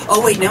goes. Oh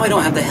wait, now I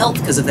don't have the health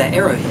because of that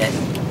arrow hit.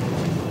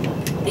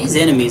 These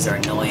enemies are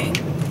annoying.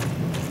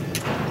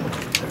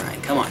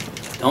 Alright, come on.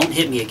 Don't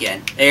hit me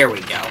again. There we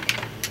go.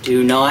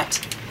 Do not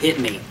hit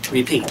me.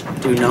 Repeat.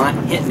 Do not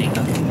hit me.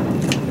 Okay.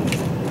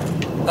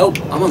 Oh,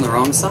 I'm on the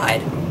wrong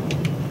side.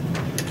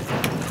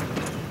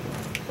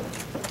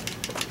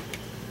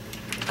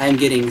 I'm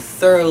getting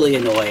thoroughly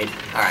annoyed.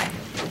 Alright.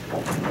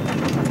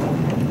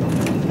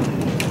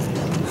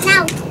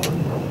 No.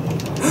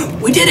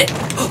 We did it!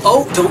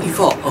 Oh, don't you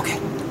fall. Okay.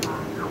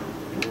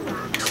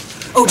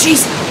 Oh,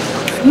 jeez!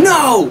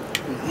 No!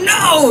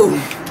 No!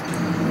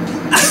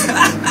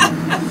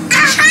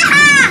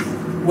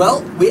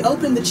 Well, we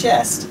opened the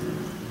chest,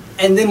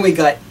 and then we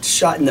got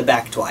shot in the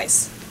back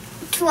twice.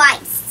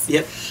 Twice.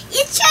 Yep.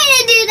 You tried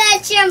to do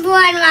that jump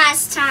one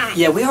last time.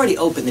 Yeah, we already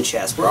opened the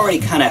chest. We're already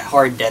kind of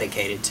hard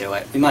dedicated to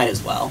it. We might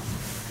as well.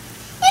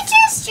 You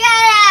just tried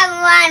that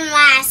one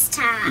last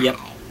time. Yep.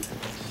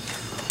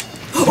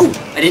 Oh!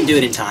 I didn't do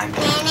it in time.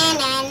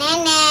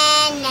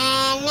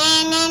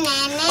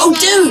 Oh,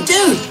 dude!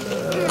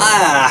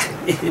 Ah!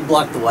 It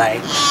blocked the way.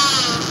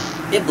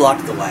 It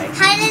blocked the way.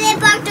 How did it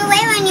block the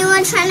way when you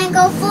were trying to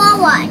go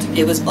forward?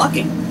 It was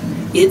blocking.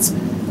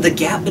 The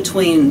gap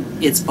between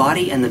its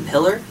body and the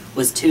pillar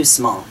was too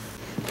small.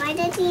 Why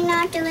did he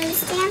not do his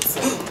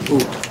dancing?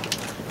 Ooh.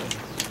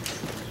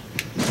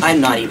 I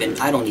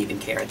don't even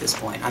care at this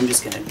point. I'm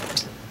just gonna...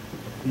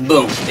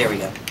 Boom. There we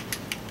go.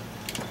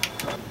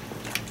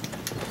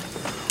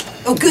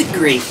 Oh, good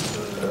grief.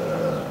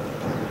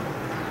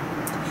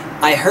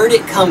 I heard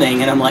it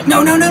coming, and I'm like,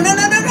 no, no, no, no,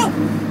 no, no, no!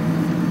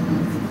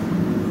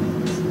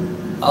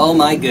 Oh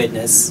my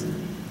goodness.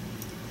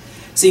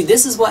 See,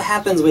 this is what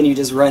happens when you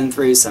just run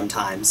through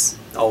sometimes.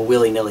 Oh,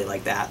 willy-nilly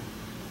like that.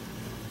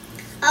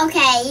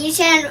 Okay, you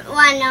shouldn't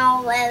want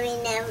no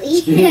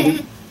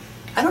willy-nilly.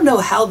 I don't know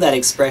how that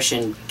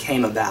expression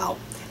came about.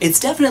 It's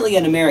definitely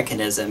an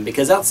Americanism,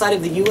 because outside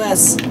of the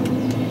U.S.,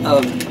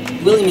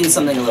 willy means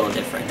something a little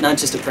different, not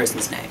just a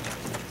person's name.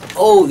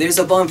 Oh, there's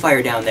a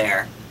bonfire down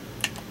there.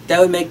 That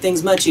would make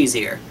things much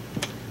easier.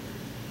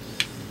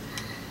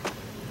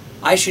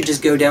 I should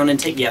just go down and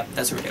take... Yep,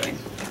 that's what we're doing.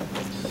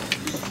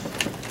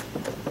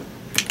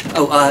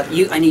 Oh,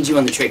 I need you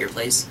on the trigger,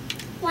 please.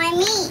 Why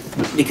me?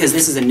 Because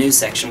this is a new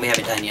section we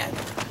haven't done yet.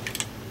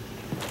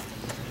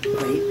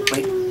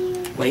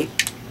 Wait.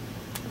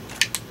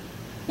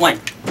 1.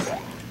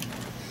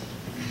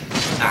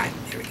 Alright,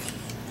 there we go.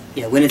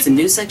 Yeah, when it's a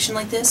new section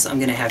like this, I'm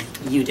gonna have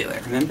you do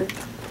it, remember?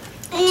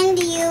 And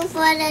you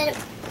for the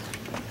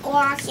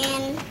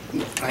walking.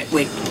 Alright,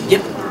 wait.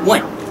 Yep,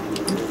 1.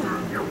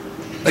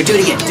 Or do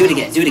it again, do it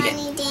again, do it again.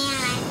 Funny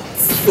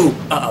dance. Ooh,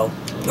 uh-oh.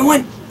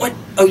 1.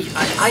 Oh,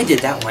 I did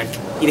that one.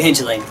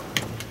 Evangeline.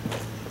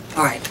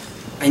 Alright,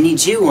 I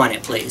need you on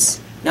it, please.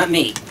 Not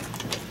me.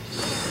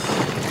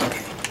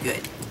 Okay,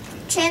 good.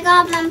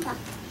 Trigger bumper.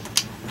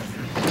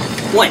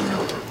 1.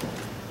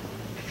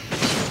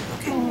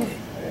 Okay,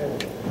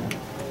 good.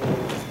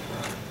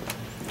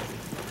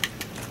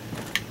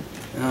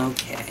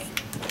 Okay.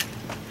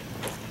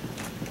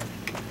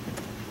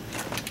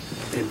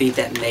 I'm gonna beat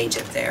that mage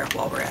up there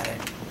while we're at it.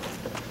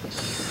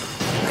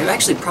 I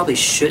actually probably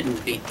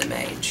shouldn't beat the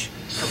mage.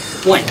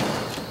 1.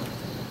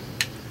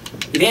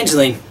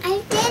 Evangeline.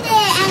 I did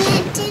it and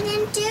it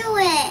didn't do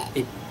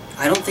it.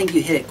 I don't think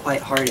you hit it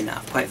quite hard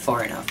enough, quite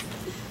far enough.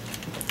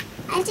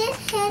 I did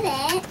hit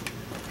it.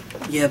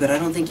 Yeah, but I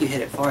don't think you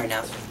hit it far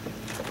enough.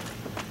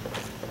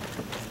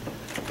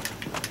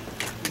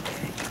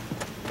 Okay.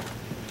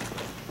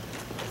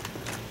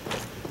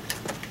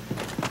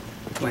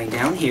 Going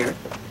down here.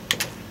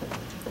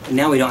 And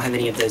now we don't have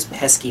any of those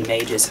pesky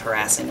mages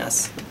harassing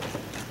us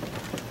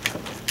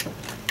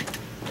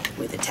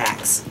with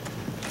attacks.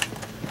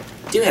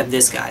 Do have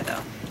this guy,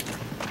 though.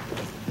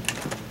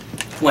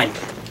 One.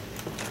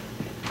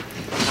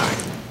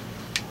 Alright.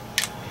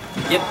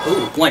 Yep,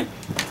 ooh, one.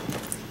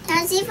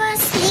 That was either a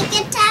sneak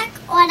attack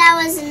or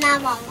that was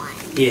another one.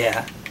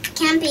 Yeah.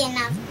 Can't be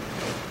another.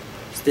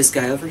 It's this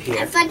guy over here.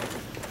 I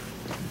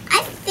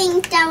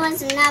think that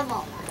was another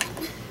one.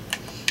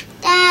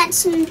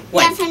 That's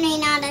definitely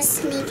not a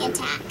sneak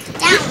attack.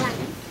 That one.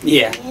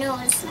 Yeah. No,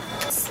 it's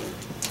not a sneak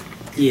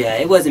attack. Yeah,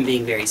 it wasn't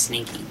being very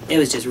sneaky. It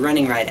was just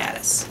running right at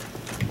us.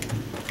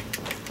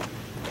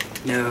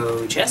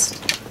 No chest.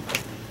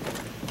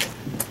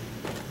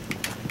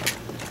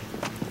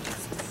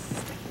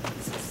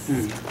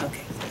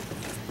 Okay.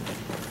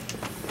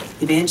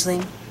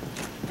 Evangeline,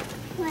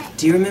 What?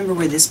 do you remember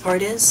where this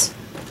part is?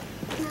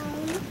 No.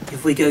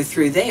 If we go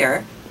through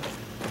there...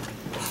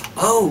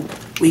 Oh,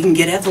 we can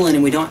get Avelyn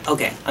and we don't...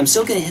 Okay, I'm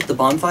still going to hit the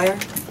bonfire,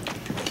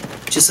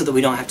 just so that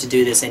we don't have to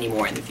do this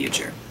anymore in the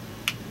future.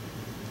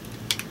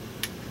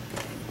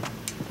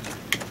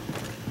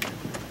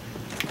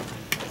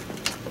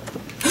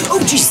 Oh,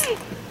 jeez!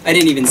 I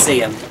didn't even see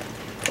him.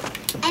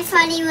 I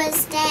thought he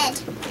was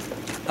dead.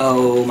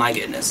 Oh, my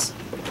goodness.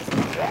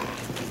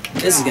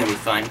 This is going to be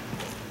fun.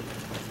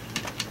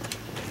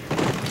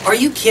 Are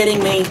you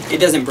kidding me? It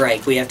doesn't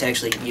break. We have to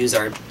actually use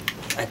our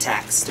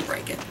attacks to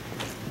break it.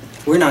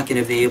 We're not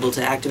going to be able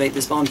to activate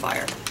this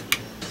bonfire.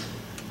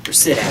 Or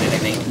sit at it,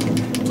 I mean.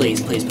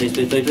 Please, please, please,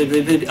 please, please, please,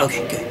 please, please.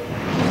 Okay, good.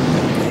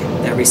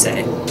 Okay, that reset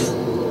it.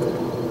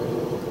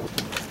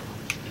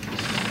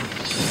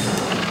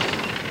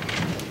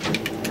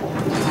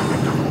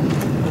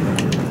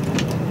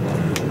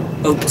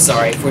 Oh,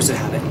 sorry, force of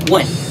habit.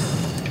 One.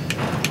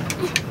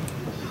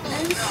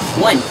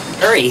 One.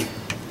 Hurry.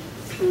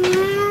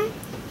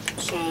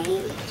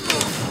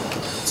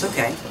 It's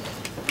okay.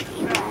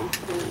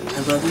 I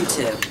love you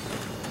too.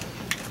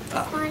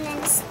 More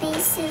than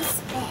space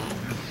is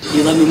big.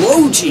 You love me more?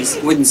 Oh,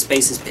 jeez. More than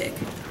space is big.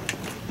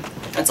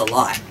 That's a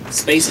lot.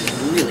 Space is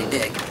really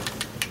big.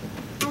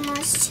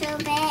 Almost too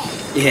big.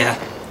 Yeah.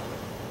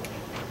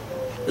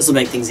 This will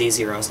make things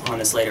easier on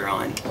us later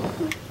on.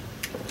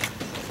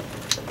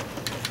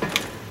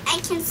 I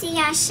can see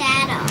our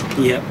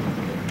shadow. Yep.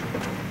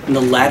 And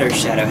the ladder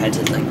shadow had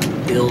to,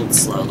 like, build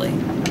slowly.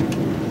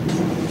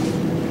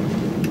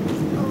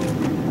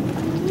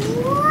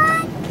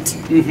 What?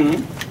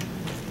 Mm-hmm.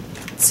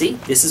 See?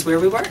 This is where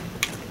we were.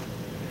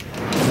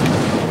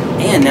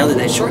 And now that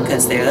that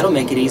shortcut's there, that'll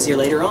make it easier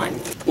later on.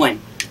 One.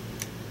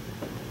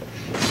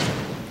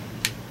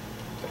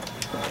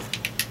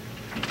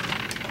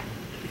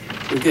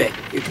 You're good.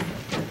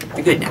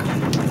 You're good now.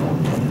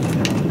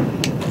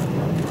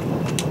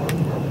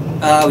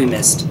 We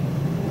missed. We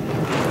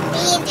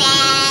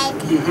dead.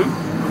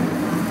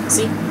 Mm-hmm.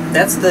 See?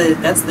 That's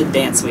the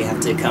dance we have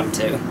to come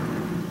to.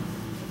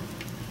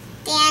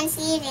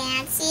 Dancey,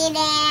 dancey,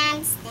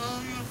 dance, dance.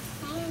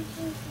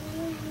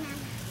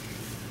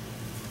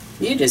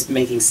 You're just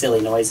making silly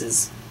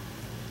noises.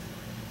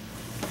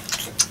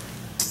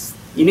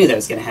 You knew that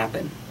was going to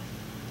happen.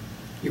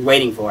 You're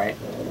waiting for it.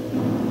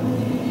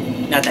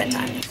 Not that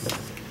time.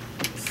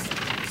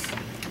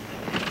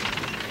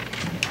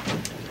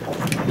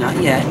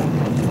 Not yet.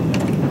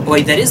 Oh,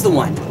 wait, that is the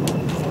one.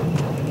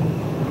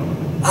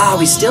 Ah,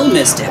 we still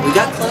missed it. We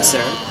got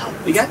closer.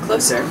 We got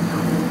closer.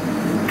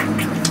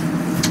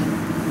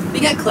 We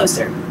got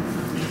closer.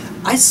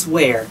 I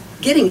swear,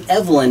 getting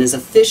Avelyn is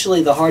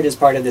officially the hardest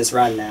part of this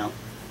run now.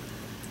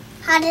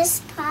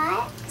 Hottest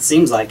part?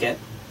 Seems like it.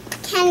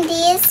 Can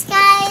these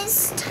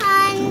guys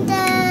turn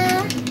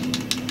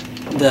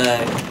the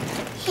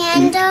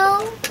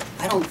handle?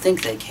 I don't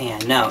think they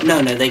can. No,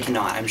 they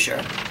cannot, I'm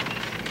sure.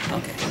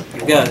 Okay,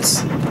 here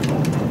goes.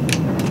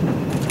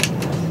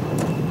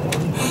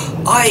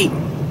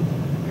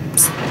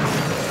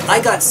 I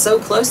got so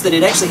close that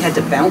it actually had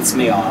to bounce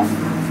me off.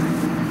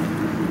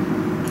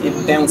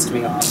 It bounced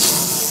me off.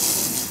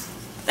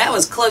 That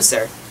was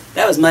closer.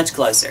 That was much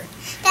closer.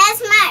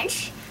 That's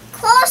much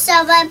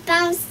closer, but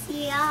bounced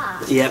you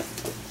off. Yep.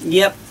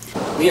 Yep.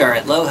 We are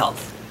at low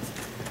health.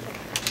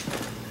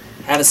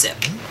 Have a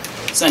sip.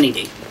 Sunny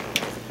D.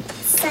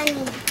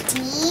 Sunny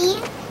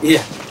D?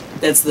 Yeah.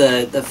 That's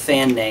the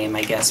fan name,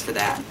 I guess, for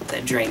that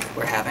drink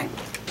we're having.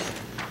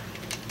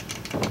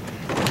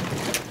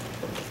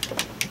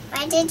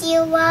 Why did you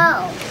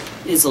roll?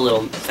 It's a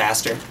little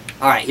faster.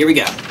 Alright, here we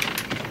go.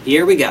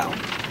 Here we go.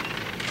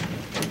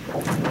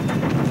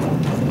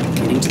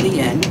 Getting to the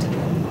end.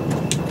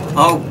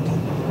 Oh.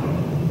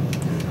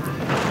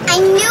 I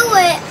knew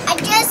it. I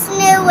just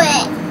knew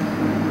it.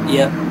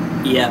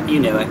 Yep, you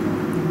knew it.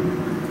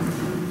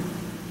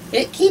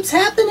 It keeps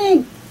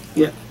happening.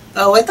 Yep.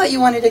 Oh, I thought you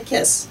wanted a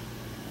kiss.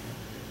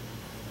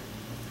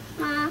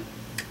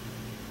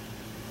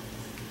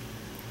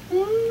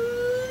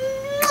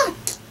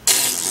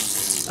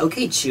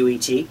 Okay, chewy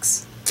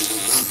cheeks.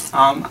 It's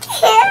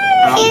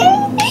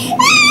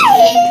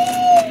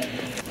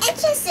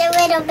just a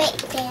little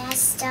bit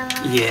faster.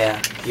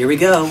 Yeah, here we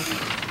go.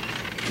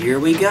 Here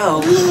we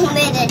go.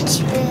 Moment of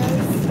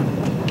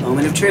truth.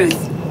 Moment of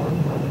truth.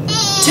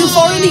 Too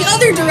far in the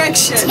other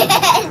direction.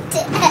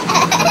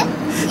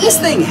 This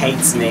thing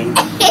hates me.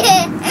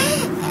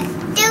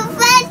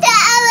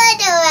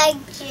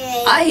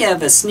 I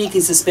have a sneaky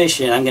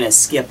suspicion I'm gonna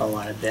skip a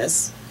lot of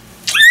this.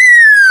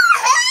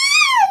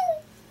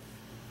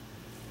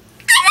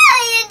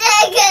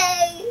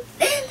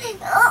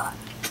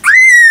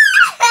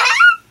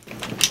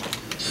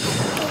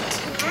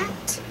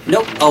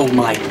 Nope. Oh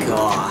my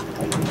god.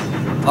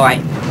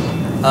 Alright.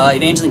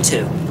 Evangeline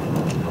 2.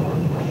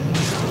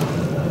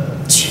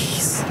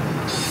 Jeez.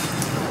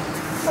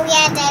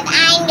 Yeah, Dad,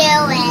 I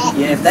knew it.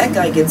 Yeah, if that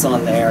guy gets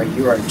on there,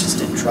 you are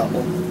just in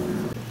trouble.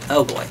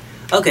 Oh boy.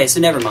 Okay, so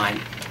never mind.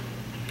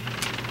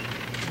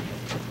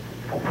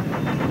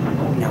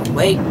 Now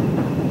wait.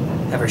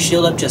 Have her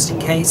shield up just in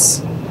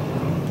case.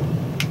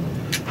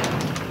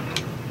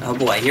 Oh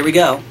boy, here we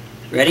go.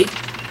 Ready?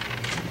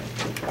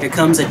 Here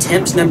comes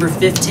attempt number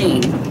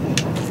 15.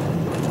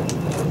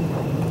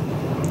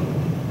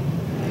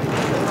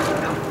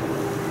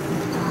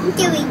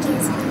 Do we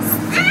kiss this?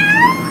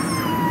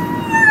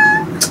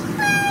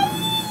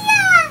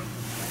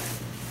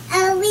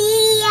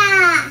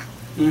 Aaliyah!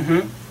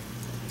 Mm-hmm.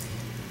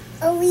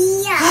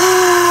 Aaliyah!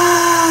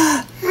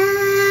 Ah!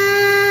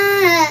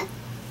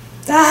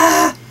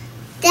 Ah!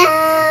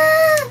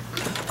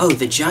 Oh,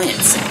 the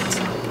giant set.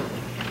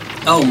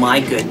 Oh my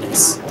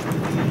goodness.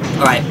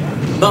 Alright,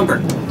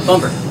 bumper.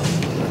 Bumper.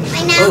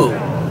 I know. Oh.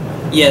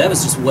 Yeah, that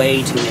was just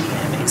way too many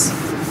enemies.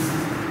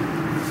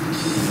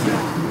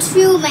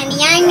 Too many.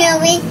 I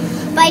knew it.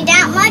 By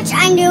that much,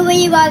 I knew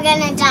we were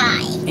gonna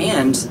die.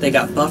 And they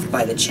got buffed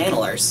by the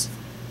channelers.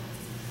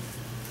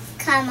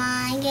 Come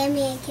on, give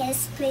me a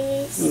kiss,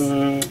 please.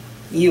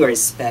 You are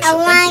special. I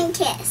want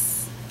a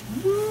kiss.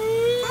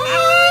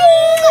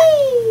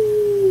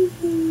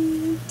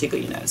 Tickle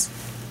your nose.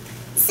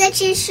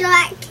 Such a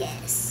short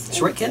kiss.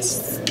 Short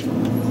kiss?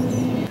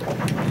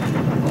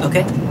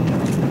 Okay. Okay.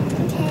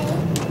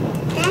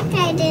 That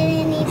guy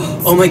didn't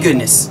even. Oh my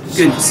goodness.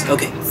 Goodness.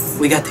 Okay.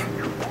 We got there.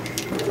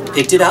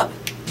 Picked it up.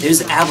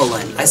 There's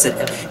Avelyn. I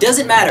said,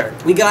 doesn't matter.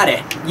 We got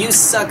it. You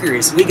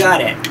suckers. We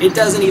got it. It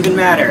doesn't even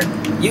matter.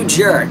 You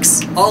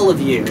jerks. All of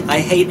you. I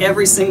hate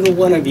every single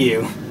one of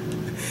you.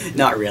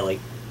 Not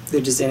really.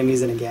 They're just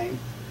enemies in a game.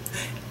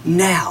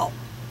 Now,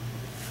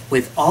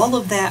 with all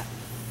of that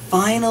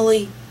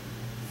finally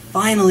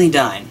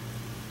done,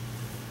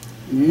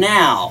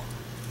 now,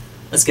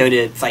 let's go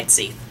to fight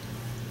Seath.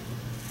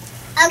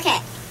 Okay.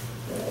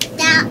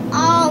 Now,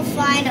 all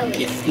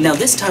finally. Yeah. Now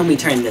this time we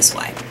turn this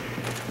way.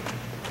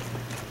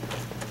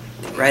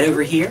 Right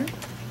over here.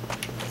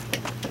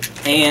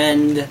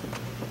 And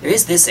there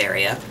is this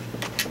area.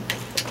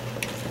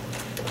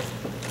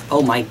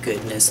 Oh my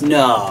goodness,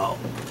 no.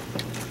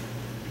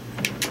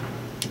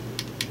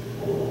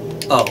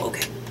 Oh,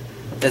 okay.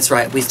 That's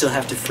right, we still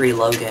have to free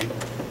Logan.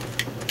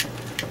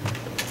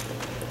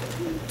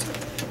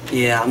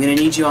 Yeah, I'm gonna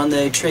need you on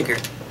the trigger.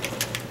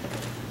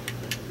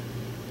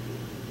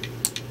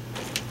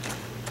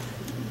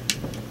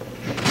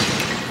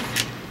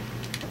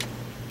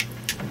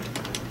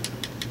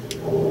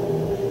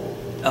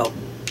 Oh,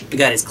 we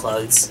got his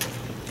clothes.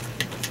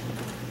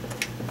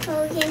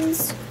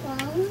 Logan's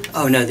clothes?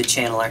 Oh no, the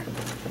channeler.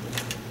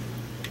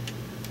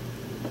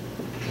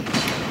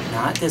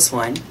 Not this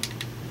one.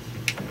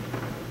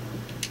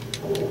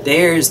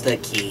 There's the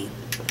key.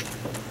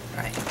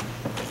 Right.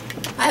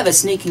 I have a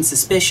sneaking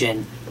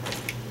suspicion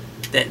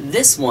that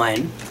this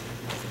one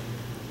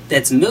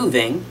that's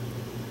moving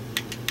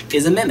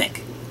is a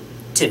mimic,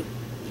 too.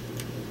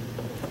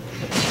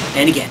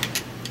 And again.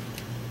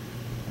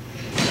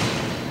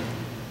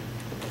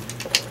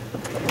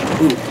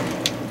 Ooh.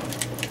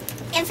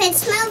 If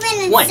it's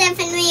moving, it's One.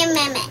 definitely a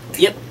mimic.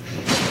 Yep.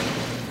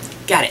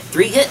 Got it.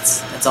 3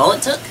 hits. That's all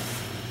it took.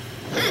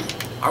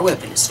 Our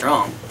weapon is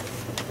strong.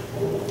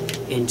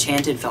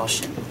 Enchanted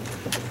falchion.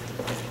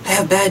 I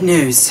have bad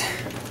news.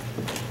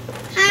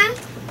 Huh?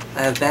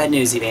 I have bad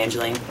news,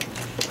 Evangeline.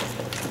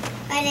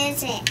 What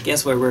is it?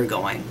 Guess where we're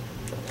going?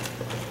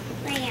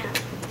 Where?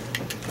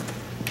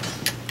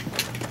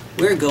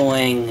 We're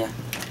going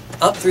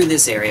up through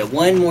this area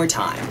one more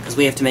time, because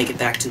we have to make it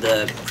back to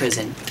the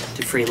prison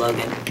to free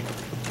Logan.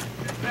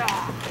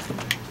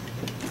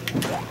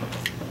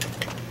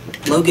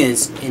 Logan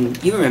is in,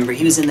 you remember,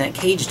 he was in that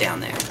cage down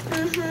there.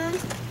 Mm-hmm.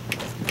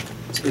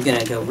 So we're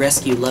gonna go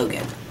rescue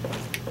Logan.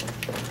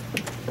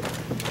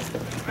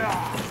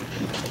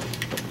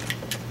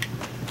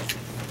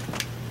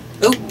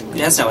 Oh,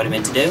 that's not what I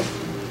meant to do.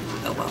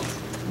 Oh well.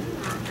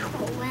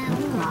 Oh,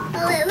 well.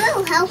 Oh, it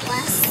will help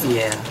us.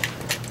 Yeah.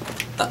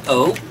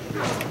 Uh-oh.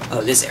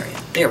 Oh, this area.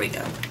 There we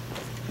go.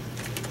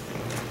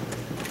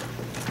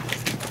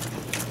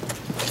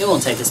 It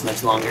won't take us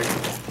much longer.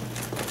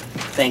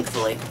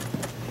 Thankfully.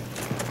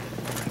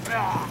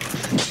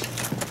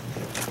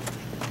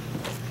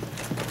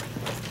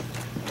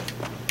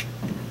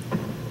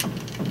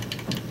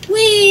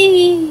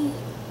 Whee!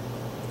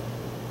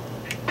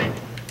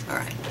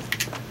 Alright.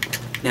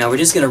 Now we're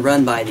just gonna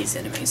run by these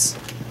enemies.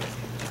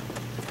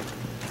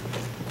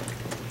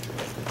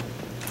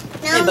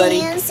 No Hey,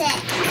 buddy.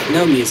 music.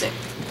 No music.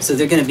 So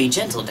they're gonna be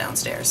gentle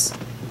downstairs.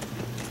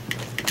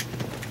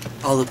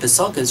 All the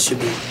Pasalkas should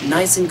be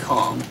nice and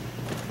calm.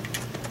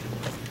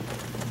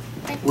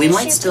 But We they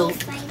might should still... be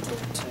fighting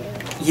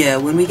too. Yeah,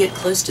 when we get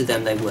close to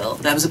them, they will.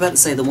 I was about to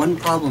say, the one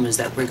problem is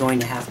that we're going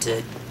to have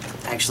to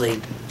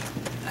actually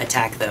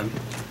attack them,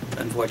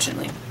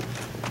 unfortunately.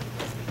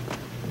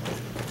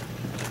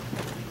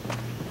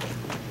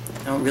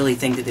 I don't really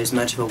think that there's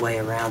much of a way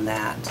around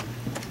that.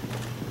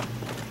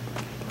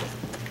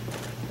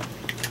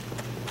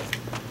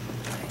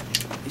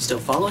 You still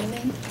following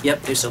me?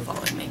 Yep, they're still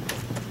following me.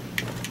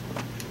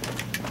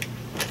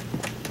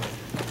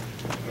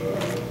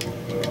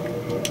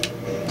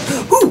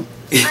 Woo!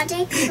 Are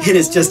they It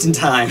is just in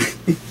time.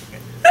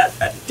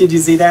 Did you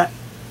see that?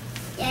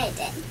 Yeah, I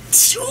did.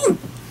 Shoo!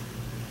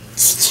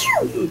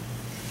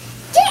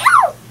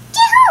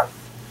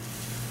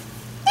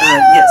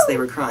 Yes, they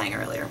were crying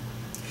earlier.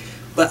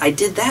 But I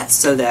did that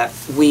so that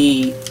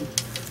we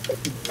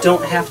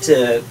don't have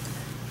to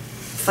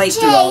fight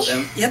through all of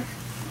them. Yep.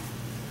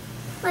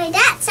 Wait,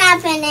 that's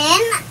happening.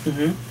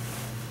 Mm-hmm.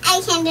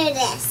 I can do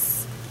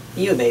this.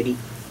 You a baby.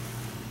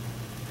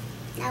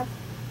 Nope.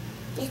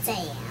 Yes, I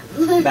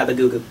am. Baba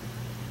Goo Goo.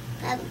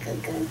 Baba Goo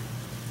Goo.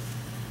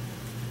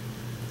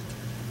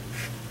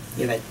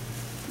 You have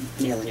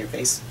a nail in your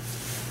face.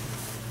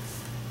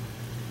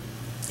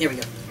 Here we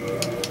go.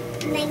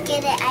 I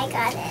get it. I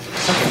got it.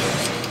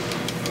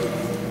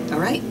 Okay.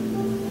 Alright.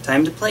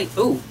 Time to play.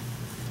 Ooh.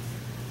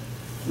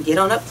 Get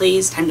on up,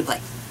 please. Time to play.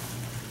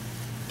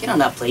 Get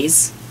on up,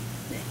 please.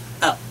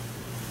 Up.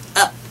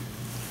 Up.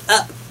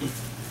 Up.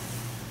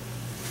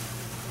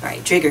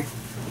 Alright, trigger.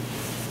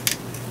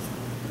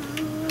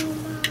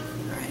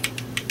 Alright.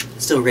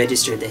 Still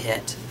registered the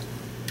hit.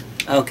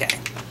 Okay.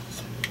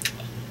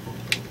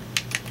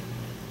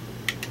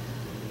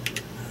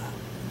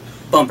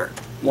 Bumper.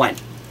 1.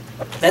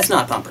 That's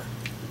not bumper.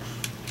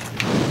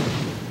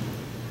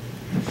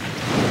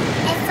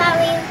 I thought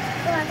we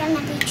were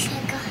gonna be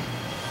trigger.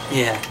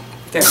 Yeah.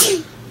 Fair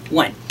enough.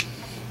 1.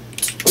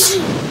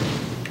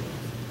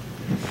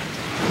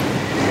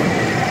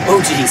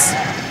 Oh, jeez.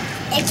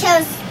 It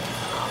kills.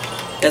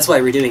 That's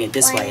why we're doing it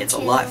this way. 1, It's a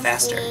 2, lot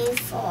faster. 3,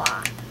 4.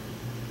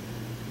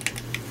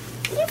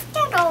 You've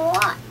done a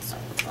lot so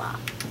far.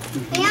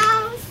 We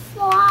have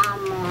 4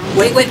 more.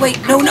 Wait.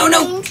 No. I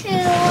didn't mean to.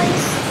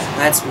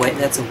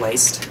 That's a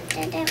waste.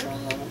 Didn't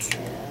mean to.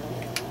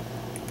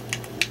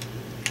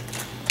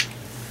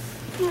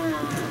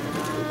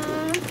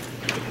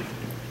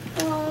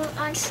 Well,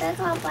 our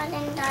trigger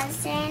button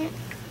doesn't.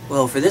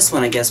 Well, for this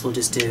one, I guess we'll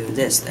just do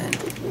this then.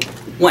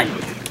 1.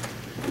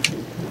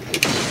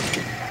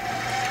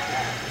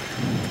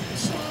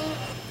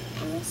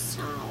 I'm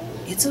sorry.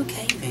 It's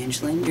okay,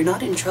 Evangeline. You're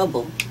not in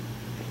trouble.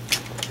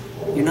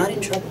 You're not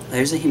in trouble.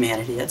 There's a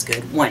humanity. That's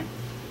good. 1.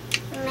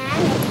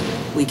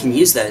 Humanity. We can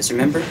use those,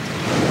 remember? In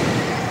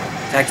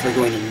fact, we're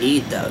going to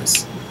need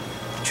those.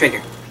 Trigger.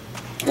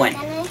 1.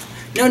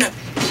 No.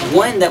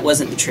 1, that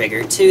wasn't the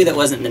trigger. 2, that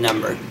wasn't the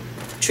number.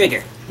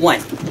 Trigger. 1.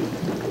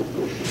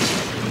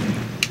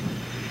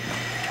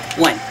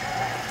 1.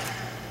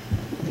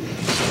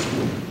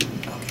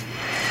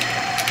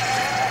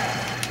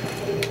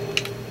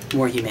 Okay.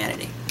 More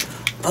humanity.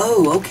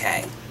 Oh,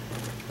 okay.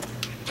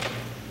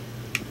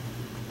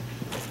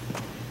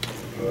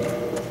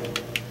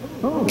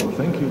 Oh,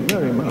 thank you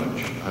very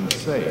much. I'm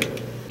safe.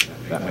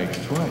 That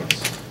makes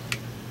twice.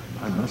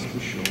 I must be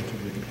sure to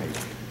repay.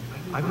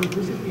 I will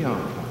visit the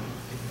archive.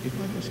 If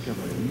I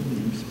discover any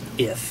new spells,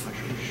 If. I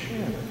shall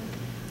share them.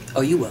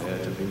 Oh, you will. There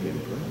to be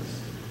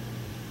impressed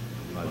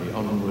by the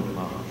onward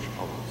march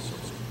of the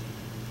sorcerer.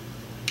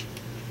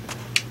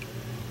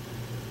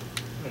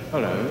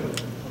 Hello.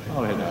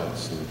 I'll head out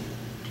soon.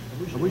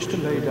 I wish to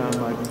lay down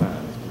my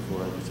plans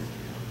before I visit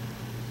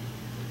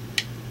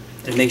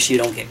you. To make sure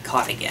you don't get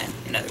caught again,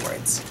 in other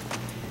words.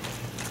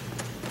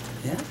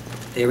 Yeah,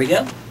 there we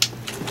go.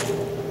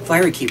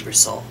 Firekeeper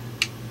Soul.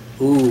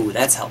 Ooh,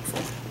 that's helpful.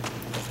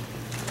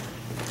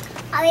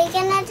 Are we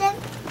gonna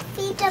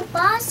defeat the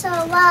boss or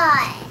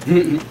what?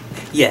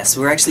 Yes,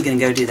 we're actually going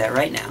to go do that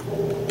right now.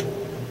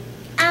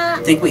 I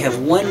think we have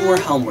one more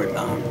homeward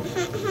bone.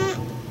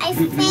 I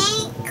think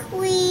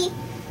we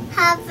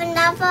have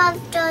enough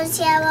of those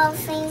yellow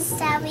things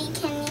that we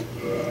can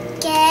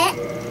get.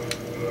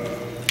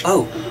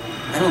 Oh,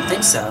 I don't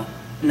think so.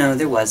 No,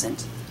 there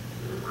wasn't.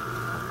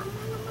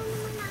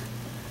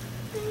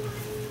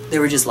 There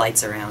were just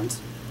lights around.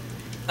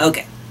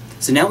 Okay,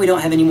 so now we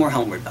don't have any more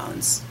homeward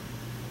bones.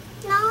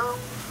 No.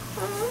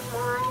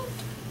 Oh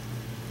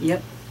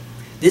Yep.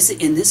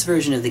 In this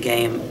version of the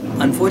game,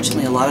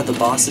 unfortunately, a lot of the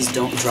bosses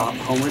don't drop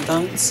homeward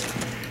bones.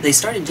 They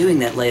started doing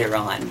that later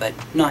on, but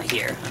not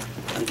here,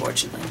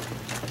 unfortunately.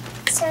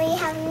 so we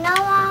have no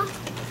more.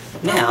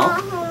 Now,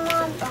 No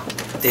more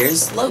bones.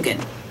 there's Logan.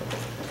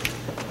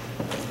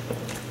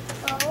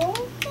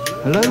 Oh.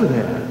 Hello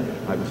there.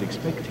 I was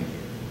expecting you.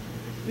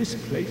 This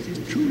place is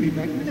truly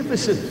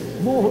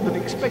magnificent, more than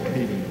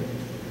expected.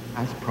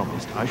 As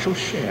promised, I shall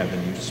share the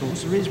new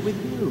sorceries with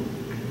you,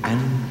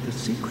 and the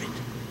secret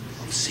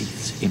of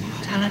Seath's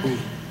immortality.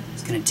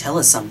 He's gonna tell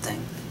us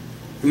something.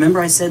 Remember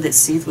I said that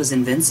Seath was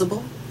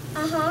invincible?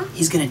 Uh-huh.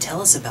 He's going to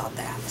tell us about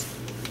that.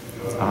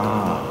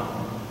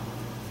 Ah,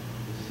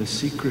 the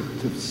secret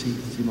of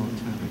Seath's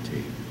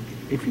immortality.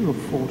 If you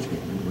have fought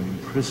him and were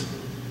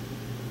imprisoned,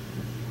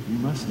 you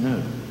must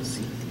know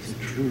Seath is a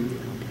true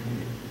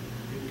companion,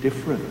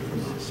 different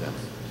from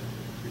ourselves.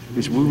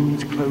 His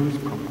wounds close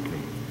promptly,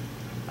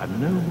 and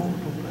no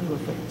mortal blow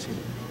affects him,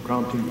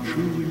 granting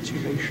true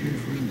insulation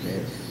from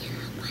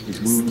death.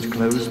 His wounds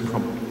close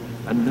promptly,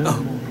 and no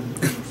mortal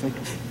blow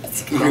affects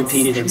him. He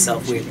repeated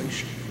himself weirdly.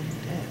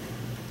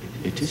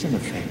 It is an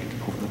effect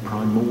of the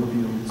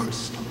primordial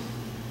crystal,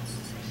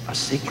 a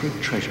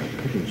sacred treasure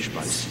pillaged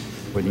by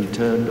Seath when he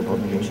turned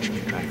upon the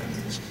ancient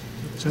dragons.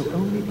 So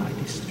only by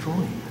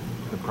destroying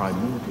the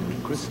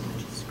primordial crystal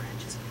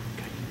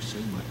can you so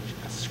much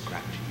as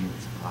scratch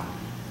his eye.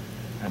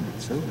 And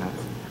it so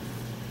happens,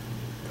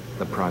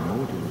 the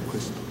primordial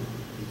crystal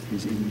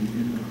is in the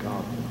inner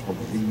garden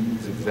of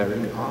these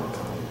very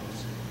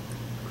archives,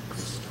 the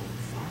Crystal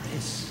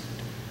Forest.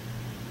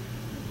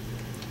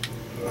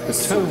 The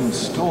tomes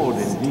stored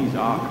in these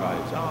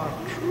archives are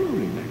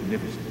truly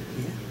magnificent.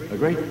 A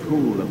great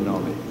pool of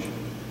knowledge,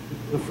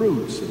 the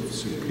fruits of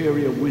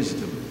superior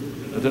wisdom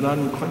and an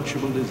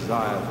unquenchable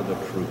desire for the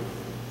truth.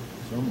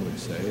 Some would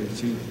say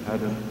Seath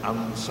had an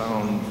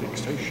unsound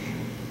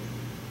fixation,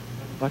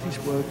 but his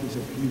work is a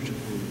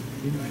beautiful,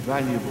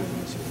 invaluable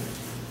resource.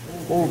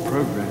 All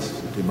progress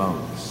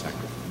demands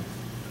sacrifice,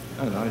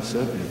 and I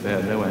certainly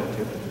bear no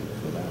antipathy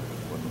for that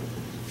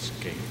wonderful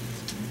escape.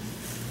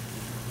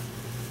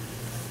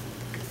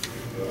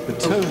 The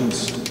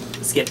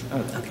tones. Skip.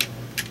 Okay.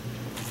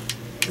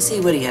 Let's see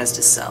what he has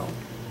to sell.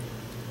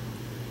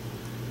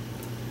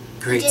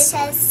 Great. Just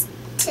has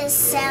to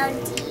sell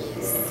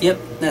these. Yep,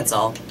 that's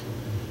all.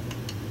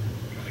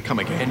 Come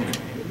again.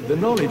 The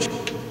knowledge.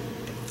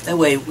 That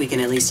way we can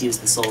at least use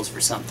the souls for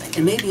something.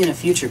 And maybe in a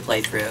future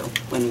playthrough,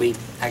 when we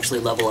actually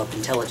level up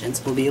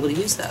intelligence, we'll be able to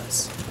use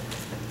those.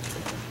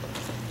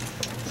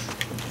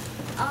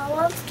 All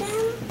of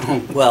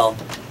them? Well,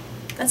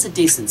 that's a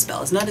decent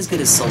spell. It's not as good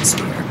as Soul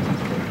Spear.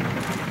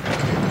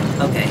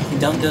 Okay,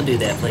 don't do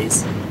that,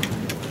 please.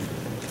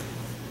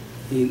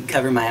 You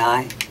cover my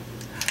eye.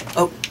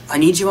 Oh, I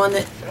need you on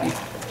the...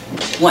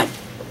 One.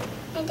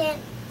 I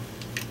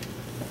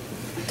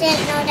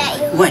didn't know that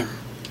you One.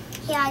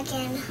 here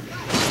again.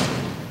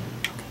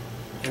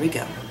 Here we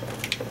go.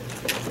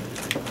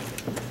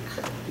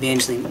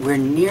 Evangeline, we're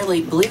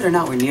nearly... Believe it or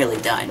not, we're nearly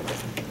done.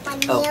 We're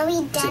Oh,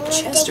 nearly there's done a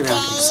chest with the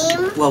around here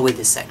somewhere. game. Well, with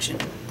this section.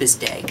 This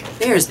day.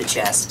 There's the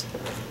chest.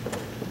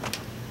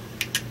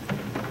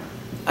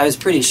 I was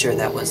pretty sure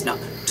that was not...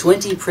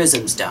 20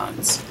 prism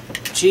stones.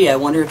 Gee, I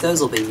wonder if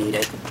those will be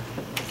needed.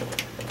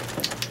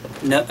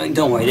 No,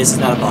 don't worry, this is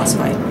not a boss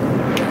fight.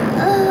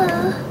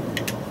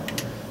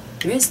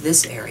 There is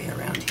this area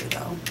around here,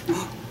 though.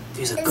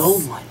 There's a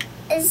gold one.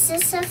 Is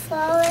this a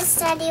forest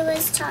that he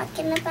was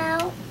talking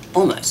about?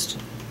 Almost.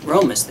 We're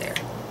almost there.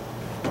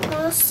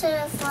 Most of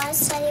the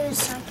forest that he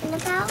was talking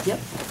about? Yep.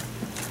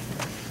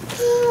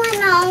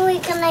 When are we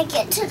gonna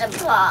get to the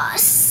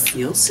boss?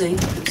 You'll see.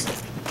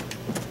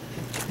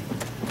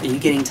 Are you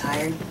getting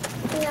tired?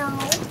 No.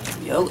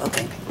 Yo,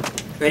 okay.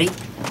 Ready?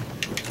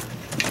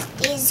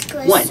 These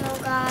crystal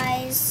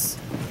guys.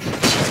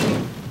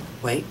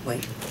 Wait.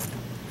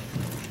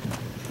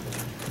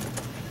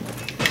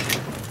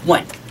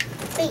 One.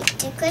 Wait,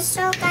 the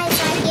crystal guys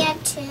are here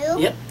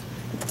too? Yep.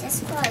 This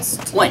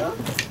forest too? One. I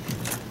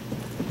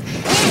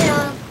didn't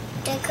know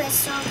the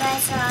crystal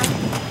guys are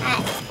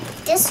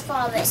at this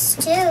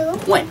forest too.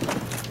 One.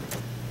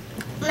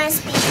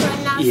 Must be good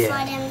enough Yeah.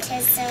 for them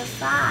to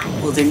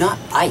survive. Well, they're not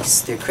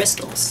ice, they're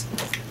crystals.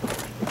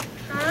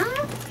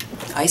 Huh?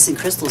 Ice and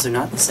crystals are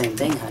not the same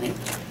thing, honey.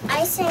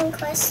 Ice and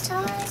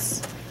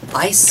crystals?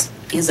 Ice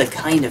is a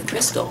kind of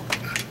crystal.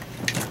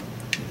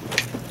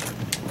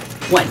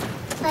 One.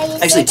 But you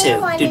Actually, said they two.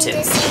 Do wanted two.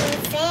 the same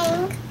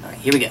thing. Alright,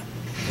 here we go.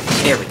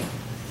 There we go.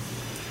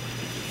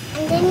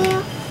 And then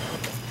you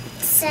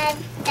said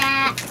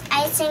that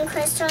ice and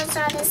crystals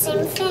are the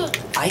same thing.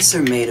 Ice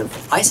is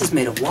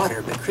made of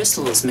water, but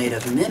crystal is made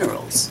of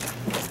minerals.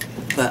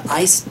 But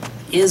ice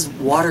is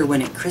water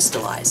when it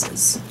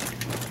crystallizes.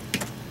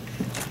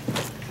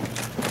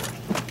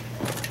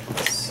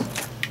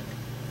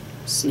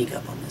 Sneak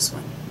up on this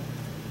one.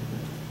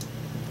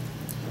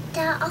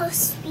 They're all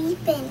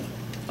sleeping.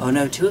 Oh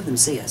no, two of them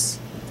see us.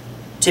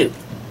 Two.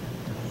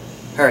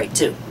 Hurry,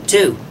 two.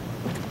 Two!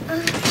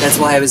 That's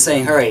why I was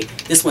saying hurry.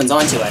 This one's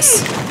onto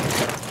us.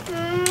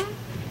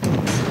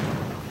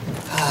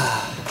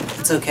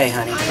 It's okay,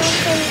 honey. One of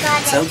them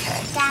got It's it.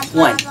 okay. That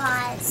One.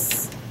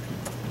 was.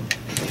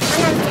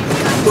 One of them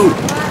got Ooh.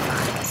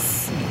 that was.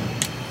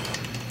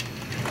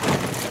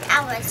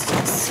 That was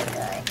just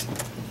good.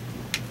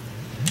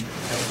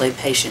 Play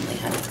patiently,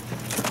 honey.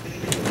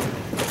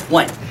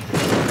 One.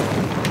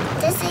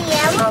 There's a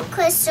yellow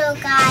crystal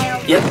guy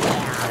over Yep. there.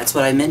 That's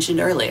what I mentioned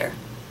earlier.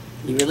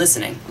 You were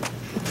listening.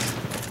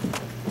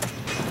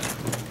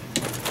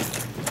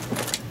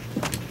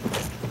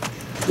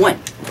 One.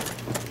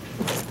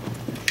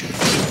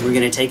 We're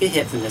gonna take a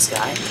hit from this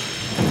guy.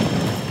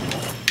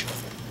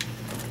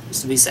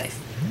 just to be safe.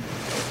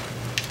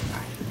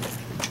 Alright.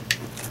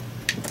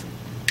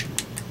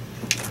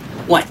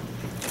 1.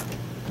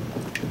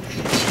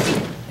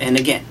 And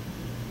again.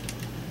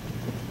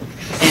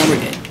 And we're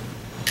good.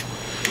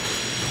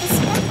 It's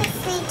gonna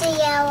feed the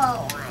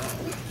yellow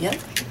one. Yep.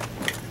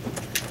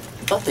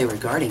 Thought they were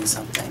guarding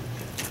something.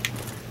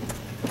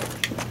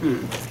 Me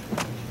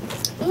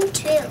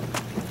too.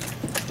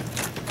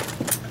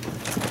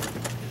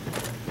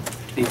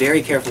 Be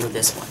very careful with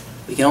this one.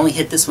 We can only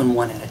hit this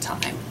one at a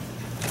time.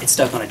 It's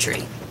stuck on a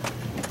tree.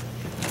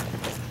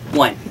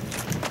 1.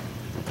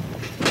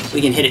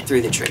 We can hit it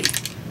through the tree.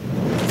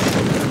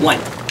 1.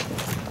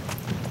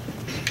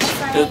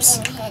 Oops.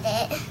 I didn't hit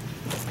it.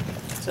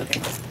 It's okay.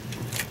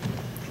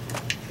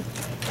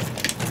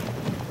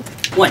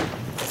 1.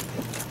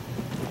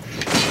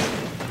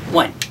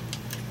 1.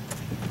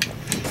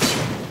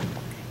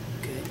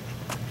 Good.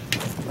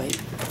 Wait.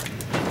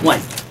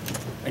 1.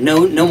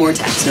 No more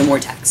attacks. No more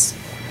attacks.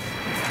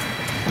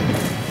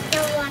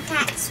 No more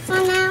attacks for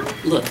now.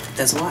 Look,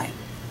 that's why.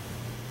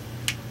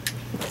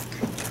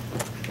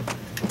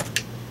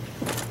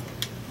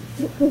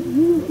 It was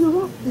you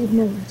who rescued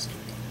me.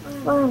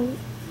 Why,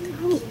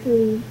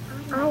 thankfully,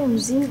 I am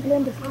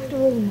Evangeline of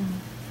Katarina.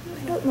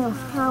 I don't know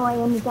how I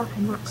ended up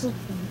in that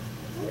crystal.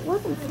 It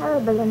wasn't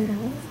terrible in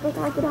there, but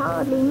I could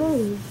hardly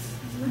move.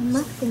 I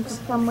must think of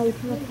some way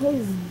to repay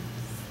you.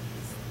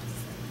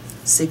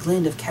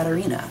 Siglind of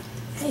Katarina.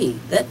 Hey,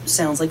 that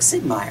sounds like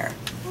Sigmire.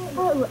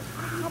 Oh,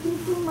 have you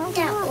seen my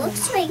That father?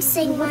 looks like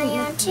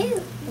Sigmire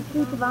too. A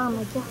suit of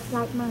armor just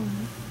like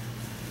mine.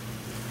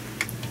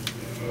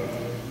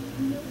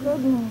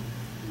 Goodness,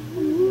 I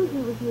knew he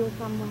was here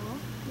somewhere.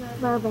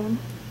 Well then,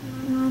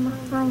 I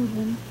must find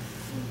him.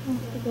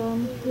 Once again,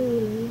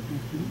 truly.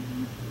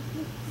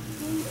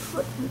 He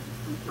put me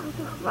out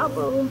of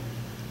trouble.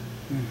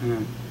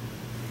 Mm-hmm.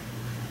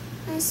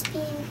 Must be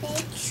in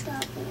big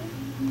trouble.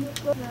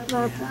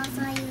 Well,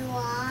 Whoever you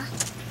are.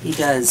 He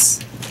does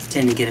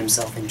tend to get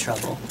himself in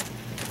trouble.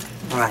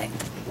 Alright,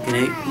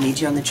 gonna need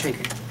you on the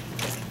trigger.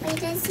 Why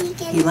does he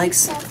get He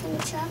likes- himself in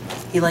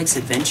trouble? He likes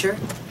adventure,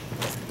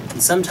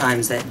 and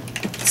sometimes that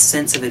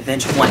sense of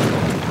adventure, 1,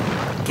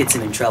 gets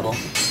him in trouble.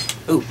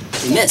 Ooh,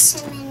 we missed.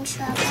 Gets him in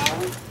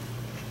trouble.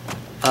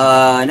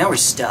 Now we're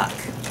stuck.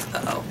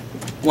 Uh-oh.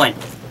 1.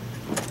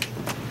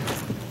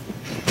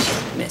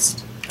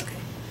 Missed. Okay.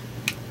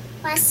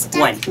 We're stuck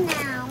 1.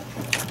 now.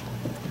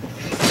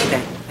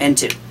 Okay, and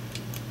 2.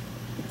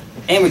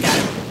 And we got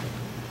him.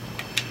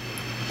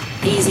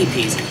 Easy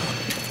peasy.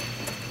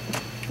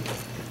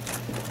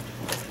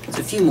 There's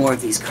a few more of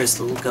these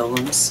crystal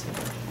golems.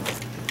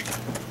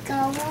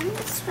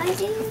 Golems? Why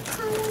do you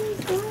call them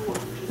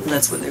golems?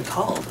 That's what they're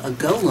called. A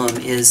golem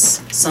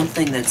is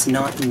something that's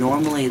not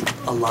normally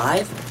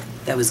alive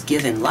that was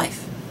given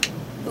life.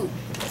 Ooh,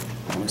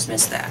 almost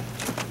missed that.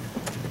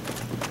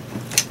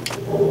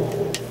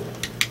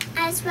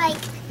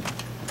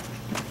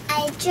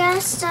 I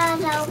just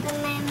started to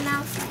open my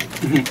mouth like,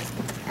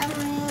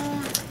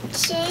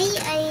 Jay,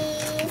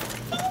 I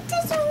think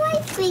there's a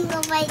white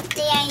finger right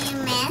there you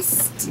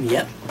missed.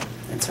 Yep,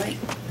 that's right.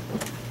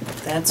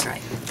 That's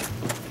right.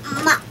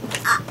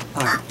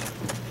 Alright.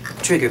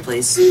 Trigger,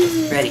 please.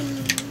 Ready.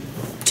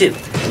 2.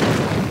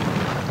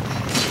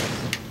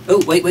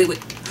 Oh, wait.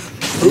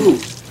 Ooh.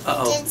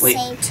 Uh-oh, Did wait.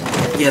 say two.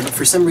 Yeah, but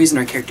for some reason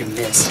our character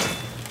missed,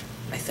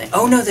 I think.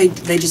 Oh, no,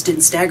 they just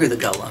didn't stagger the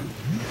golem.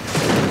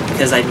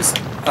 Because I was...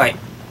 Alright.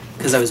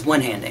 Because I was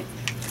one-handing.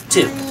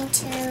 2. Me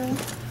too.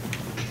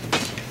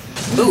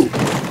 Ooh.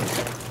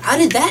 How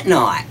did that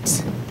not?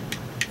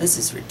 This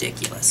is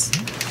ridiculous.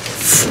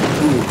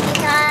 Ooh. You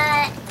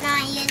got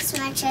not use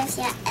much of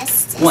your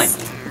Estes 1.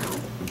 now.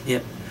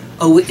 Yep.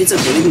 Oh, it's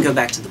okay. We can go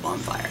back to the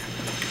bonfire.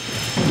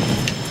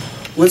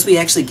 Once we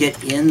actually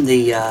get in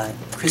the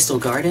crystal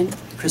garden,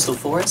 crystal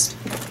forest,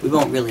 we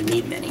won't really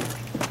need many.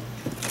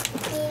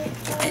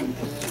 And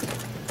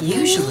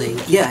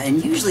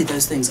usually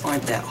those things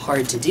aren't that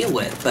hard to deal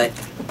with, but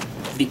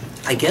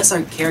I guess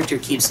our character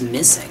keeps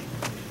missing.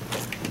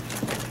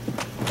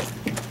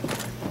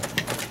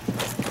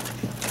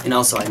 And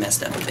also I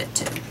messed up a bit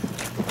too.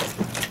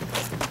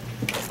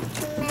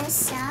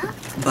 Mess up?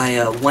 By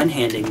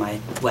one-handing my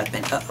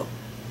weapon. Uh-oh.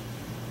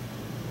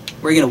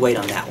 We're gonna wait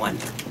on that one.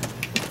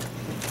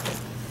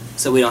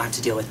 So we don't have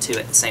to deal with 2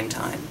 at the same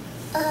time.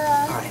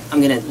 Alright,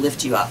 I'm gonna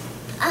lift you up.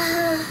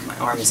 My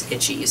arm is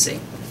itchy, you see.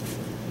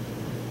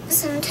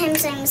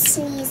 Sometimes I'm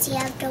sneezy, you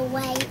have to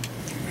wait.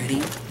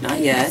 Ready? Not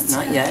yet,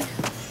 not yet.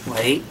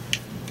 Wait.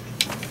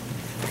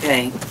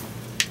 Okay.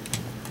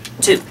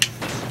 2.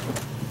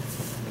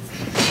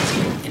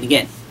 And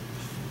again.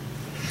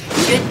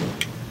 You good?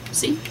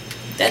 See?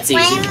 That's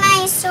Why easy. am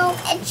I so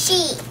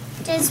itchy?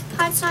 There's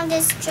parts on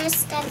this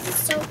dress that is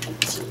so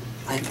itchy.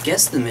 I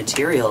guess the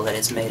material that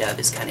it's made of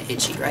is kind of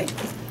itchy, right?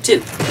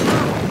 2.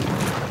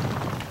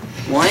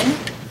 1.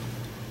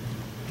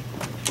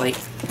 Wait.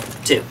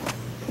 2.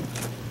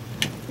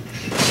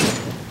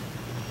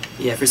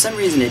 Yeah, for some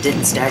reason it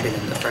didn't stagger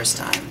them the first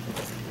time.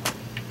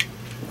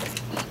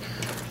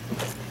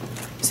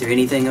 Is there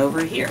anything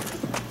over here?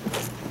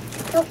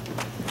 Nope.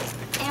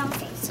 I don't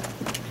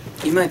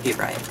You might be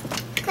right.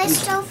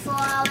 Crystal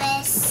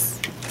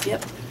Forest.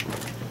 Yep.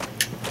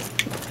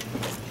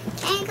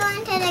 Can I go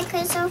into the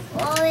Crystal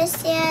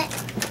Forest yet?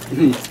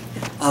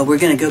 We're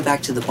gonna go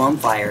back to the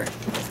bonfire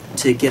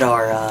to get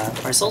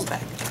our souls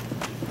back.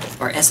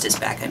 Our Estus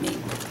back, I mean.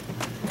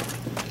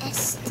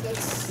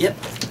 Estes. Yep.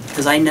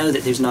 Because I know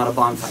that there's not a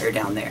bonfire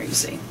down there, you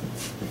see.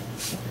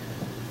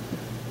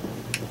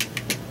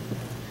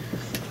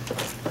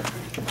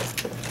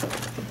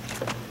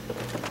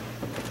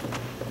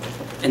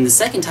 And the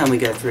second time we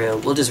go through,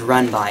 we'll just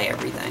run by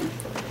everything.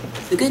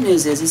 The good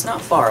news is it's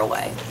not far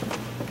away.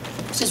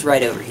 It's just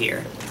right over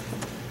here.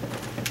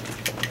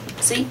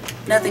 See?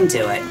 Nothing to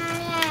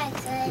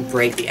it.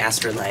 Break the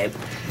astrolabe.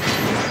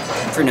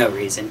 For no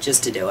reason,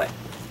 just to do it.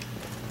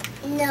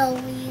 No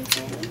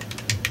reason.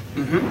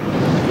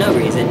 No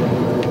reason.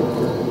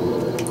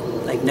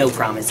 Like, no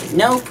promises.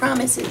 No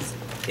promises!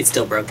 It's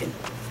still broken.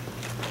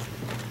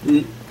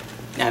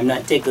 I'm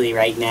not tickly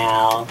right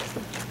now.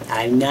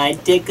 I'm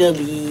not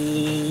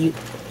tickly.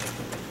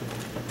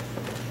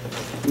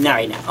 Not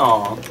right now.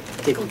 Aw.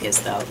 Tickle kiss,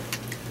 though.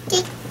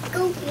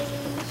 Tickle kiss.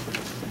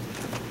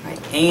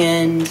 Alright,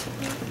 and...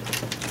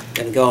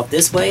 gonna go up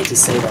this way to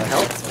save our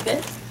health a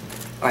bit.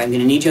 Alright, I'm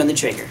gonna need you on the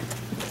trigger.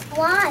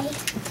 Why?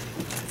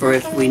 For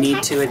if we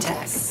need to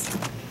attack.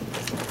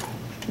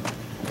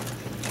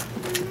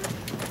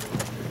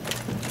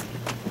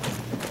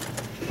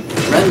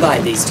 Run by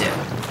these two.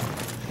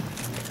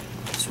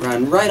 Just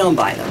run right on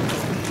by them.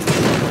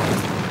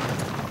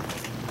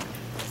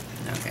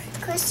 Okay.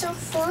 Crystal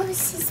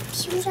Forest is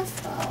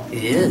beautiful.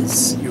 It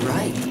is. You're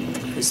right.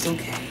 Crystal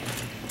Cave.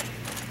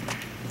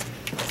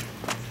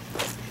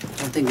 I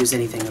don't think there's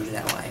anything over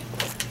that way.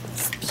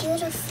 It's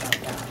beautiful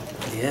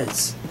though. It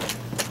is.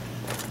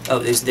 Oh,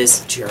 there's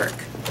this jerk.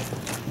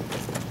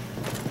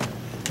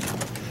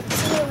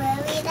 Is he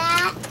really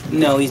that?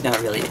 No, he's not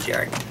really a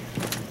jerk.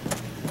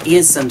 He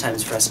is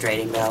sometimes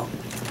frustrating, though.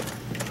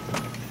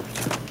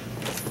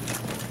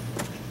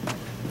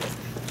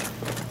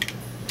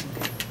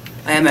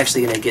 I am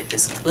actually gonna get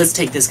this. Let's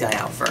take this guy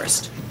out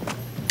first.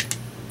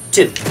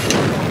 2.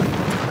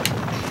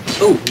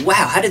 Oh,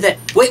 wow, how did that...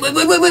 Wait!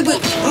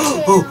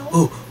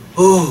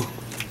 Oh.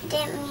 I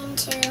didn't mean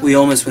to. We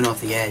almost went off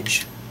the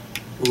edge.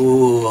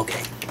 Ooh,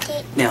 okay.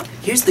 Now,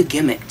 here's the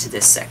gimmick to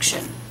this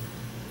section.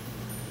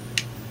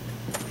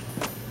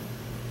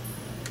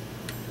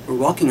 We're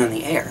walking on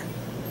the air.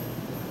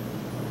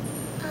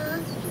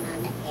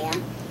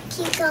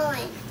 Keep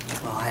going.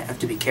 Well, I have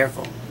to be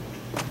careful.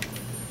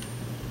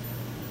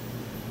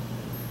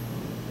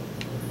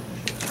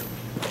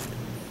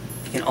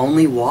 You can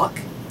only walk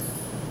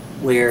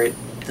where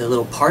the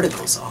little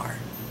particles are.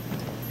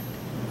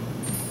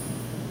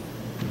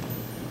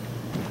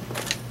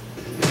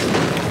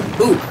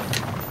 Ooh!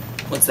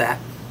 What's that?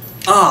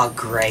 Oh,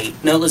 great.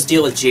 No, let's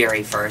deal with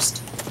Jerry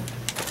first.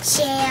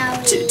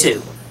 Jerry.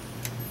 2.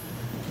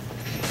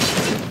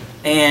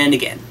 And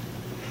again.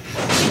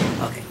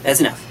 Okay,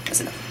 that's enough.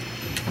 That's enough.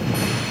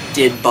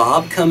 Did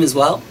Bob come as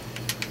well?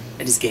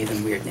 I just gave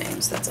him weird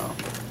names, that's all.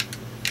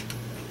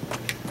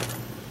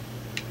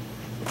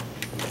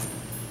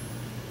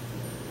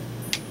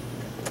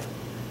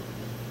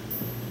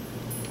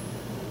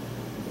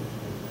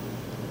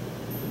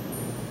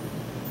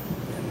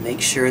 Make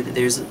sure that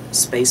there's a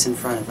space in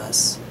front of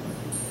us.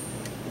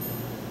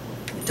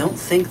 I don't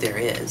think there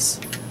is.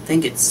 I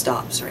think it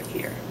stops right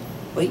here.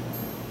 Wait,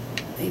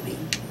 maybe.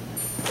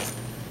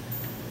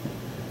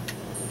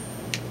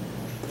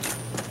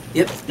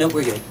 Yep, nope,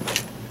 we're good.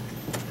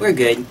 We're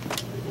good.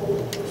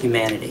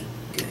 Humanity,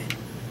 good.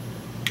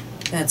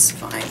 That's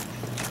fine.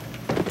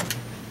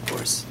 Of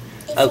course.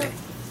 Okay.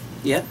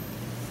 Yep.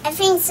 I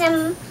think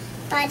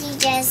somebody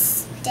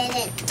just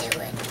didn't do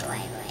it the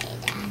right way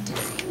that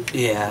time.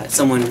 Yeah,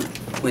 someone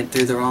went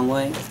through the wrong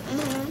way?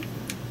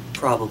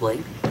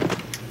 Probably.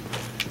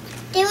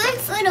 They went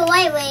through the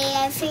right way,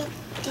 I think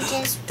they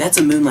just... That's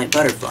a moonlight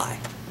butterfly.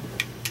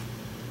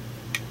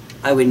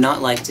 I would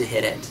not like to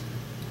hit it.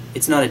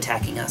 It's not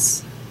attacking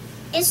us.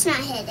 It's not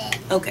hidden.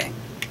 Okay.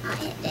 Not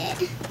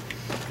hidden.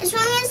 As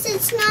long as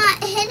it's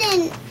not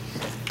hitting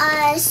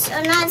us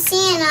or not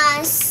seeing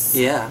us,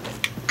 Yeah.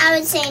 I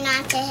would say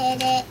not to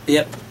hit it.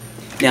 Yep.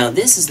 Now,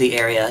 this is the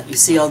area. You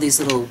see all these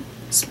little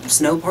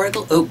snow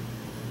particles? Oh.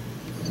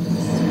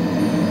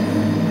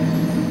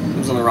 It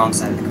was on the wrong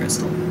side of the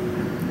crystal.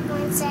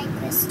 One side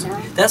crystal.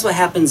 That's what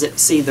happens.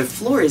 See, the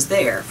floor is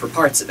there for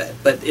parts of it,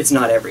 but it's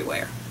not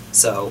everywhere.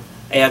 So,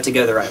 I have to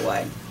go the right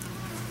way.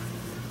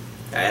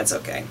 That's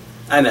okay.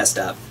 I messed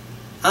up.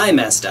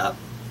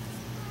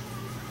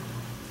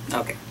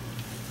 Okay.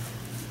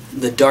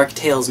 The Dark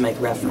Tales make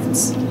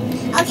reference.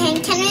 Okay,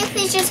 can we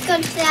please just go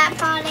to that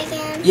part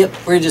again?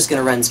 Yep, we're just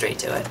gonna run straight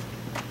to it.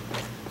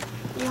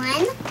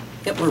 1.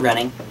 Yep, we're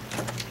running.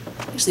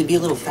 Actually, be a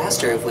little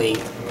faster if we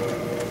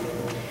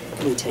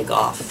take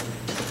off.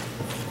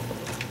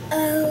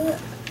 Oh,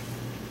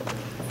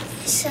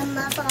 some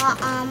of our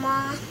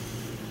armor.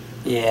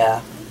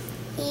 Yeah.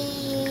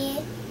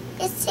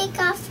 Let's take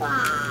off our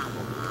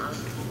armor.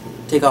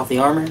 Take off the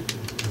armor?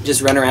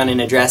 Just run around in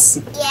a dress?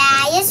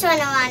 Yeah, just run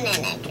around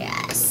in a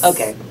dress.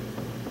 Okay.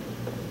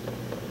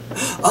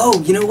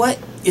 Oh, you know what?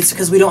 It's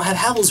because we don't have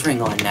Havel's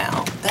ring on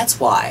now. That's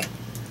why.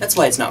 That's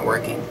why it's not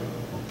working.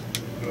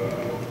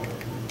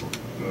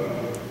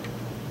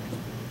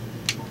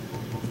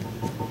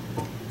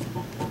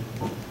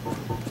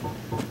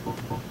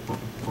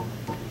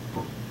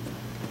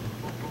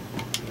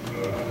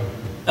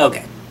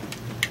 Okay.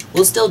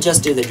 We'll still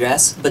just do the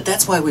dress, but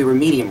that's why we were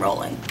medium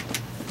rolling.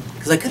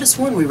 Because I could have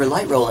sworn we were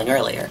light rolling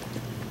earlier.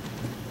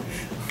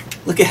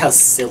 Look at how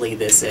silly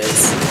this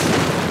is.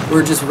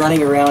 We're just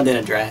running around in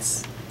a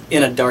dress.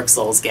 In a Dark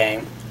Souls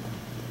game.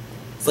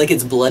 It's like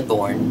it's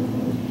Bloodborne.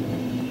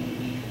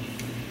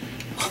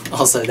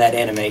 Also, that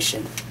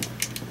animation.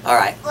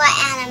 Alright. What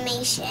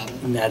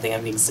animation? Nothing,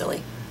 I'm being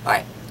silly.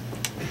 Alright.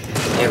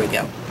 There we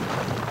go.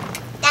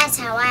 That's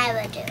how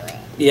I would do it.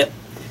 Yep.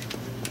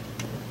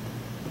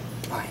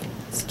 Alright,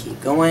 let's keep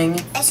going.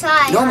 That's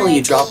why Normally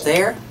you drop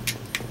there.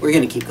 We're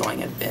going to keep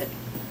going a bit.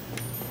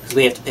 Because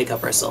we have to pick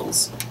up our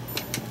souls.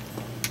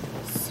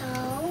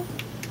 So?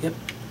 Yep.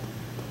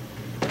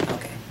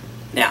 Okay.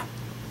 Now.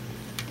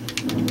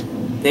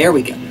 There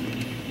we go.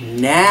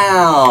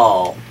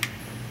 Now.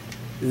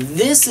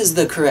 This is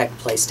the correct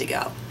place to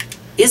go.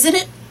 Isn't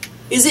it?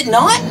 Is it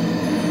not?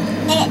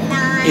 It's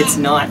not. It's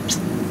not.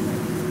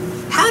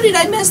 How did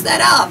I mess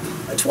that up?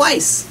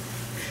 Twice.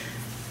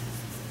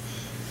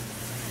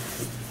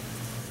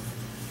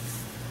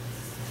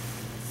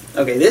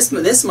 Okay, this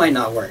might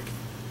not work.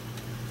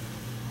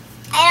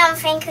 I don't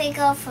think we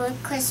go for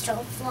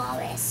Crystal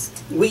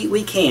Florist.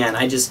 We can.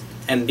 I just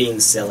am being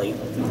silly. You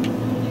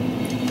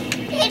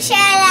tried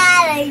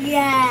that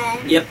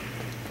again. Yep.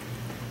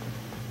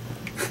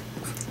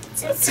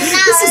 So This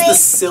is the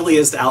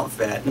silliest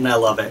outfit, and I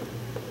love it.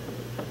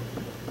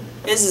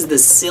 This is the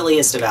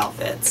silliest of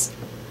outfits.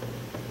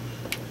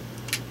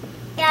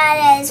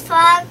 That is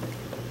for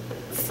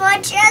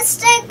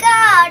just a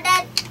girl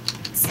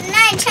that's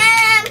not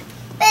trying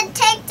to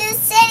take the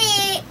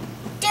city,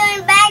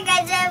 doing bad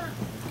guys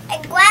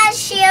a glass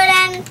shield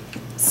and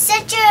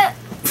such a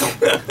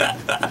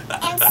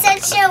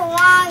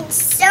long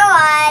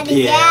sword.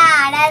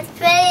 Yeah, that's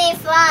pretty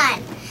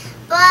fun.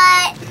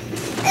 But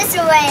this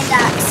is way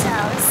Dark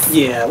Souls.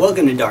 Yeah,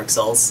 welcome to Dark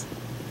Souls.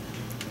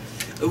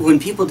 When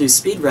people do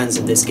speedruns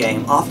of this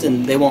game,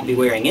 often they won't be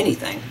wearing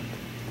anything.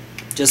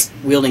 Just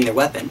wielding their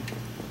weapon.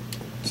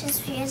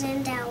 Just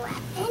using their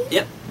weapon?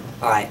 Yep.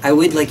 Alright, I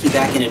would like you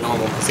back in a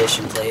normal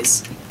position,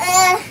 please.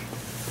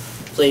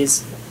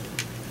 Please.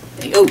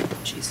 Oh,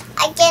 jeez.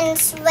 I'm getting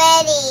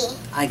sweaty.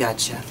 I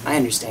gotcha. I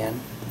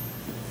understand.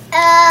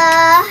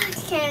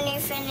 Can we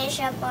finish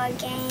up our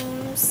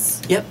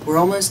games? Yep, we're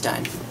almost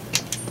done.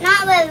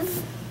 Not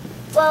with,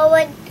 well,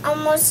 we're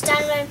almost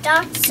done with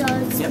Dark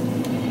Souls. Yep.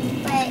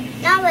 But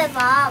not with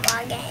all of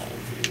our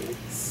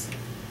games.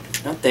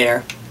 Not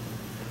there.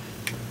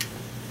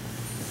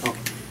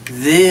 Okay.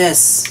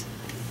 This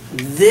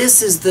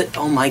is the,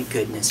 oh my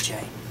goodness,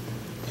 Jay.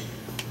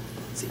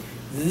 See,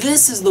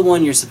 this is the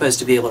one you're supposed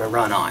to be able to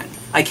run on.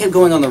 I kept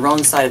going on the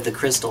wrong side of the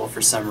crystal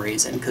for some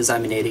reason, because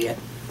I'm an idiot.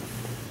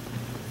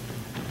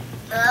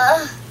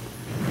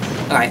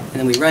 Alright, and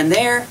then we run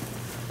there.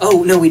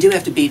 Oh, no, we do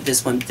have to beat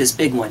this one, this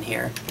big one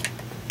here.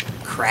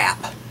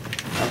 Crap.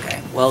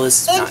 Okay, well,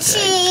 this is not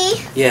Itchy.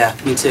 good. Yeah,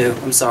 me too.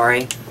 I'm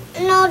sorry.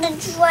 No, the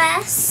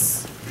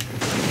dress.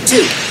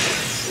 2.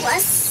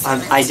 What's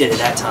I did it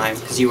that time,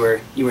 because you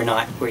were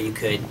not where you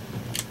could.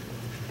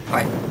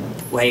 Alright,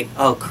 wait.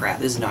 Oh, crap.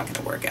 This is not going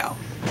to work out.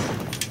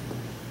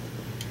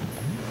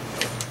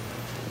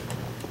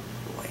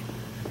 Wait.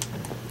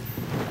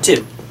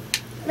 2.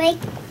 my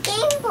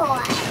Game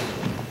Boy?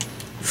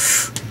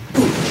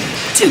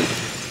 2.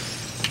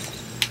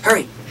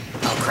 Hurry.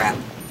 Oh, crap.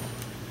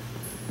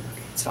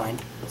 Okay, it's fine.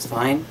 It's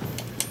fine.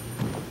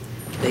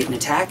 Bait and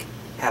attack.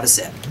 Have a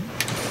sip.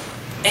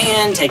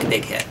 And take a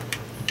big hit.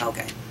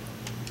 Okay.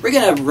 We're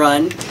going to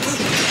run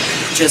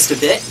just a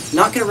bit.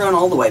 Not going to run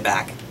all the way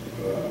back.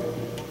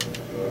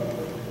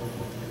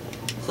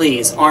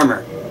 Please,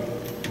 armor.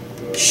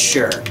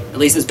 Sure. At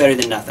least it's better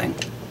than nothing.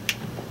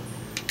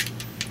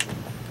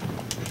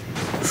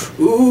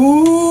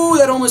 Ooh,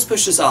 that almost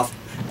pushed us off.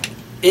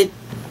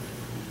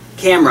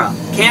 Camera.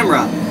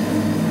 Camera.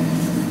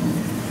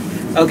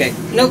 Okay.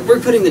 Nope, we're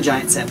putting the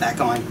giant set back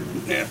on.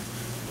 Yeah.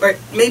 Or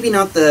maybe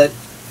not the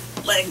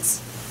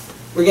legs.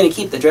 We're going to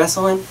keep the dress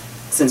on,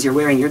 since you're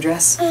wearing your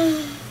dress.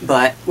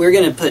 But we're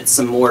going to put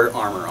some more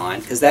armor on,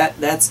 because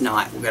that's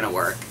not going to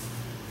work.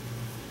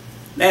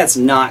 That's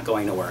not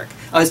going to work.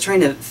 I was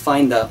trying to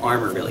find the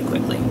armor really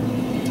quickly.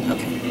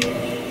 Okay.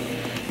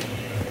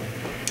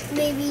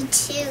 Maybe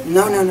 2.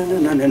 No.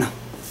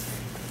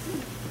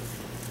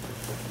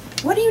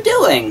 What are you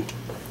doing?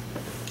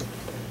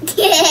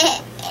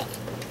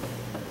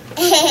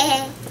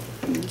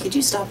 Could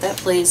you stop that,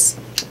 please?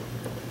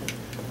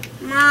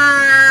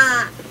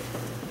 Ma.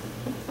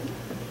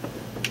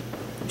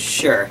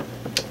 Sure.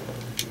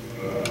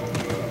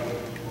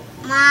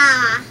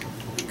 Ma.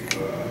 Okay.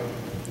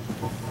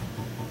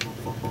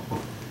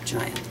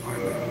 Giant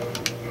armor.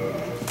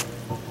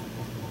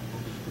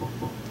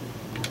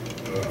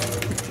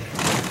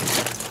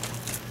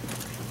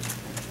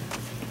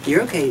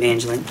 Okay,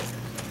 Evangeline.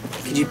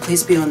 Could you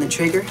please be on the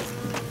trigger?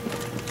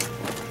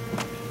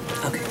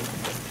 Okay.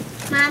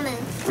 Mama.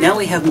 Now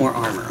we have more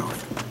armor on.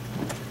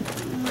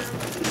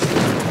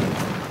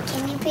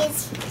 Can you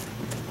please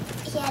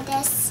hear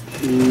this?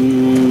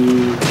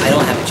 I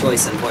don't have a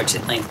choice,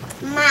 unfortunately.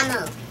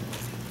 Mama.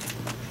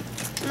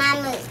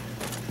 Mama.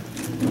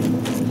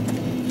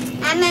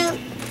 Mama.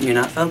 You're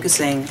not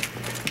focusing.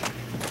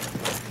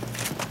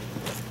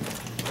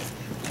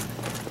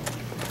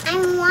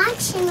 I'm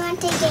watching what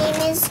the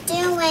game is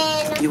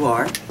doing. You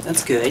are.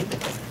 That's good.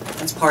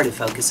 That's part of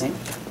focusing.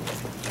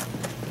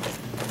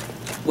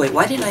 Wait,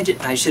 why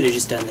didn't I should have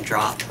just done the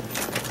drop.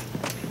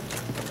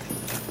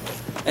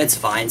 It's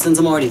fine. Since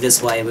I'm already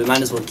this way, we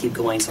might as well keep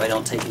going so I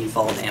don't take any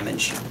fall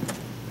damage.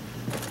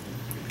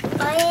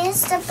 Why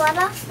is the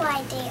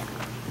butterfly there?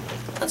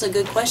 That's a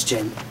good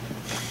question.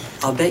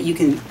 I'll bet you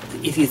can,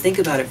 if you think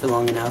about it for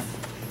long enough,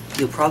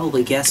 you'll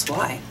probably guess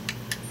why.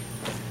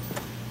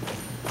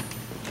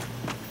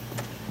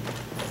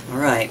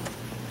 Alright.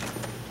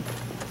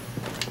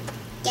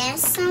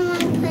 Guess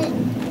someone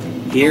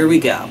put... Here we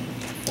go.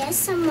 Guess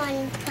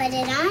someone put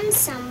it on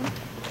some...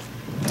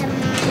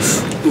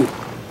 Ooh,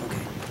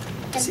 okay.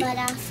 The See,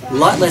 butterfly. a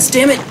lot less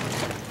damage.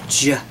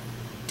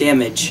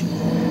 Damage.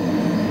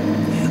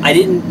 I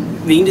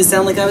didn't mean to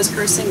sound like I was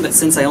cursing, but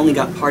since I only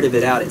got part of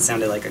it out, it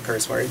sounded like a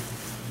curse word.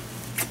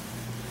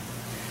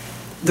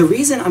 The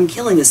reason I'm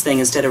killing this thing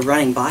instead of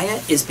running by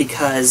it is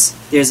because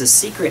there's a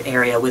secret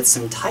area with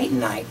some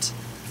titanite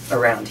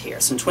around here,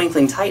 some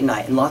twinkling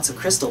titanite and lots of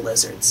crystal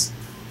lizards.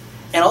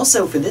 And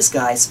also for this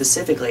guy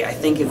specifically, I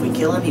think if we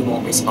kill him, he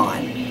won't respawn.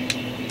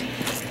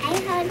 I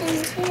heard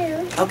them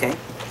too. Okay.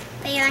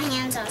 But your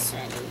hands are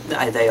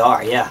sweaty. They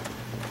are, yeah.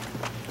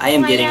 I am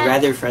Oh my getting God.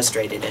 rather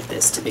frustrated at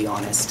this, to be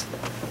honest.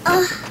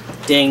 Ugh.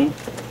 Ding.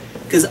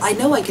 Because I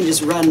know I can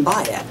just run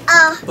by it.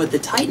 But the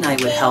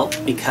titanite would help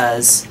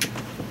because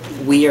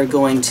we are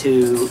going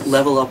to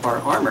level up our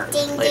armor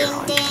Ding, later ding,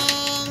 on. ding.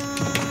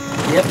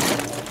 Yep.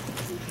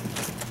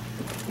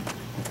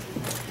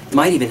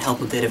 Might even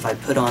help a bit if I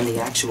put on the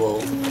actual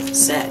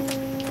set.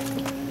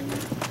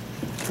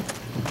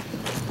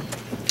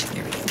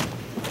 There we go.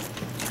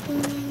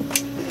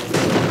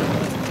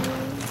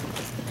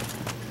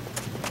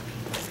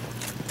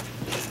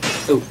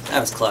 Ooh, that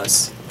was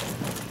close.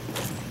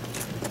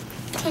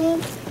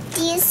 Can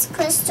these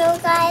crystal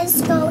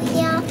guys go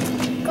here?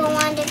 Go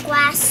on the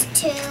grass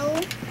too?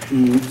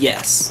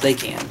 Yes, they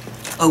can.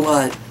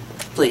 Oh,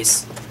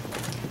 please.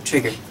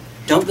 Trigger.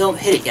 Don't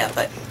hit it yet,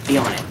 but be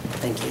on it.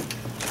 Thank you.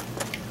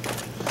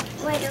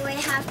 What do we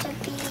have to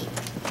be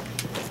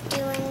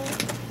doing?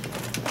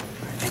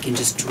 I can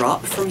just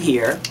drop from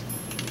here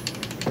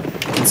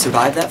and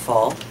survive that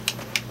fall.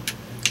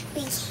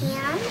 We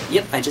can?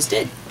 Yep, I just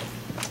did.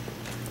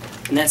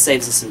 And that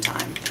saves us some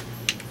time.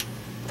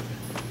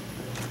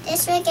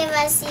 This will give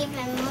us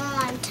even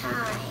more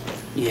time.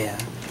 Yeah.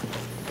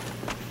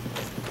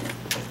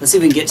 Let's see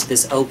if we can get to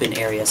this open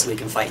area so we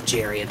can fight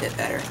Jerry a bit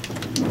better.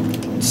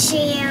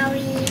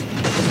 Jerry.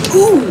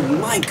 Ooh,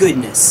 my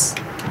goodness!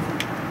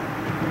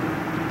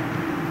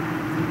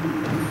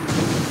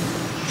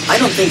 I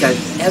don't think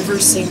I've ever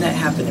seen that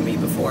happen to me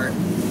before.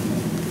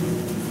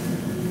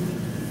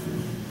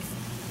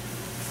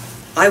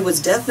 I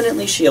was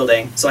definitely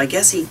shielding, so I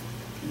guess he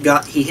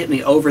hit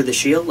me over the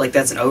shield, like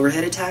that's an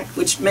overhead attack,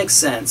 which makes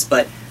sense,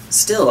 but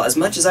still, as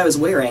much as I was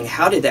wearing,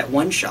 how did that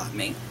one-shot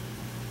me?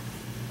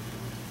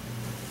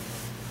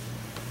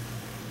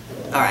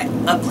 Alright,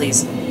 up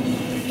please.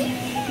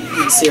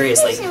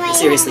 Seriously,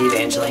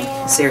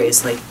 Evangeline,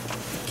 seriously.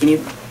 Can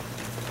you...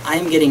 I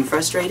am getting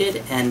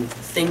frustrated, and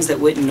things that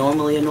wouldn't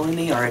normally annoy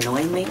me are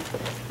annoying me,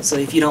 so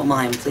if you don't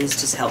mind, please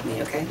just help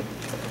me, okay?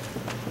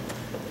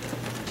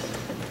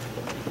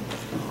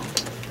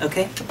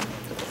 Okay?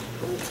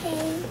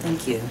 Okay.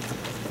 Thank you.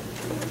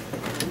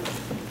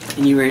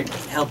 And you were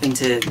helping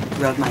to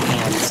rub my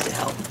hands to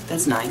help.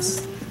 That's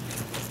nice.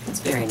 That's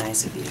very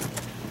nice of you.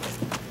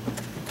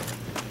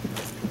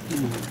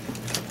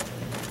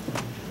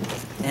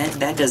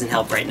 That doesn't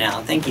help right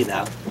now. Thank you,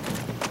 though.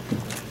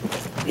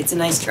 It's a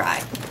nice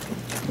try.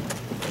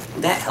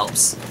 That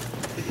helps.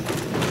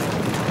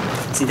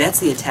 See, that's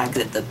the attack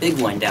that the big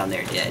one down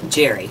there did.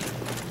 Jerry.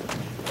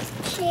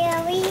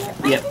 Jerry?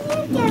 Why Yep.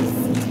 did you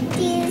give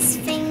these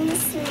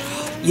things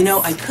names? You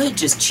know, I could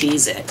just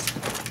cheese it.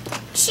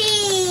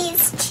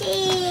 Cheese!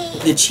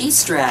 The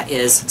cheese strat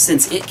is,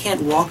 since it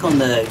can't walk on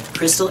the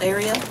crystal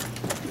area,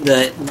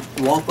 the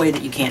walkway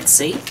that you can't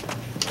see,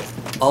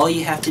 all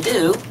you have to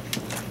do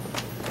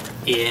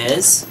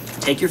is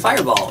take your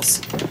fireballs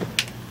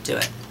to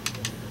it.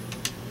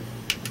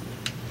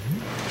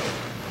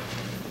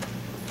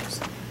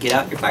 Just get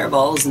out your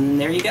fireballs and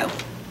there you go.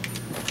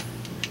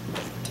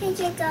 Did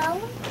you go?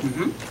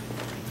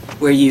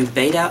 Where you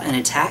bait out an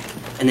attack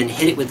and then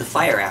hit it with the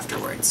fire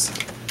afterwards.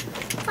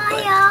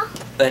 Fire!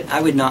 But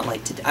I would not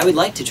like to. I would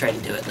like to try to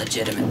do it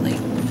legitimately.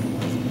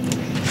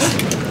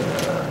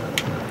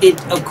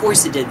 Of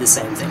course it did the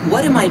same thing.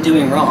 What am I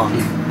doing wrong?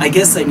 I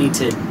guess I need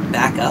to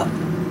back up.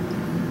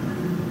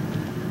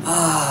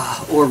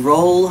 Or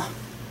roll.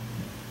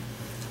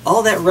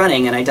 All that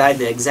running and I died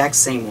the exact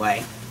same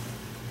way.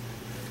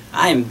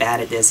 I am bad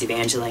at this,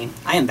 Evangeline.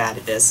 I am bad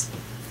at this.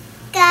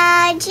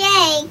 Go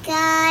Jay,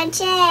 go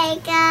Jay,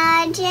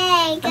 go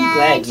Jay, go I'm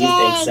glad you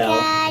think so.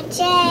 Go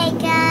Jay,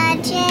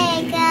 go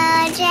Jay, go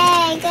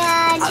Jay, go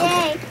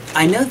Jay.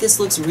 I know this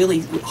looks really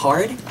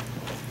hard.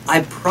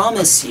 I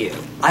promise you,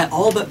 I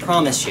all but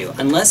promise you,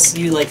 unless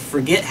you like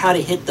forget how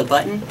to hit the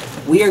button,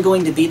 we are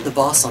going to beat the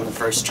boss on the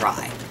first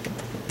try.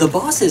 The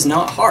boss is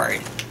not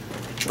hard,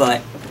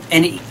 but,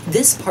 and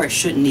this part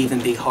shouldn't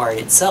even be hard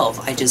itself,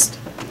 I just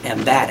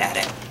am bad at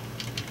it.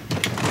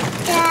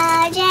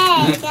 Go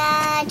Jay,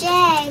 go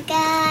Jay,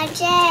 go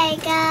Jay,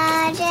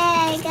 go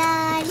Jay,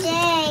 go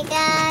Jay,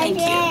 go Thank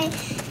Jay. you.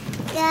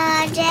 Go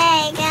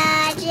Jay, go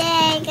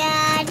Jay, go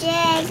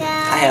Jay, go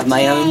I have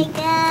my own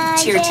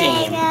cheer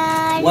team.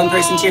 One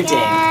person cheer team.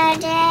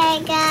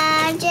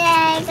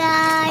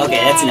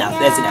 Okay, that's enough,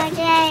 that's enough.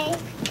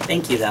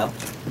 Thank you, though.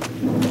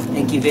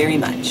 Thank you very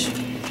much.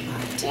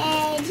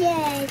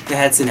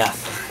 That's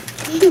enough.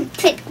 You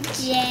put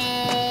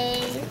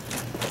J.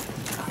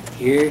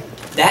 Here,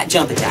 that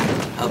jump attack.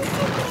 Okay.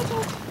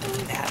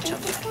 That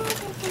jump attack.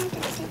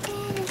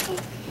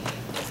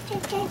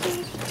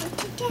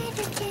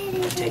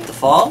 Take the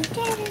fall.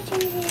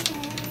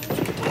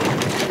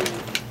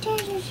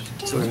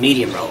 So we're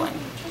medium rolling.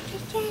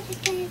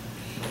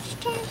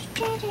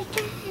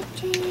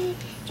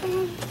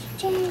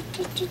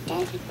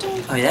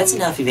 Okay, that's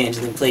enough,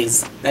 Evangeline,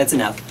 please. That's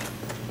enough.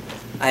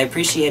 I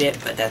appreciate it,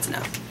 but that's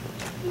enough.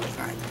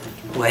 Alright.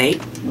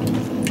 Wait.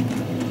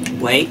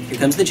 Wait, here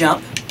comes the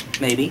jump.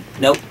 Maybe.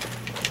 Nope.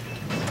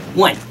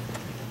 1.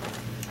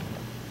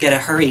 Gotta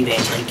hurry,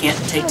 Evangeline. Can't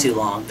take too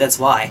long. That's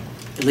why.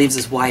 It leaves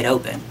us wide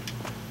open.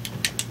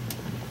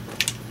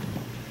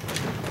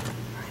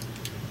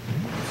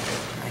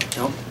 Alright,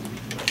 nope.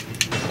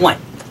 1.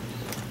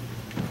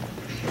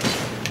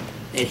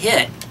 It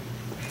hit.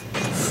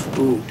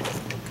 Ooh.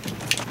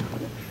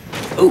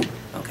 Ooh,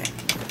 okay.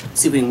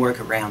 See if we can work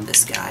around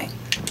this guy.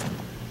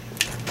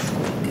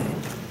 Okay.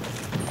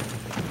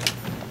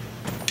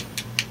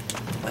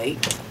 Wait.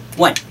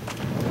 1.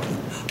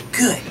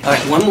 Good.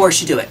 Alright, one more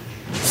should do it.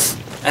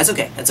 That's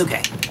okay, that's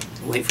okay.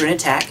 Wait for an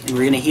attack, and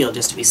we're gonna heal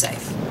just to be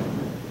safe.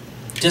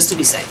 Just to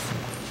be safe.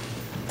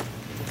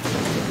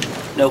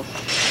 Nope.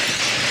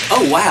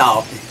 Oh,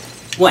 wow.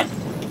 1.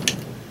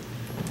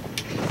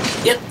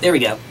 Yep, there we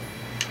go.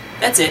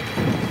 That's it.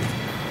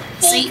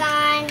 See?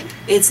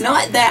 It's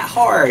not that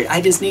hard.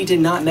 I just need to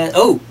not mess.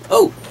 Oh,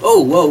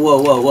 whoa, whoa,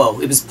 whoa, whoa.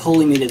 It was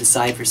pulling me to the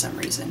side for some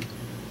reason.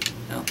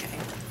 Okay.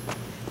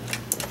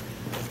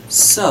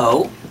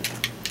 So,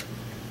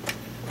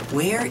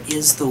 where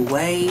is the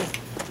way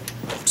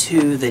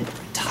to the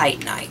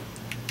Titanite?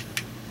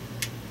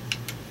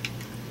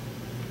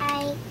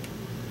 I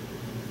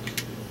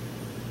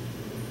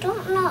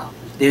don't know.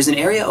 There's an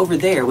area over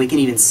there, we can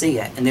even see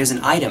it, and there's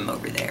an item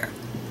over there.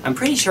 I'm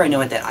pretty sure I know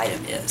what that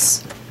item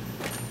is.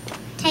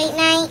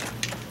 Titanite?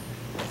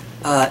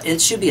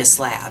 It should be a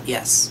slab,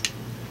 yes.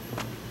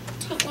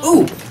 Titanite.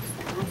 Ooh!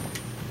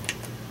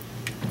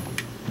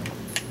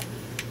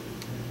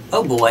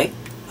 Oh boy.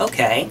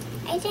 Okay.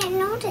 I didn't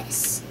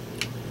notice.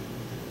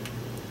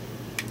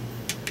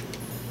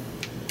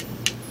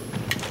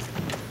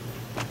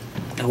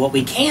 Now what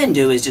we can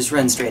do is just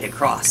run straight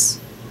across.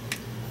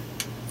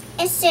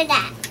 Let's do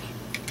that.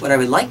 What I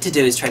would like to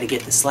do is try to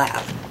get the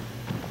slab.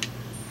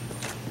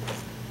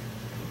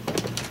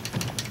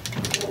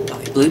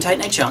 Okay, blue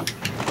Titanite chunk.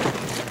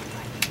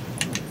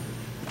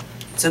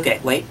 It's okay,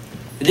 wait.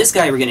 For this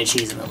guy, we're gonna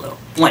cheese him a little.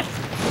 1.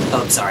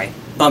 Oh, sorry.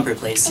 Bumper,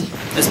 please.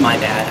 That's my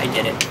bad, I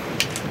did it.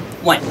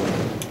 1.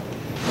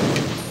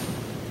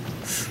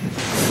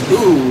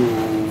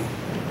 Ooh.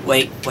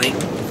 Wait.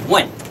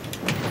 1.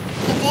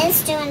 It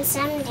is doing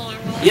some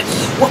damage. Yep.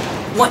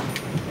 1.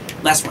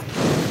 Last one.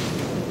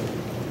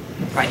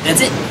 Alright,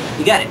 that's it.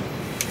 You got it.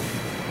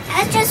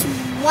 That's just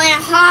one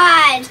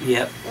hard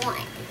Yep.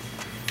 one.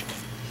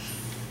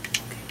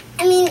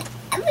 I mean,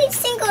 every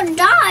single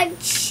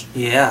dodge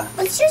Yeah.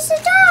 was just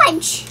a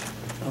dodge.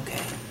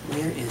 Okay.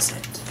 Where is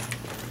it?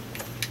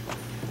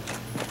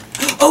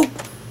 Oh!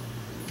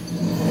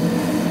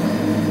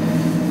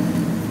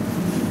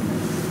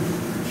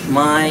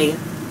 My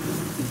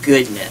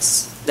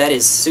goodness. That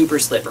is super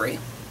slippery.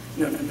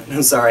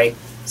 No, sorry.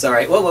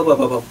 Sorry.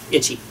 Whoa.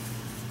 Itchy.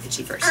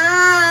 Itchy first.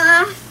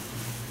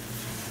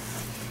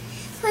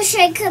 Wish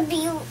I could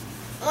be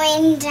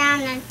laying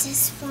down at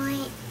this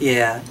point.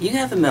 Yeah, you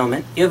have a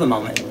moment. You have a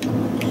moment.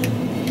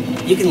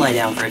 You can lie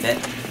down for a bit.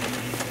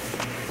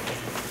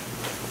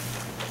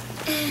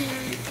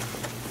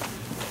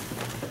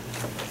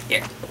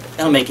 Here.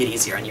 That'll make it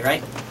easier on you,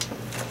 right?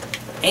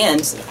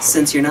 And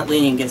since you're not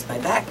leaning against my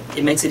back,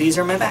 it makes it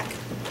easier on my back.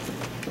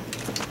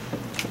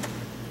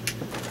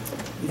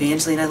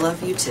 Evangeline, I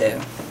love you too.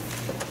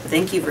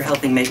 Thank you for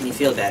helping make me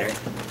feel better.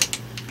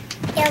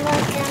 You're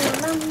welcome.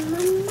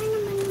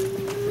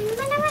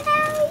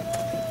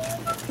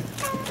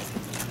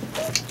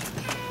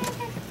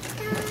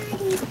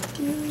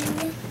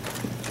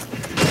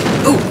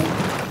 Ooh!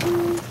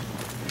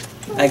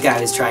 That guy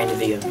was trying to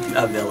be a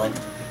villain.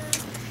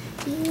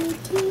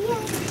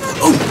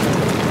 Oh!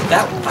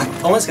 That,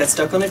 I almost got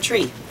stuck on a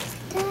tree.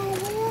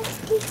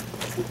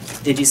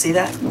 Did you see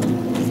that?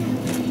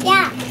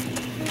 Yeah.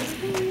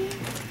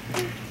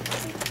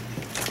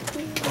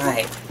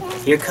 Alright.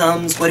 Here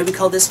comes, what do we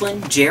call this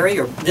one? Jerry?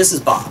 Or this is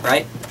Bob,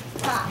 right?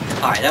 Bob.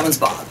 Alright, that one's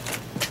Bob.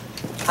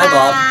 Hi,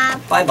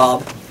 Bob. Bye,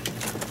 Bob.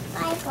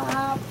 Bye,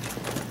 Bob.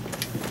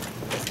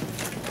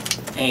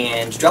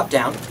 And drop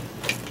down.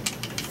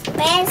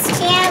 Where's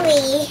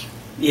Jerry?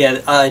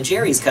 Yeah,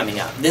 Jerry's coming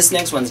up. This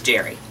next one's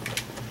Jerry.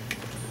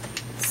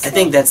 I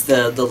think that's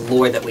the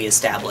lore that we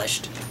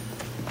established.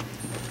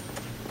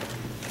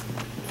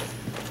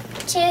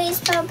 Jerry's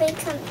probably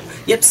coming.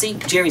 Yep, see?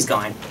 Jerry's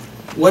gone.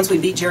 Once we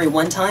beat Jerry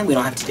one time, we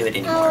don't have to do it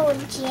anymore. Oh,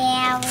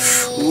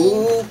 Jerry.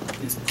 Ooh,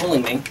 it's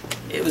pulling me.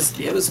 It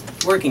was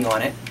working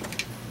on it.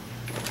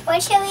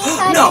 What should we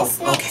call No. this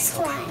next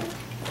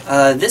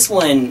one? This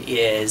one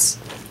is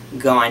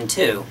gone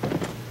too.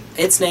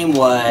 Its name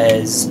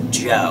was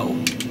Joe,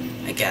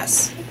 I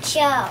guess.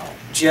 Joe.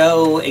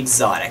 Joe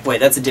Exotic. Wait,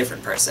 that's a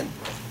different person.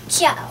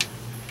 Joe.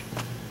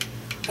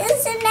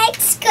 Who's the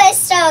next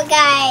crystal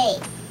guy?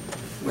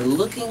 We're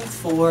looking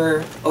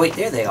for... Oh wait,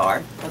 there they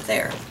are. Up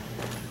there.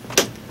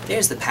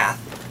 There's the path.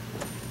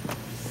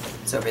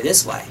 It's over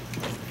this way.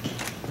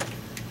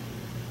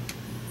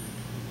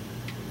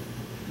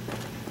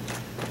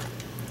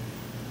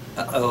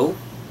 Uh-oh.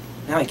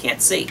 Now I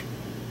can't see.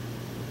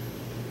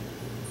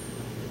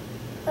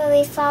 Will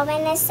we fall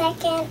in a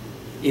second?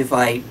 If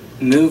I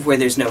move where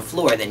there's no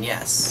floor, then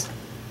yes.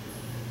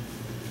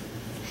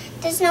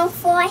 There's no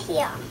floor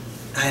here.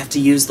 I have to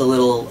use the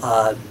little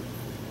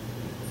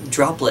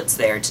droplets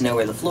there to know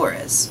where the floor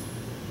is.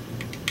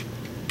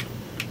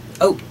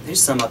 Oh,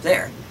 there's some up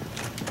there.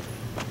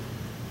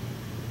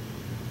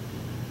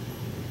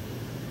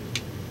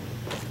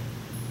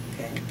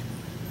 Okay.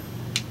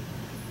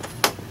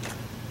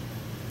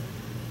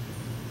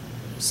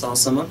 Saw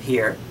some up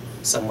here,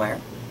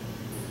 somewhere.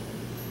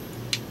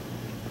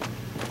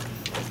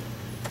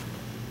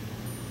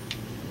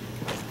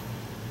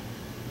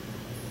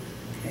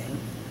 Okay.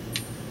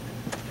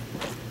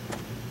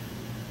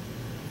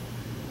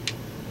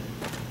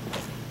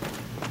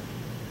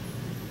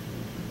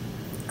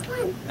 Come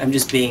on. I'm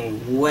just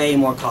being way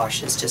more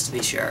cautious, just to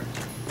be sure.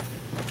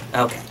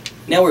 Okay.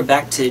 Now we're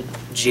back to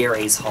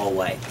Jerry's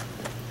hallway.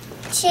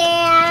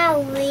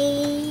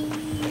 Jerry.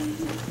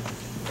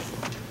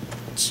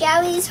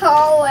 Jerry's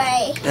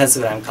hallway. That's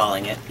what I'm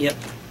calling it. Yep.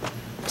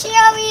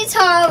 Jerry's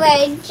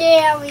hallway.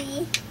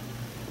 Jerry.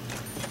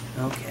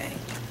 Okay.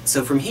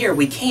 So from here,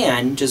 we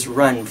can just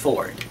run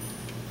forward.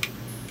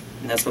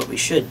 And that's what we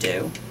should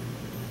do.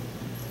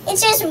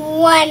 It's just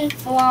one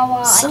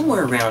forward.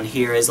 Somewhere around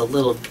here is a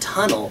little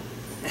tunnel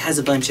that has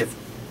a bunch of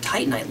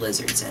titanite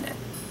lizards in it.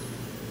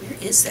 Where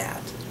is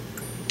that?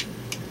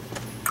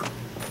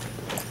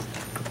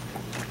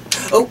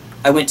 Oh!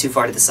 I went too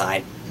far to the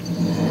side.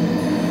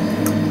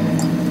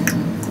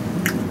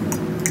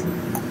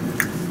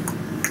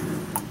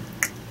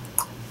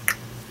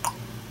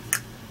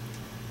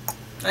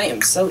 I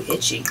am so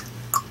itchy.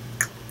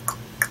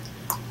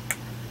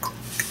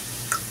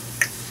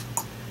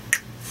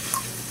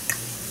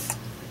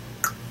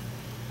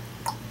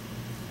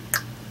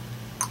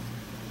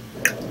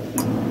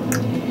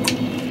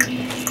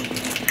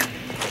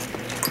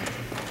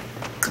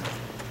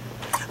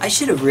 I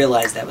should have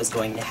realized that was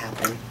going to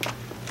happen.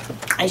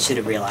 I should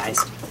have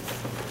realized.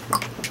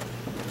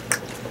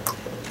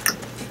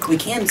 We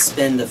can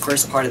spend the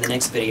first part of the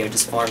next video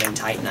just farming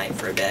titanite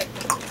for a bit.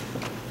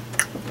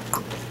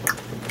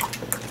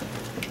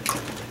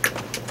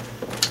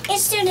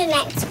 Let's do the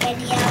next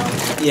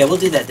video. Yeah, we'll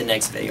do that the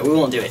next video. We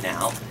won't do it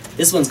now.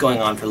 This one's going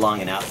on for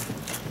long enough.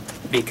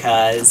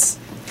 Because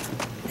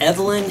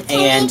Evelyn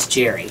and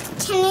Jerry.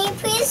 Can you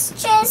please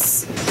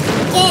just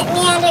get me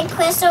out of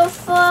Crystal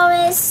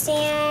Forest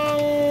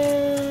and...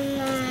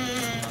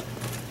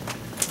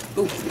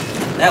 Ooh,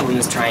 that one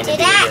was trying to Do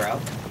be that.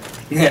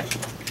 a hero.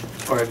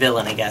 Or a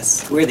villain, I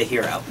guess. We're the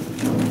hero.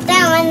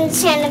 That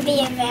one's trying to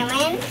be a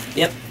villain.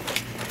 Yep.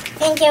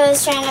 I think it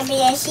was trying to be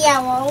a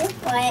hero,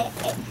 but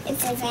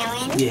it's a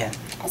villain. Yeah.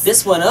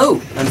 This one,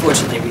 oh,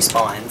 unfortunately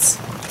respawns.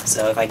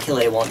 So if I kill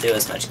it, it won't do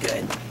us much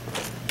good.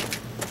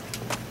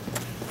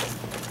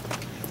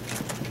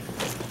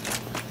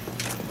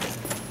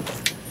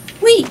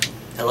 Whee!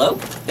 Hello?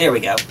 There we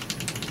go.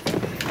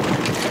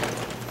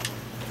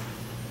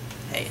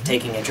 Hey,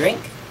 taking a drink.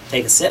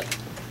 Take a sip.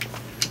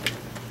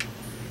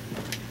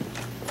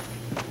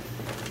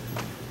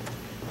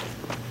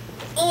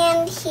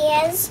 And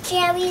here's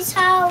Jerry's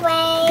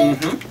hallway.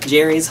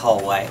 Jerry's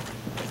hallway.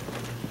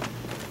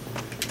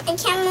 I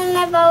can't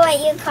remember what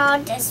you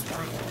called this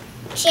one.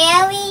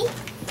 Jerry?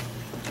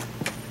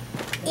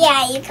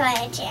 Yeah, you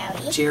call it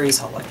Jerry. Jerry's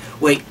hallway.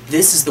 Wait,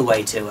 this is the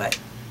way to it.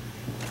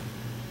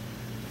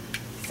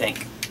 I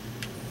think.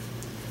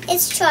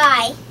 Let's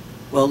try.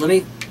 Well, let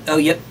me... Oh,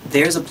 yep.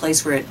 There's a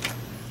place where it...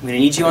 I'm gonna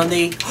need you on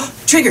the...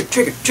 Trigger!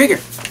 Trigger! Trigger!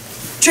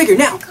 Trigger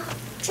now!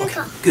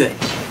 Trigger. Good.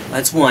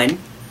 That's one.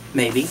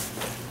 Maybe.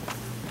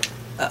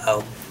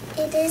 Uh-oh.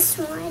 It is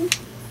one.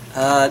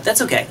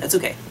 That's okay. That's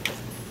okay.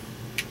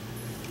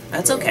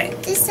 That's okay.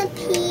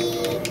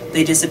 Disappeared.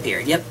 They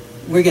disappeared. Yep.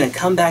 We're gonna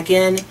come back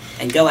in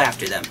and go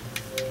after them.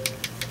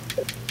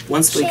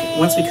 Once we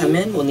come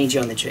in, we'll need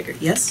you on the trigger.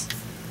 Yes?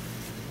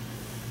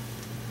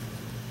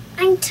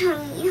 I'm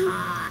tummy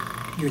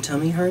hot. Your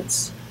tummy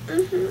hurts?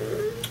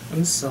 Mm-hmm.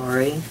 I'm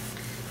sorry.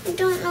 I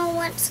don't know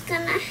what's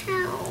gonna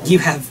help. You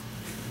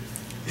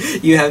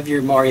have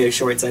your Mario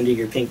shorts under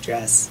your pink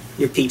dress.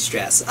 Your peach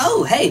dress.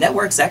 Oh, hey, that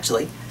works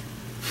actually.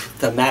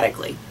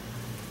 Thematically.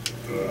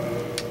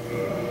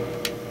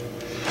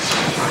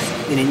 Alright,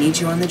 I'm gonna need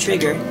you on the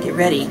trigger. Get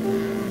ready.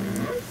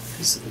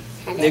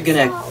 They're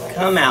gonna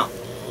come out.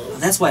 Oh,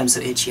 that's why I'm so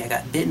itchy. I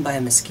got bitten by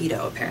a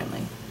mosquito,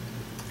 apparently.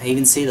 I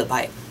even see the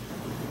bite.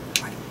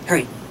 Alright,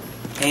 hurry.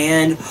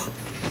 And...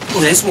 oh,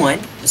 there's one.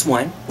 There's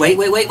one. Wait.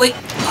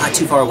 Ah,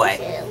 too far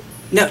away.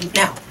 No,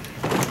 now.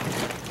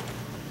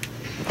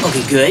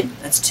 Okay, good.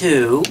 That's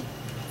 2.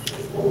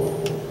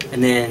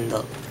 And then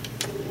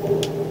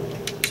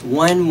there's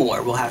one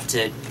more we'll have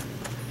to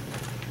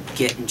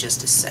get in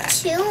just a sec.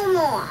 2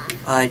 more.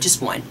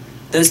 Just 1.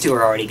 Those 2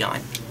 are already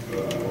gone.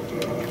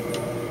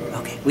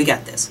 Okay, we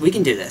got this. We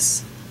can do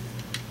this.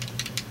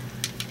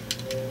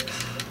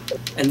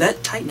 And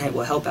that Titanite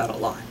will help out a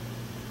lot.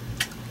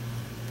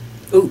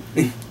 Ooh.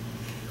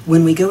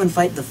 When we go and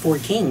fight the 4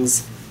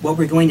 kings, what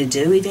we're going to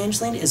do,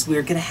 Evangeline, is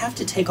we're going to have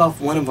to take off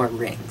one of our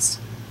rings.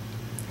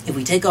 If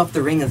we take off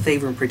the ring of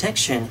favor and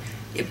protection,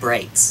 it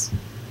breaks.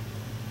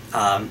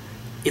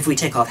 If we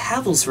take off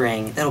Havel's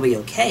ring, that'll be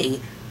okay,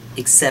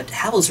 except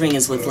Havel's ring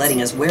is what's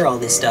letting us wear all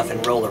this stuff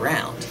and roll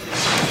around.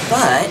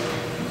 But,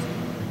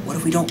 what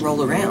if we don't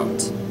roll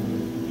around?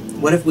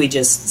 What if we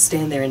just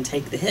stand there and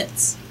take the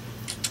hits?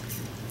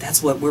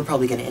 That's what we're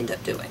probably going to end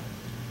up doing.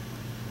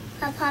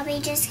 I'm probably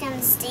just gonna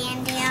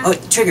stand there. Oh,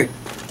 trigger!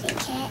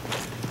 Take it.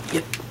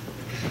 Yep.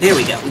 There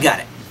we go. We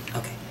got it.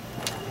 Okay.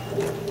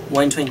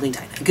 1 twinkling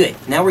Titanite. Good.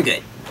 Now we're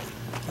good.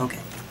 Okay.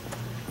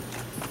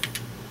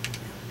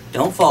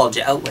 Don't fall,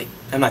 oh, wait.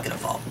 I'm not going to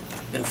fall.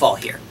 I'm going to fall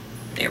here.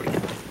 There we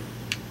go.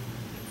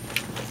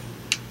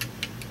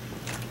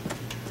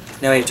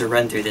 Now we have to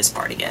run through this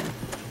part again.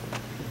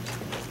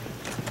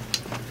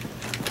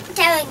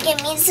 That would give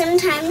me some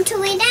time to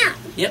lay down.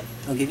 Yep.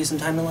 I'll give you some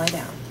time to lie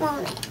down.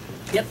 Won't it?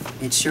 Yep.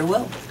 It sure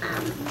will.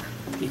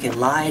 You can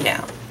lie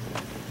down.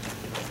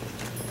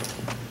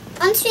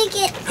 Once we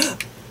get...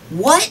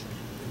 What?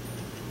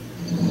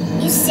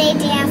 You stayed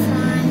there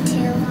for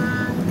too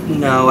long.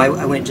 No,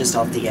 I went just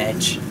off the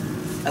edge.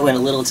 I went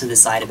a little to the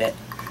side of it.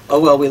 Oh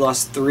well, we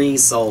lost 3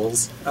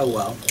 souls. Oh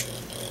well.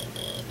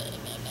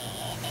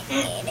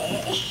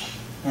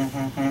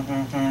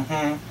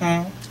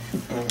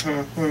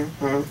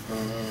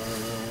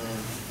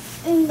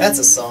 That's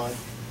a song.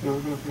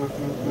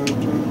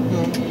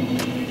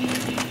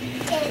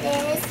 It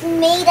is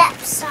made-up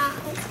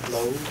song.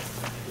 Low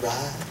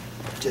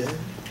rider.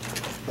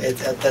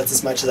 That's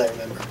as much as I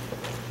remember.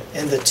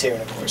 And the tune,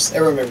 of course.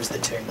 Everyone remembers the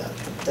tune, though.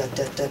 Da,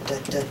 da, da, da,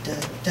 da, da,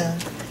 da,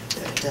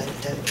 da, da,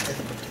 da, da.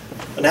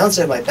 Well, now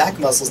instead of my back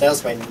muscles, now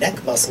it's my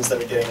neck muscles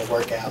that are doing the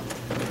workout.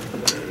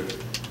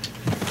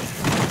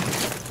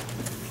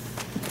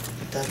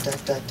 Da, da,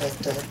 da, da,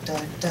 da, da,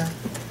 da,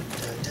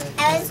 da,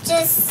 I was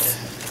just...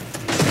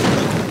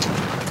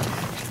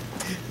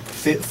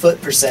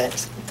 Foot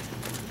percent.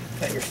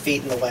 Got your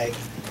feet in the way.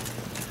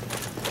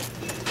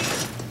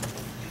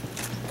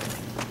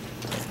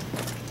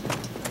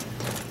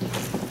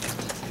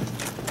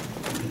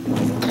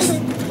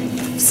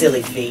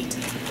 Silly feet.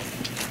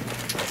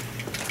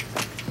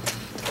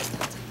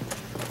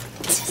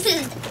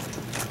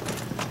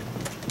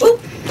 Woo!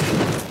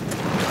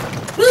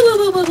 Woo woo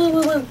woo woo woo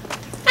woo woo!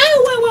 Ow!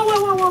 Woo woo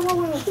woo woo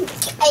woo woo!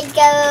 I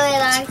go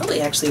along. Probably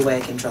actually a way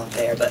I can drop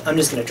there, but I'm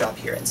just gonna drop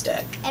here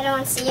instead. I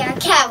don't see your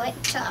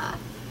character.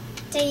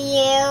 Do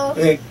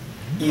you?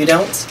 You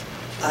don't?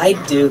 I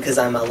do because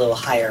I'm a little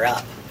higher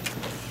up.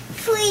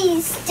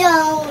 Please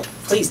don't.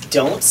 Please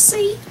don't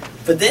see?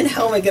 But then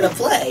how am I gonna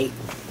play?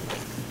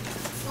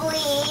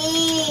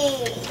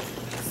 Please.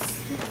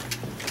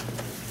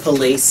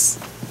 Police.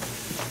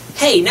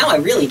 Hey, now I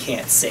really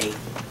can't see.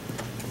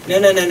 No.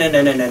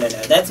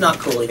 That's not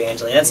cool,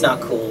 Evangeline. That's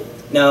not cool.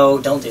 No,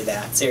 don't do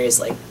that.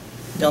 Seriously.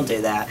 Don't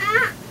do that.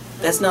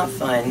 That's not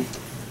fun.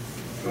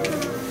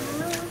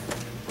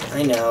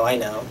 I know.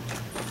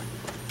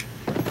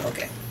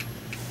 Okay.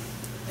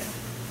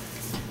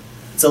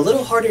 It's a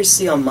little harder to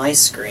see on my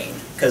screen,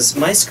 because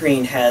my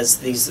screen has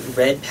these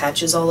red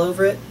patches all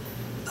over it.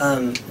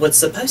 What's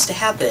supposed to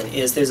happen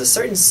is there's a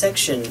certain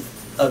section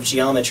of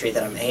geometry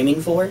that I'm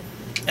aiming for,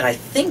 and I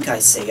think I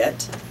see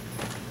it.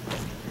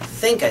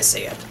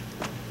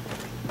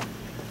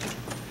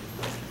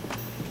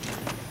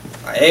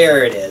 Alright,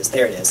 there it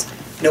is.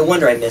 No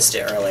wonder I missed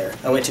it earlier.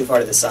 I went too far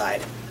to the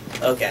side.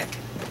 Okay.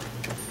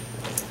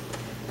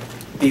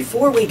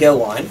 Before we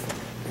go on,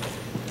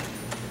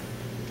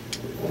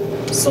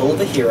 Soul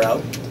of a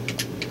Hero,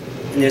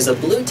 and there's a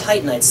blue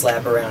Titanite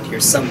slab around here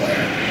somewhere.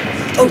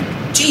 Oh,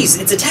 jeez,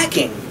 it's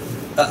attacking!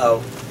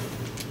 Uh-oh.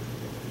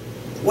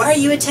 Why are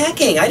you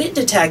attacking? I didn't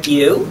attack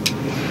you!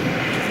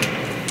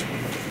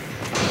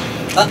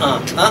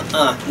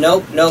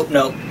 Nope, nope, nope,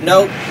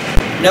 nope,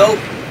 nope,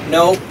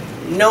 nope,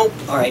 nope.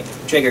 Alright,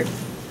 trigger.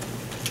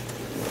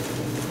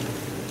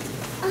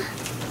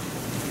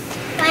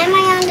 Why am I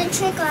on the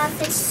trigger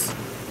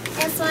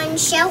if we're in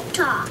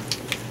shelter?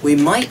 We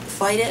might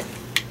fight it.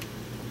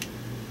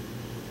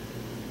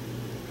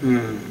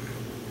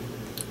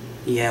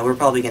 Yeah, we're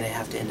probably going to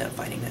have to end up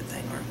fighting that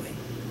thing, aren't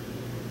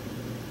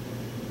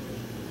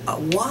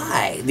we?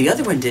 Why? The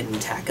other one didn't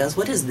attack us.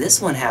 What does this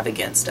one have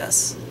against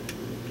us?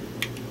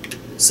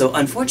 So,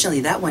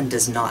 unfortunately, that one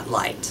does not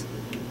light.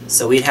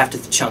 So we'd have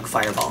to chunk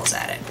fireballs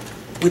at it.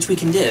 Which we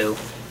can do.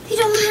 We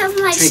don't have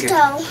much, Trigger.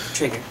 though.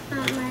 Trigger.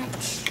 Not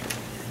much.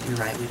 You're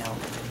right, we don't.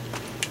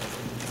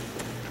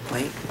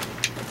 Wait.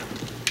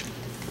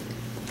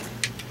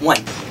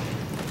 1.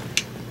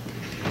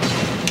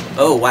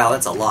 Oh, wow,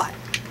 that's a lot.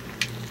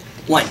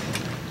 1.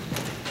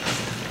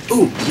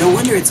 Ooh, no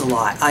wonder it's a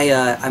lot.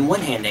 I'm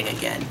one-handing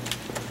again.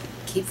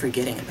 Keep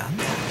forgetting about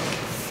that.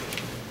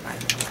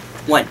 Right.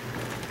 1.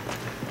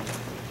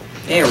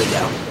 There we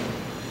go.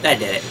 That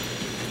did it.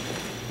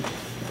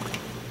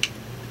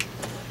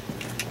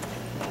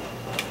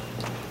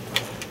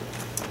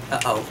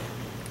 Uh-oh.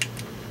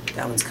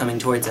 That one's coming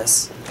towards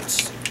us.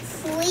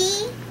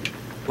 3.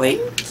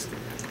 Wait.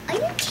 Are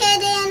you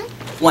kidding?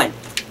 1.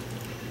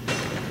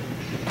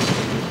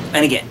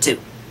 And again, 2.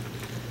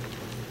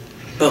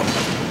 Boom.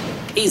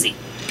 Easy.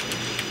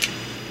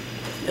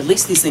 At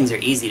least these things are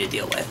easy to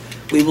deal with.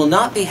 We will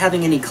not be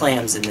having any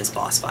clams in this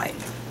boss fight.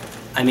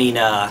 I mean,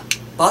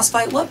 boss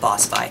fight? What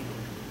boss fight?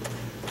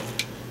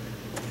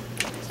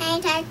 Can I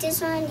attack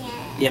this one?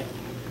 Yeah. Yep.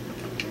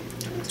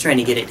 Trying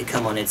to get it to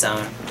come on its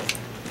own.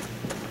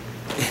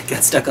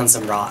 Got stuck on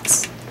some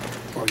rocks.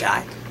 Poor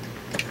guy.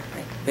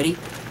 Right, ready?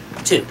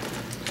 2.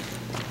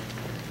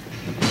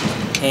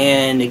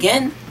 And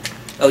again.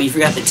 Oh, you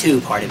forgot the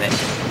 2 part of it.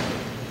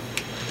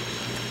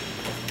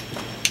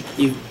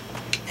 You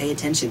pay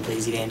attention,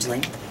 please,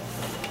 Evangeline.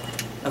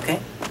 Okay?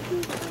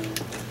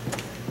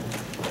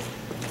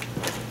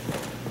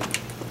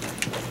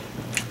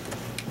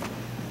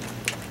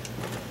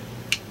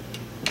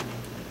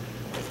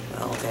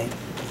 Well, okay.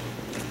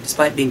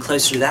 Despite being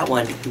closer to that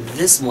one,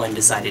 this one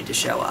decided to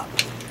show up.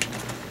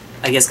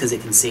 I guess because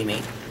it can see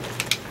me.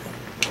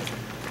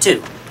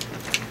 2.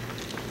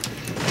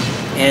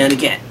 And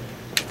again.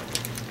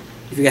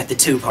 You forgot the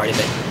 2 part of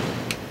it.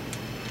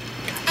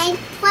 I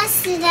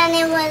pressed it and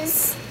it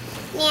was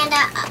near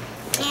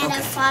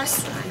the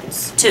first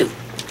ones. 2.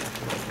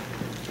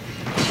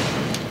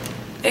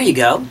 There you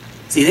go.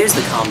 See, there's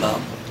the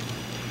combo.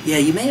 Yeah,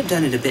 you may have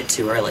done it a bit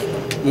too early.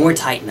 More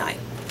Titanite.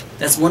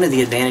 That's one of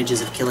the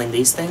advantages of killing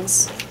these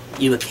things.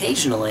 You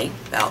occasionally,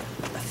 about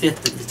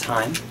 1/5 of the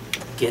time,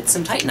 get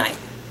some Titanite.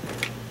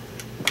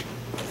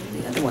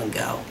 Where'd the other one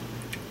go?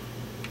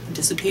 It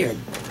disappeared.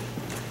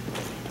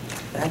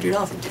 Badgered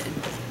off it did.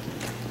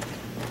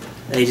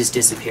 They just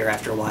disappear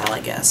after a while,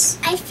 I guess.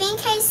 I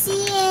think I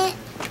see it. Yeah.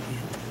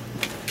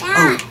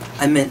 That. Oh,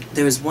 I meant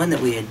there was one that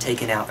we had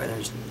taken out. Or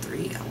there's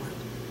 3.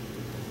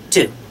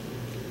 2.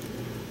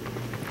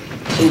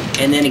 Ooh,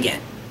 and then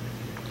again.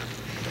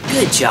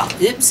 Good job.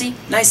 Yep, see?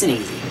 Nice and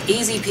easy.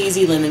 Easy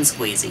peasy lemon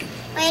squeezy.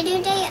 Why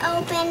do they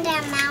open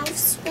their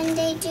mouths when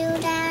they do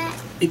that?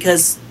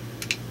 Because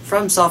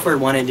From Software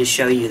wanted to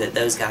show you that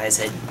those guys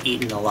had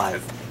eaten a lot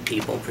of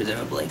people,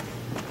 presumably.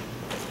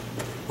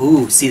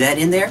 Ooh, see that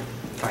in there?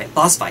 Alright,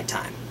 boss fight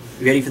time.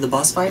 You ready for the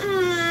boss fight?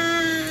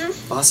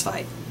 Boss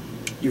fight.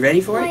 You ready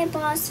for Why it?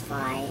 boss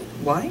fight?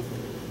 Why?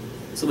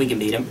 So we can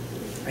beat him.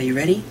 Are you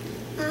ready?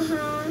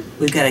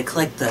 We've got to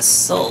collect the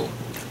soul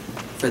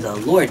for the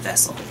Lord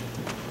vessel.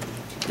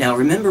 Now,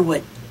 remember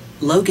what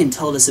Logan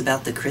told us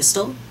about the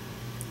crystal?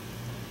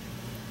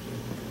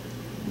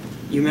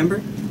 You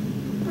remember?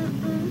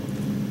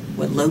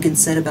 What Logan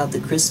said about the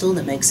crystal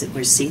that makes it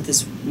where Seath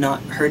is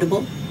not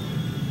hurtable?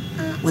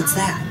 What's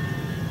that?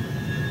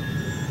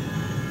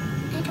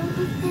 I don't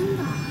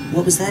remember.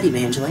 What was that,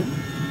 Evangeline?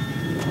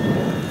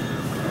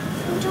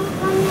 I don't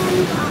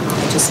remember.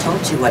 I just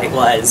told you what it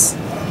was.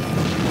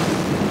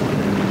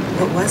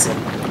 What was it?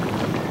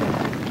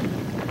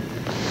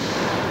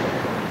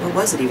 What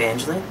was it,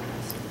 Evangeline?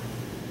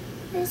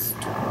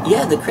 Crystal.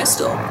 Yeah, the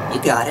crystal. You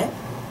got it.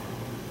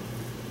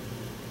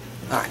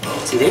 Alright,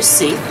 see there's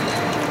Seath.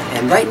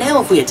 And right now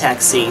if we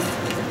attack Seath,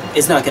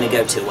 it's not going to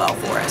go too well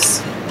for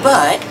us.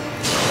 But,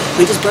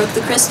 we just broke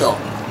the crystal.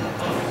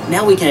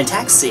 Now we can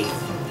attack Seath.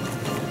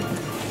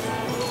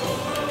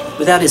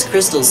 Without his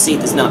crystals,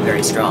 Seath is not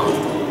very strong.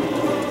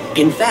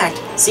 In fact,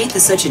 Seath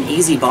is such an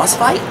easy boss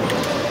fight,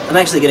 I'm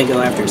actually going to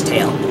go after his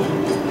tail.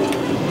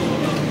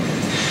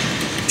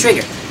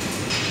 Trigger.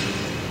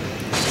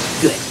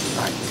 Good.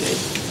 Alright, good.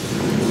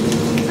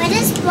 What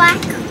is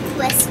black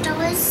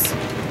crystals?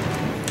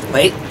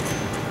 Wait.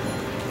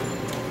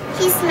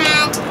 He's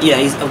mad. Yeah,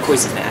 of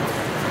course he's mad.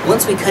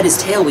 Once we cut his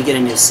tail, we get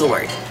a new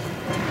sword.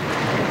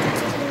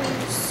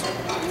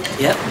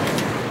 Yep.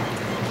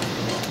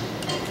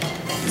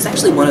 It's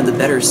actually one of the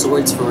better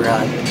swords for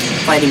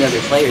fighting other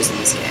players in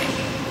this game.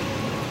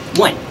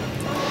 1.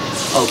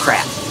 Oh,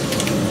 crap.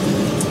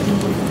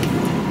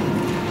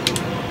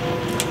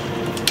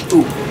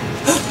 Ooh.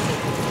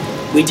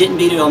 We didn't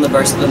beat it on the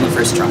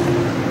first try.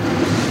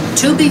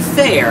 To be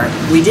fair,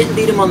 we didn't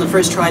beat him on the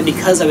first try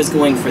because I was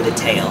going for the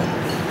tail.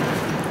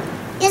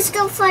 Let's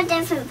go for a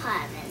different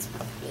part of his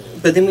body.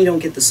 But then we don't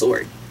get the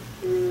sword.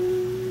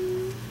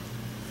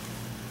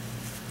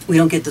 We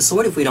don't get the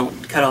sword if we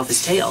don't cut off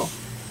his tail.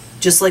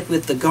 Just like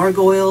with the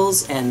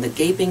gargoyles and the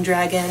gaping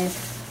dragon,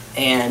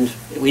 and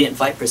we didn't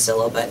fight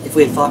Priscilla, but if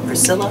we had fought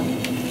Priscilla...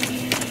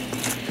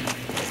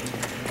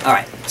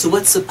 Alright, so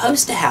what's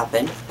supposed to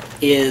happen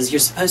is you're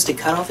supposed to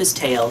cut off his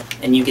tail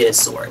and you get his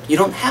sword. You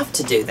don't have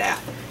to do that.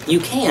 You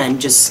can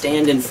just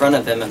stand in front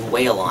of him and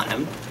wail on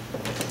him.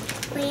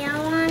 Wail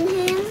on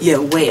him? Yeah,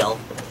 wail.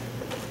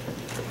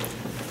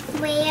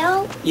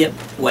 Wail? Yep,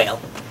 wail.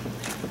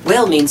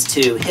 Wail means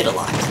to hit a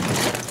lot.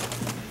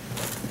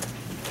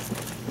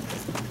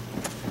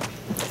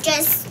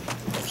 Just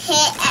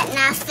hit at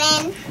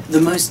nothing?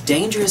 The most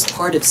dangerous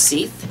part of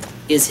Seath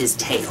is his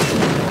tail,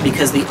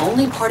 because the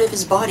only part of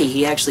his body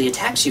he actually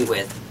attacks you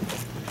with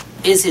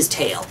is his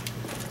tail.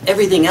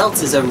 Everything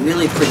else is a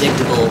really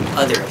predictable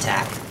other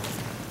attack.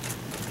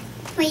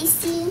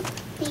 Crazy?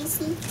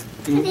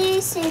 What do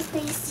you say,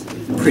 crazy?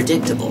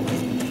 Predictable.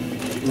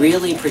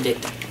 Really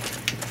predictable.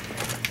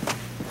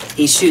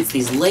 He shoots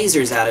these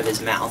lasers out of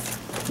his mouth,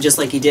 just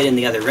like he did in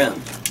the other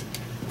room.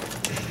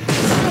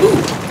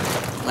 Ooh,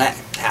 that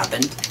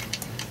happened.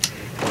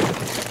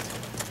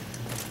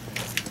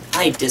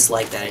 I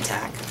dislike that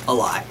attack a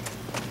lot.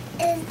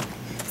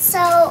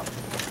 So,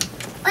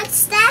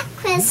 what's that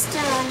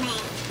crystal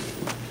name?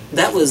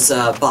 That was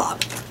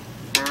Bob.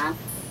 Bob?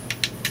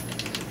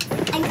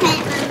 I can't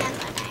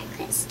remember that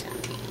crystal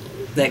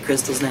name. That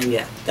crystal's name,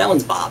 yeah. That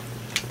one's Bob.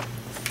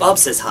 Bob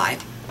says hi.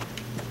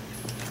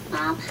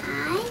 Bob,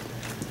 hi?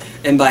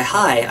 And by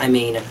hi, I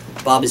mean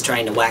Bob is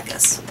trying to whack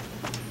us.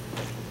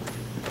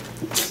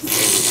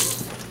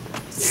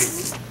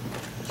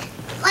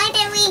 Why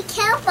did we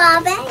kill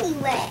Bob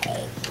anyway?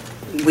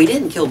 We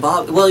didn't kill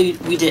Bob. Well,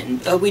 we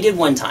didn't. Oh, we did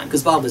one time,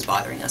 because Bob was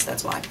bothering us,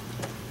 that's why.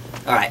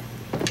 Alright.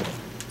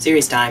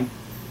 Serious time.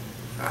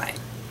 Alright.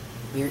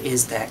 Where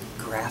is that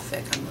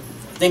graphic I'm looking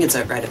for? I think it's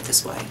right up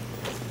this way.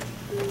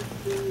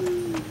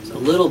 It's a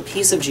little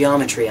piece of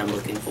geometry I'm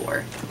looking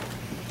for.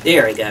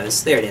 There it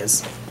goes. There it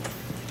is.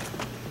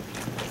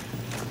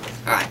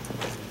 Alright.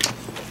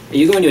 Are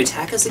you going to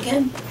attack us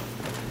again?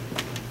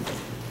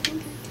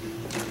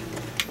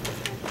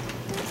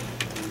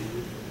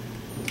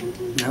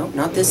 No,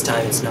 not this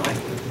time, it's not.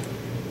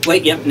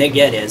 Wait, yep, Nick,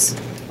 yeah, it is.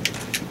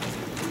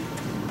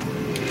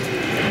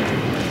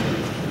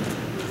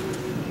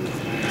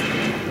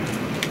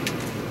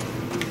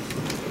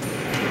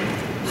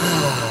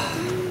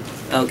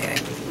 Okay.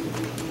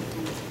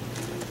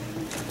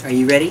 Are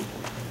you ready?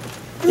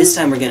 This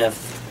time we're gonna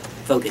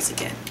focus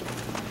again.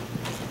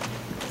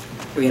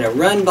 We're gonna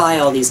run by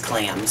all these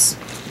clams.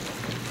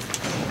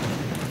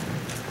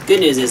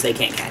 Good news is they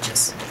can't catch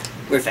us.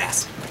 We're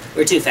fast.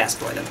 We're too fast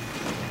for them.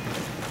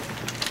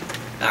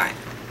 Alright.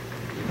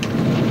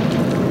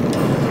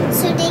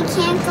 So they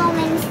can't go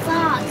in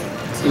fog,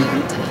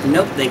 can't they?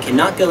 Nope, they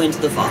cannot go into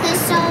the fog. The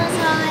soul's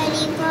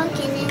already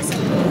broken, isn't it?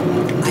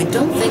 I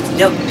don't think...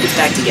 Nope, it's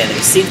back together.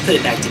 Seath put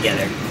it back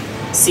together.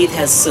 Seath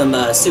has some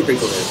super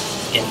glue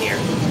in here.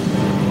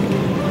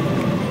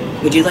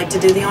 Would you like to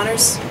do the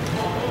honors?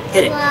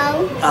 Hit it.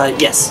 Hello?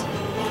 Yes.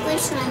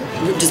 Which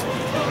one? Just...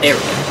 There we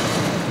go.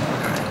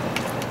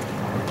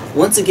 Alright.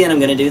 Once again, I'm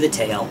going to do the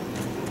tail.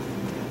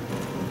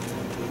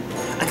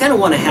 I kind of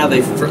want to have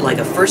a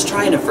first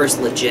try and a first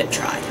legit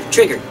try.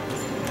 Triggered.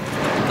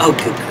 Oh,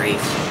 good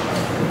grief.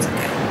 It's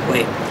okay.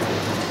 Wait.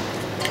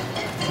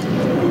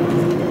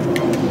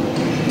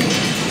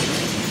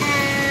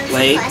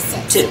 Wait.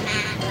 Two.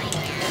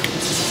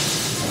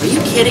 Are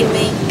you kidding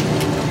me?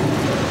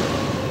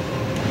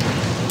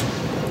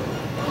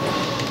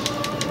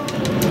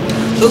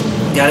 Oop,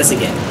 got us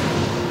again.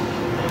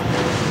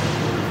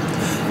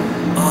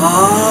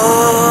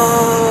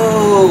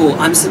 Oh,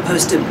 I'm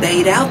supposed to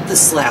bait out the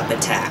slap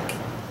attack.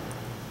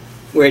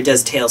 Where it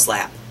does tail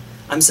slap.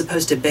 I'm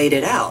supposed to bait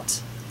it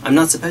out. I'm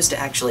not supposed to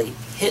actually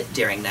hit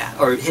during that,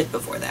 or hit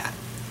before that.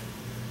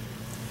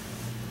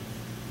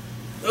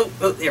 Oh,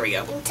 there we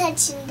go. I'm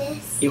touching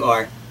this. You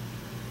are.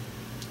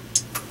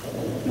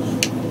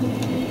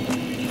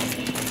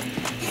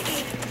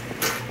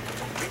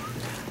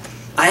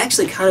 I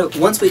actually kind of,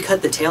 once we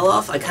cut the tail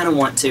off, I kind of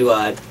want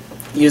to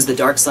use the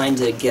dark sign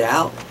to get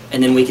out,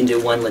 and then we can do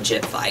one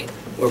legit fight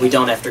where we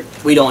don't ever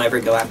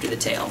go after the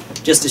tail,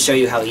 just to show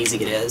you how easy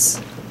it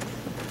is.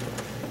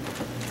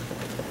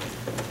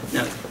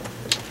 No,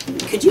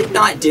 could you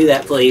not do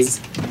that, please?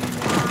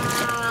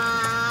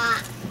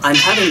 I'm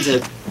having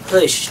to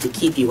push to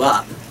keep you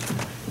up.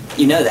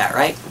 You know that,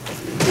 right?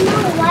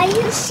 No, why are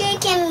you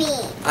shaking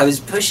me? I was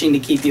pushing to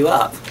keep you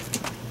up.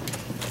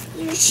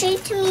 You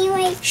shook me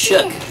like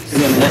Shook. this.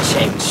 Remember, not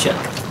shake, shook.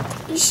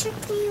 You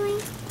shook me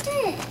like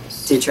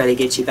this. To try to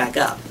get you back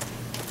up.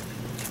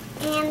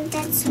 And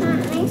that's not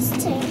nice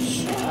to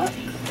shook.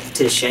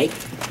 To shake?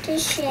 To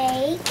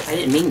shake. I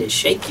didn't mean to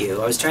shake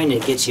you. I was trying to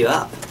get you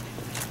up.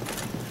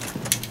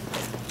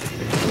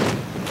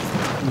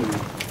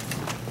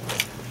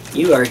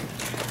 You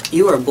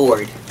are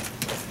bored.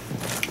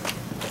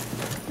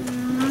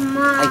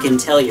 I can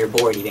tell you're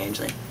bored,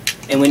 Evangeline.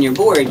 And when you're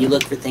bored, you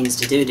look for things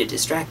to do to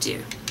distract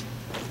you.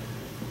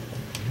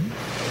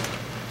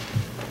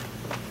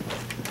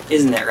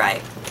 Isn't that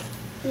right?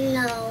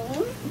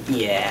 No.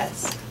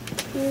 Yes.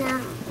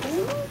 No.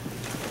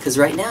 Because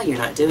right now you're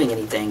not doing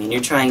anything, and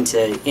you're trying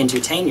to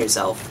entertain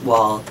yourself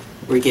while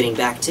we're getting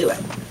back to it.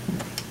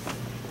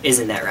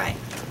 Isn't that right?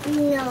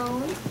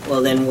 No.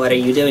 Well, then what are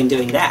you doing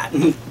that?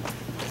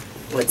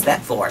 What's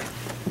that for?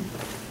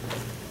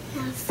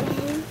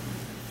 Nothing.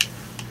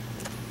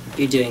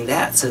 You're doing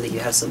that so that you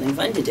have something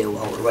fun to do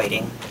while we're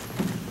waiting.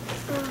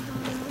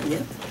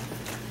 Yep.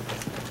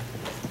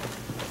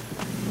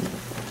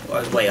 Well, I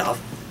was way off.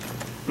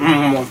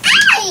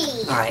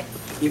 Hey! Alright,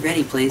 you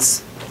ready,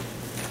 please?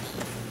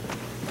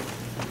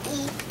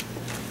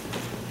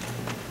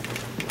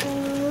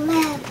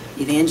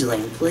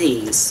 Evangeline,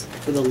 please.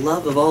 For the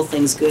love of all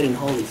things good and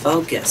holy,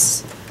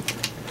 focus.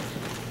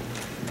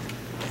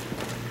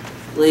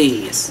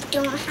 Please.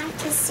 You don't have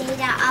to say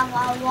that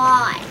out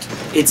loud.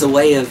 It's a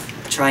way of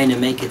trying to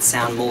make it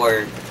sound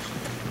more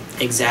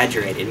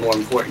exaggerated, more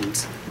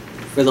important.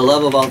 For the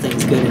love of all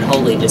things good and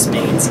holy just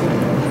means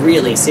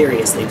really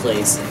seriously,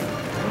 please.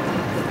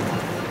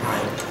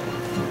 Alright.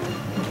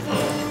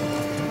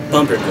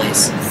 Bumper,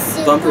 please.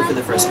 Bumper for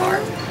the first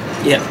part.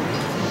 Yep.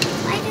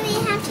 Why do we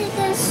have to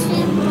go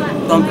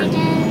super? Bumper.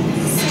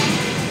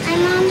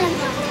 I'm on the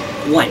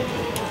bumper. 1.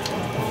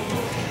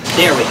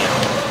 There we go.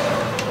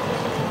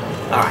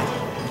 Alright.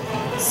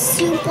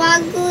 Super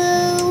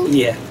glue.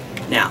 Yeah.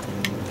 Now.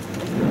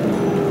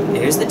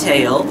 Here's the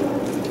tail.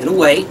 Gonna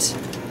wait.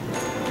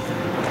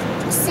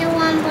 Still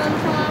one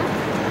bumper.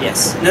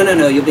 Yes.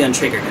 No, you'll be on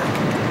trigger now.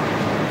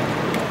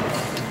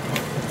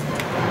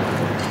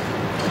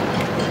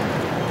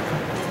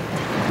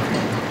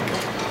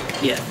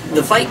 Yeah,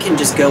 the fight can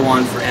just go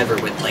on forever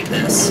with like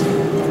this.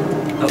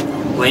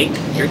 Oh, wait,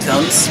 here it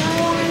comes. Go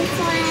on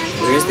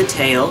forever. Where's the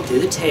tail? Do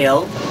the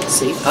tail.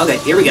 See? Okay,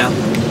 here we go.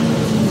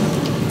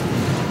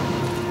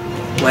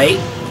 Wait.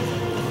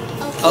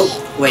 Okay.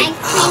 Oh, wait.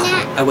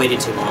 I I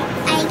waited too long.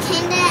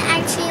 kinda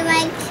actually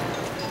like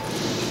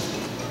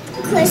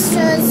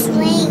Crystal's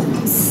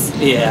wings.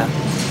 Yeah. I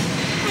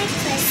like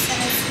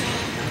Crystal's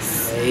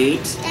wings.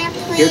 Wait. That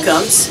Here place- it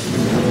comes.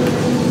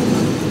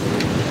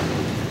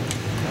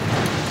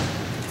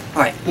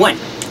 Alright, 1.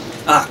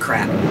 Ah,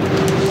 crap.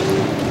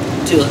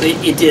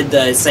 It did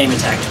the same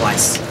attack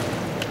twice.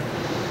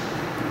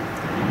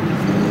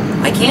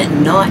 I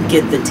can't not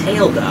get the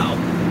tail, though.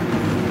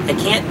 I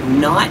can't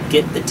not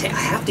get the tail.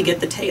 I have to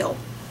get the tail.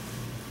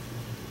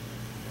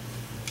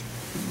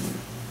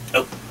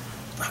 Oh,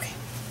 okay.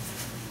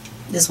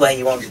 This way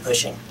you won't be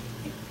pushing.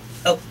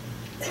 Oh,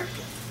 there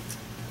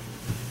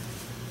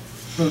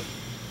we go.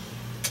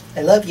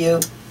 I love you.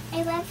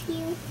 I love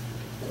you.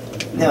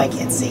 No, I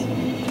can't see.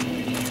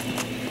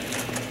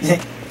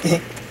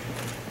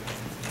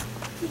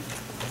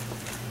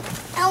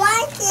 Oh,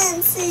 I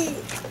can't see.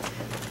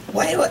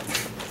 Why do I...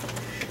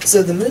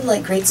 So the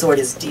Moonlight Greatsword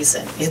is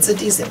decent. It's a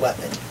decent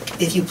weapon.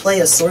 If you play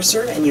a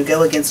sorcerer and you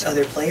go against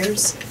other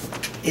players,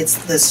 it's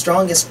the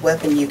strongest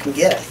weapon you can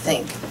get, I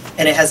think.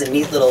 And it has a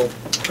neat little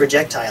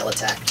projectile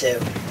attack, too.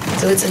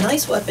 So it's a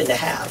nice weapon to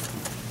have.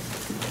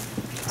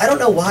 I don't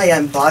know why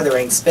I'm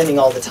bothering spending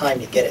all the time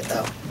to get it,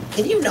 though.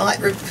 Can you not...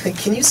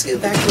 Can you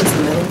scoot back towards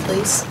the middle,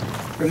 please?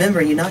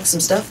 Remember, you knocked some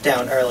stuff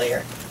down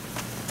earlier.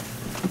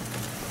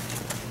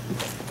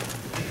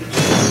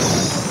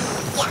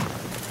 Yeah.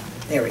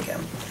 There we go.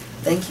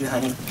 Thank you,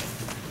 honey.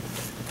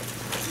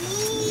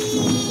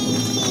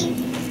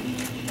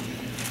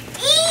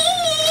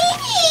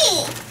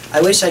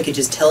 I wish I could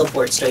just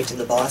teleport straight to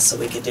the boss so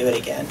we could do it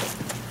again.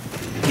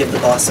 Give the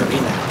boss a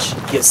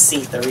rematch. Give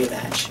Seath a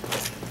rematch.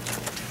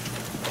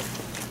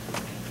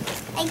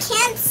 I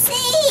can't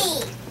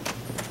see.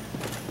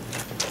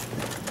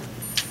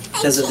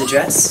 Because of the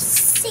dress?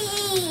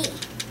 See.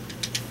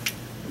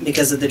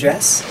 Because of the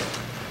dress?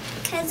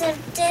 Because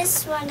of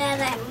this one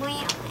that I'm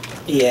wearing.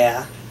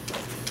 Yeah.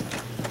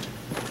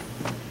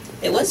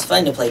 It was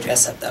fun to play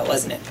dress up though,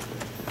 wasn't it?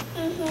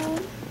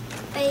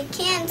 But you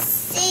can't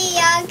see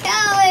our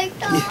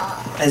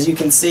character. As you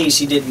can see,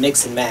 she did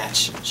mix and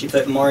match. She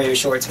put Mario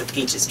shorts with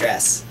Peach's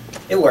dress.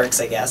 It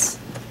works, I guess.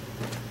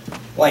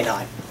 Why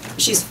not?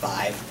 She's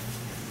 5.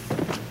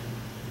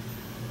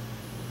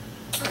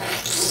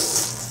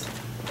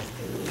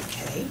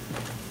 Okay.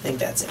 I think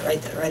that's it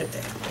right there, right up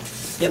there.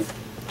 Yep.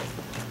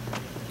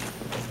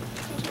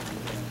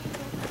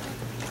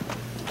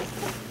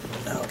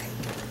 Okay.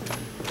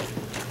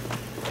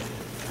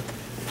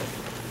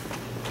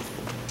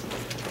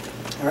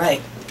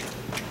 Alright.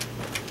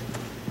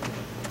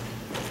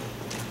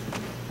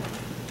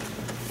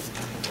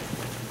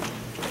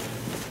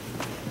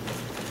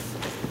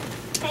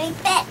 I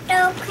bet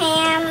no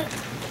can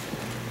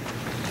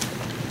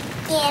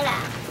get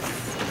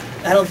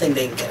us. I don't think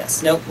they can get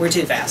us. Nope, we're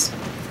too fast.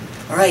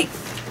 Alright.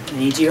 I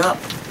need you up.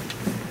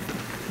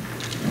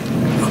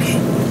 Okay.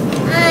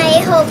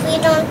 I hope we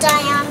don't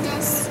die on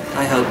this.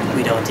 I hope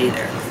we don't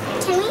either.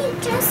 Can we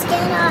just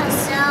get our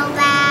soul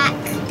back?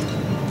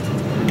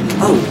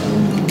 Oh,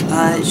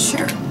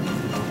 sure.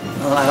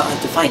 Well, I'll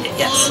have to find it,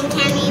 yes. And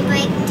can we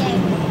break the...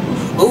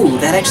 Oh,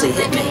 that actually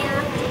hit me.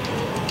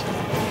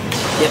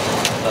 Yep.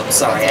 Oh,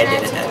 sorry, I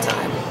did it that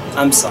time.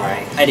 I'm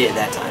sorry, I did it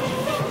that time.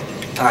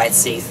 Alright,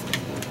 Seath.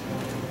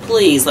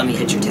 Please let me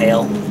hit your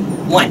tail.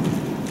 1.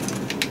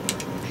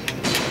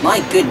 My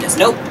goodness,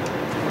 nope.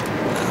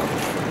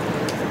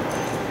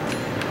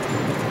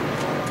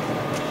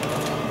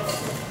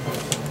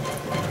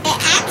 It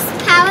acts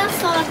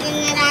powerful than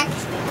it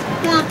acts...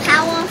 more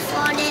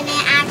powerful than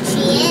it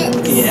actually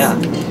is. Yeah.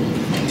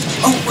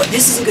 Oh,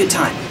 this is a good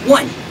time.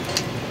 1.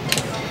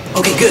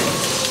 Okay, good.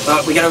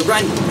 We gotta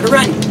run. Gotta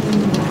run.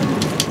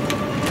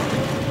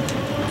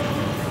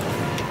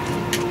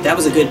 That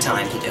was a good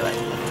time to do it.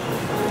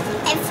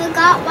 I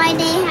forgot why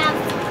they have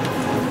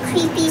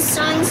creepy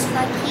songs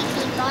for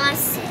creepy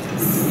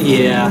bosses.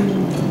 Yeah.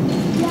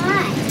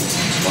 Why?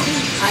 Well,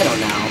 I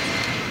don't know.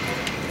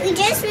 We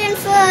just went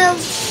for a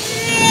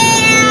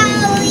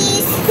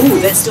really Ooh,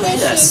 that still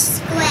hit us.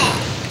 suspicious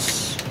glitch.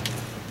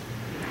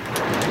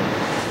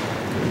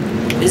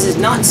 This is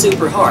not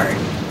super hard.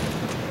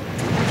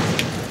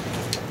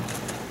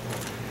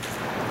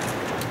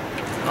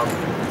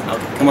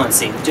 Okay, come on,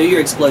 Seath. Do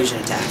your explosion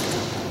attack.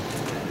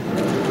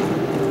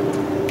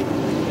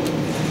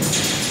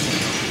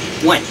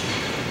 1.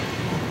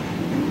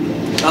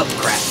 Oh,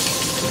 crap.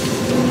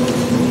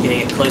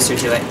 Getting it closer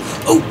to it.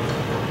 Oh!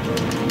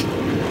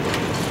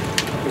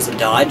 There's a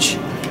dodge.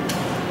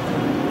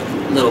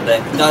 A little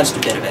bit. Dodged a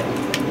bit of it.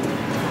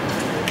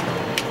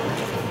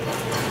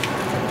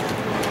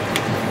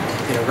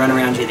 I'm gonna run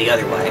around you the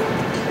other way.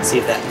 See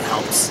if that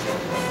helps.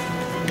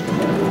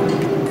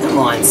 Come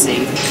on,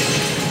 Seath.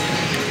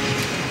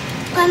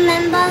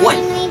 Remember 1.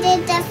 when we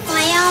did the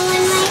fire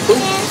one like Ooh,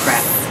 this?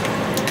 crap.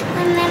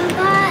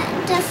 Remember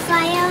the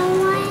fire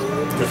one?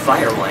 The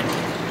fire one.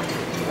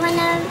 One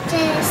of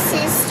the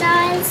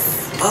sisters?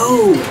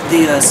 Oh,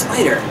 the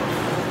spider.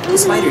 The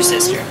spider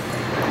sister.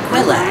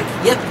 Quilag.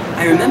 Yep,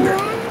 I remember.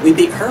 We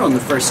beat her on the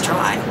first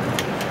try.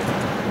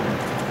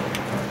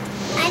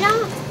 I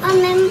don't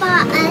remember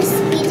us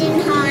beating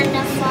her on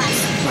the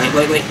first.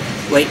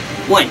 Wait.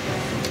 1.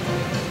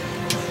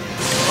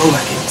 Oh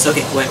my goodness.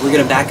 Okay, wait, we're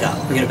gonna back up.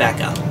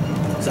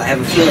 So I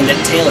have a feeling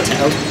that tail attack.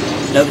 Oh,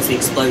 no, it's the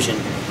explosion.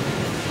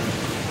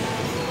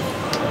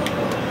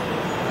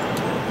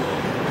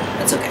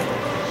 That's okay.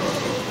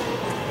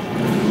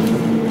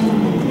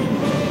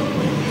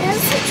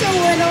 There's such a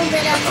little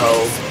bit of...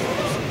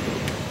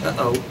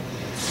 Uh-oh.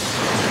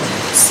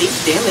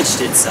 Seath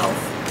damaged itself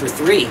for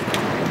 3.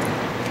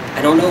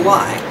 I don't know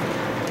why.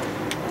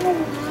 Oh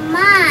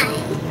my.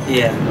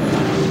 Yeah.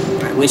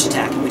 Alright, which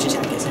attack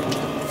is it?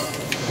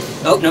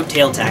 Oh, no,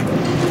 tail attack.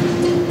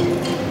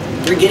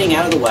 We're getting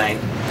out of the way.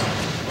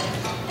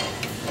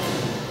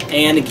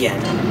 And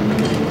again.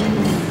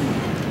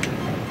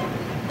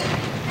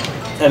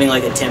 It's having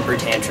like a temper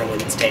tantrum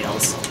with its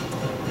tails.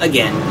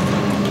 Again.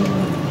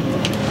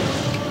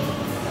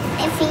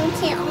 I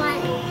think it won.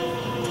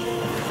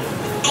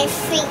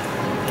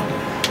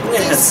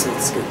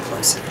 Let's go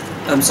closer.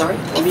 I'm sorry?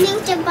 I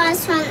think the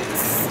boss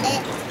wants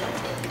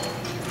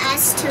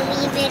us to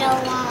leave it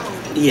alone.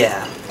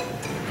 Yeah.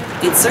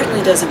 It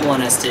certainly doesn't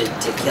want us to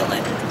kill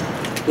it.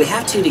 We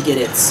have to get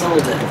its soul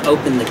to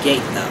open the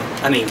gate, though.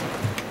 I mean,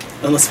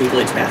 unless we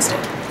glitch past it.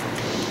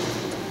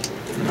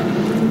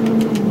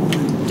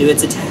 Do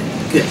its attack.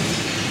 Good.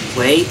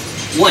 Wait.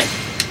 1.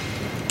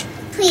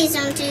 Please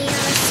don't do your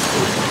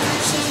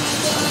explosion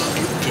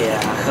again. Yeah,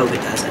 I hope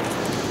it doesn't.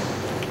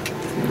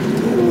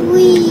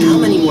 How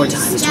many more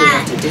times do we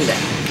have to do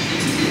that?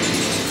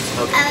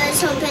 Okay. I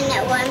was hoping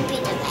that wouldn't be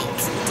the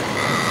next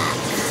attack.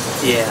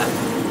 Yeah.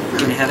 We're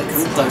gonna have it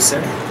come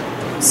closer.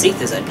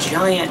 Seath is a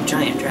giant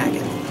dragon.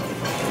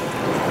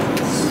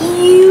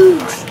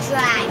 Huge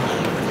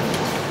dragon.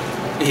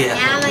 Yeah.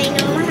 Now I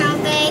know how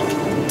big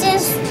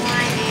this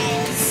one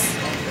is.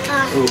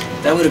 Ooh,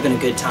 that would have been a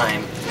good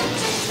time.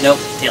 Nope,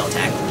 tail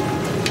attack.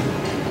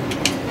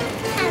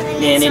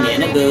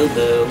 Boo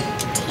boo.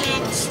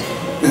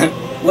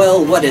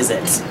 Well, what is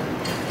it?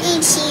 You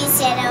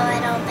cheese it a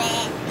little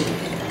bit.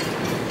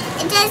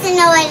 It doesn't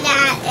know what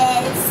that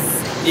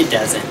is. It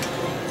doesn't.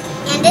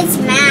 And it's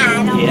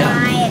mad. Oh Yeah.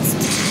 my, it's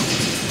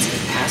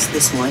mad. Pass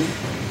this one.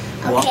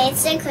 Okay,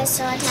 it's the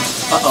crystal attack.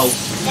 Uh-oh.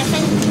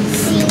 Different.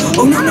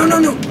 Oh,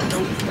 no.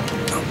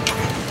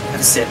 Have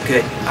a sip,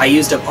 good. I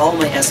used up all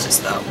my Estus,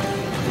 though.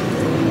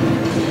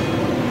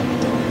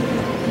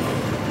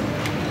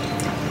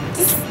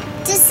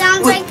 This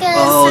sounds Wait. like a...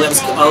 Oh, that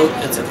was... Oh,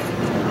 that's okay.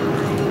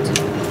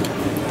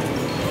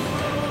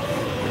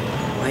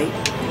 Wait.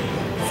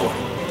 4.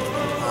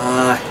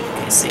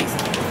 Okay, Seath.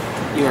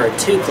 You are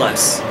too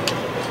close.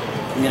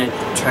 I'm gonna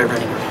try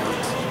running around.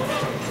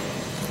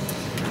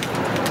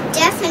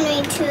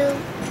 Definitely too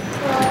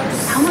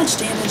close. How much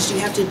damage do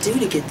you have to do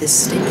to get this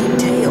stinking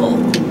tail?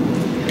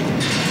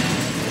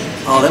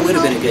 Oh, that would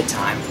have been a good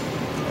time.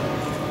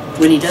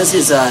 When he does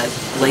his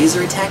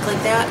laser attack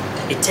like that,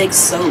 it takes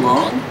so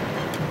long.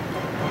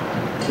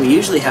 We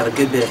usually have a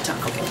good bit of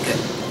time. Okay, good.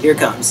 Here it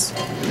comes.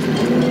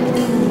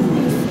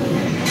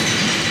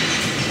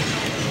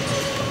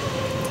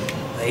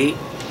 Wait.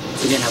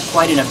 We didn't have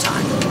quite enough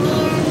time.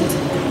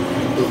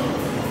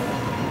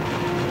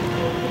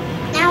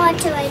 Now what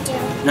do I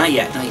do? Not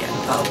yet, not yet.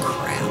 Oh,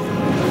 crap.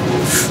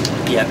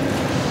 Yep.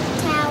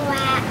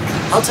 Towak.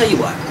 I'll tell you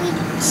what.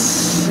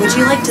 Would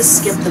you like to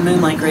skip the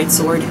Moonlight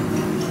Greatsword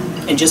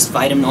and just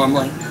fight him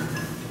normally?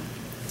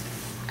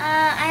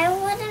 I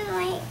wouldn't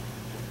like...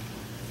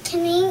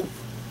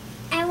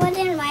 I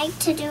wouldn't like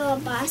to do a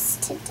boss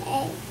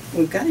today.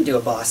 We've got to do a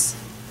boss.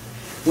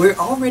 We're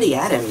already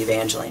at him,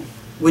 Evangeline.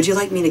 Would you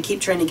like me to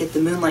keep trying to get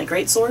the Moonlight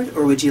Greatsword,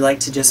 or would you like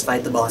to just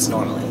fight the boss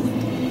normally?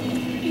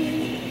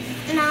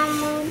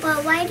 Normal,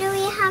 but why do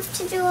we have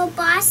to do a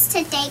boss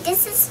today?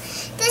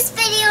 This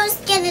video is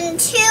getting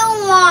too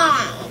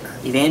long.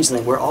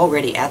 Evangeline, we're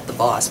already at the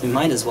boss. We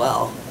might as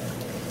well.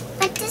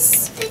 But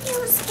this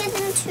video is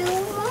getting too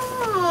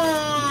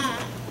long.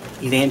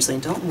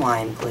 Evangeline, don't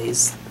whine,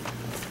 please.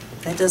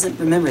 That doesn't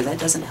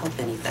help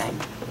anything.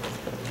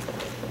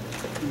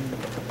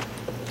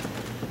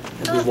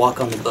 As we walk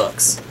on the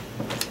books.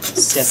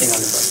 Stepping on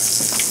the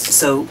books.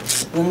 So,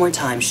 one more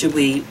time. Should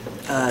we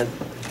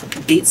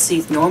beat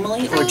Seath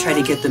normally, or try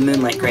to get the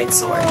Moonlight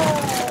Greatsword?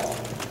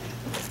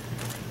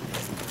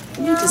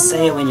 You need to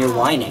say it when you're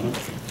whining.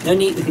 No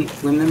need.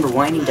 Remember,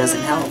 whining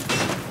doesn't help.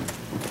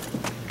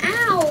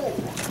 Ow!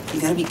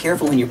 You gotta be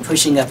careful when you're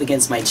pushing up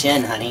against my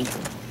chin, honey.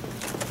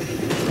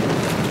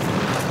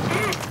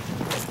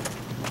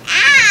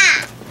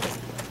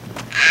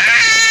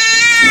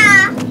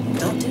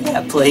 Don't do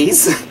that,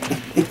 please.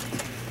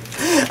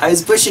 I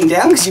was pushing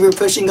down because you were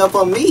pushing up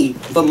on me,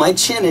 but my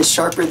chin is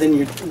sharper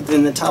than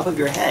the top of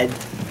your head.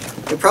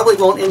 It probably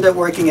won't end up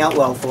working out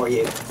well for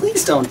you.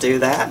 Please don't do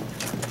that.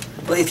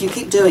 Well, if you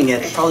keep doing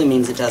it, it probably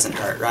means it doesn't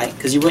hurt, right?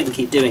 Because you wouldn't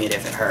keep doing it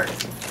if it hurt,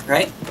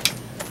 right?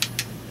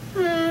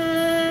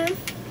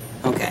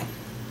 Okay.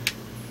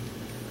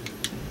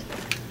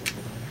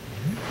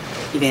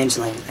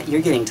 Evangeline,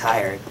 you're getting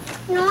tired.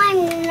 No,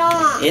 I'm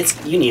not.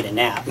 You need a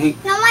nap. No,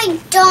 I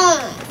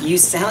don't.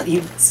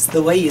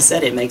 The way you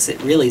said it makes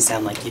it really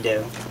sound like you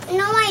do.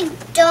 No, I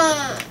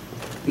don't.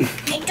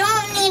 I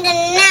don't need a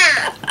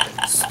nap.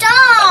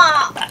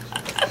 Stop!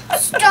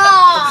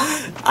 Stop!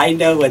 I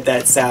know what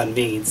that sound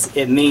means.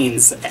 It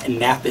means a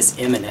nap is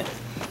imminent.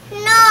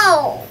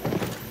 No!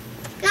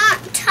 Not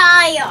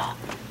tired.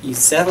 You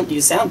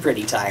sound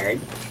pretty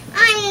tired.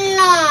 I'm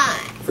not.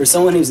 For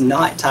someone who's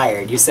not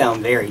tired, you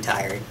sound very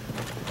tired.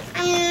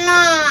 I'm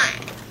not.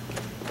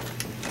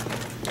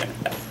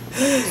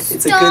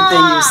 It's a good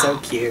thing you're so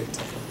cute.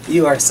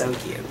 You are so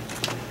cute.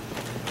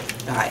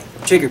 Alright,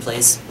 trigger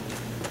please.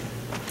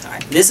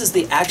 Alright, this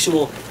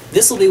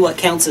will be what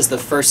counts as the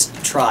first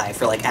try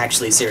for like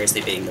actually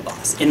seriously being the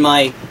boss. In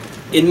my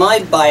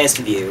biased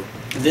view,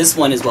 this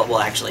one is what will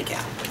actually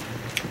count.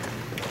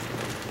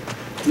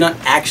 Not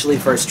actually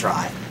first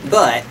try,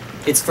 but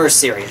it's first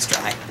serious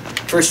try.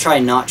 First try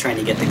not trying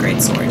to get the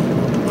Greatsword.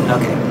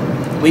 Okay,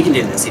 we can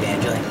do this,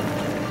 Evangeline.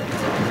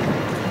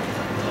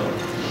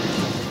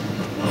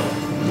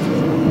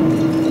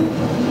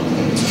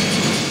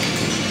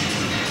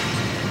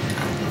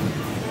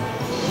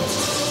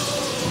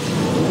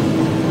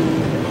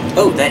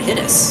 Oh, that hit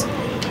us.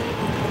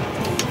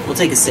 We'll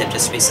take a sip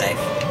just to be safe.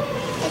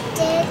 It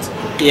did?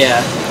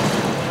 Yeah.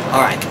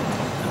 Alright.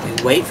 We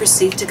wait for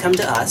Seath to come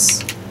to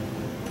us.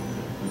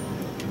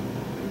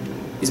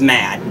 He's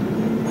mad.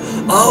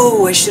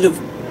 Oh, I should have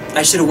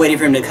waited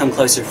for him to come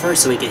closer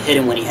first so we could hit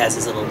him when he has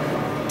his little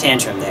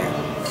tantrum there.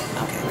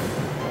 Okay.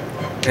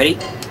 Ready?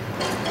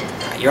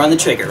 Alright, you're on the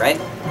trigger, right?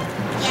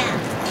 Yeah.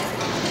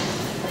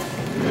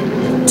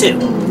 2.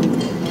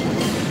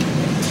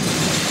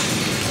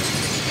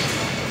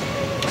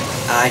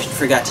 I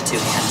forgot to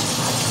two-hand.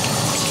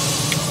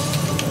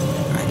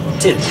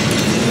 Alright, 2.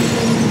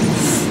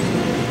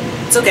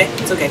 It's okay,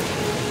 it's okay.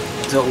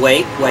 So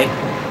wait.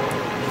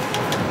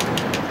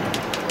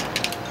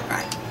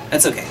 Alright,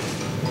 that's okay.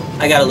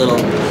 I got a little...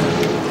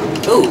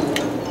 Ooh!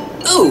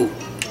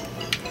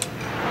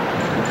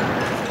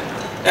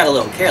 Got a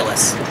little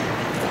careless.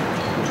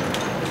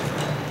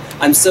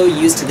 I'm so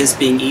used to this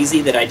being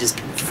easy that I just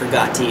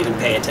forgot to even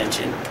pay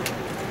attention.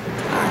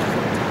 Alright.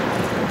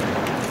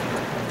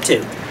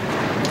 2.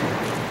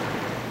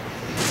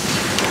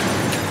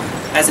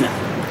 That's enough.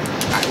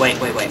 Alright,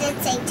 wait. I did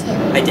say 2.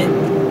 I did.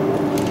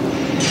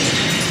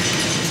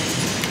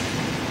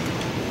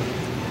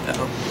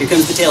 Uh-oh. Here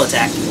comes the tail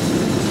attack.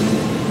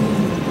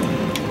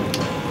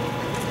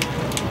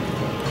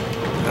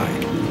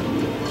 Alright.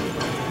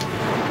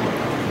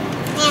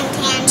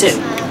 And 2.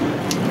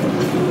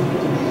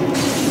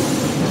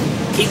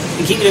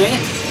 Keep doing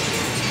it.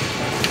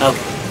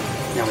 Okay.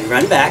 Now we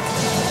run back.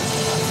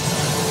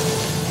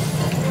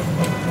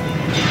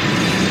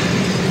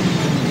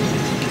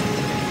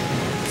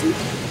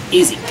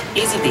 Easy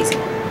peasy.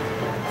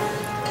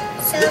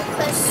 So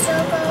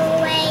Crystal go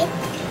away.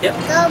 Yep.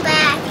 Go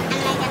back,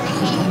 and I'm gonna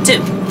hit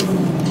 2.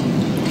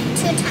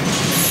 2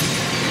 times.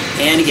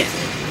 And again.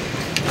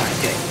 Alright,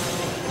 good.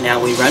 Now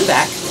we run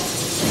back.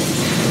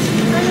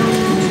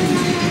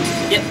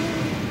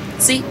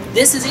 See,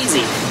 this is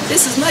easy.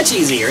 This is much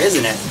easier,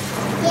 isn't it?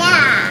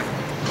 Yeah.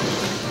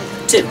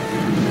 2.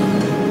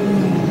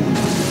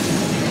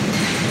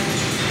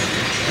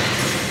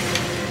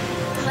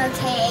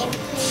 Okay.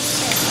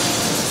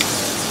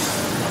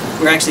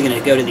 We're actually going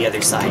to go to the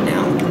other side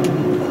now.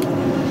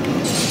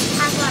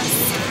 Have one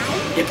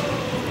side.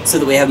 Yep. So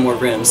that we have more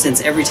room, since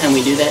every time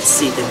we do that,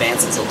 Seath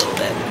advances a little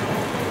bit.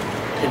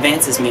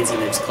 Advances means he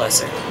moves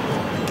closer.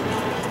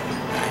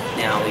 Alright,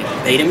 now we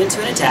bait him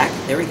into an attack.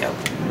 There we go.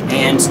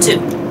 And 2. See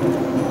if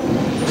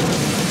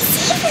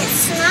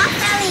it's not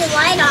very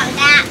light on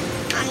that,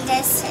 on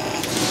this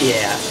end.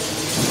 Yeah.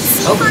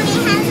 See Oh. if only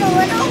has a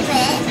little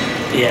bit.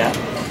 Yeah.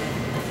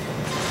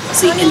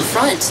 See, in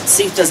front,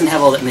 Seath doesn't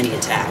have all that many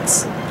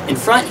attacks. In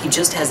front, he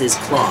just has his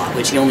claw,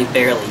 which he only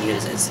barely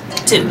uses.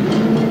 2.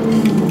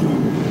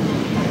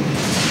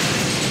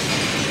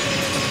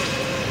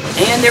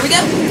 And there we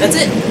go. That's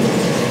it.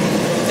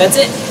 That's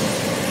it.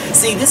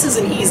 See, this is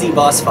an easy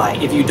boss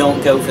fight if you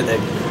don't go for the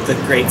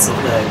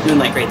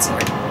Moonlight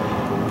Greatsword.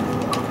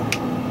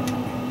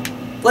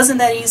 Wasn't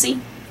that easy?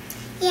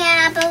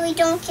 Yeah, but we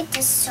don't get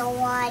the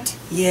sword.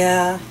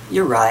 Yeah,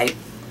 you're right.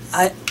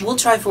 We'll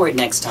try for it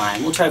next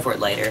time. We'll try for it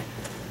later.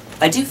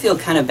 I do feel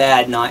kind of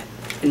bad not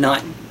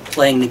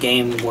playing the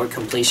game more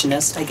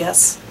completionist, I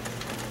guess.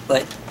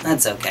 But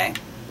that's okay.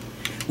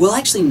 We'll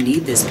actually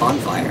need this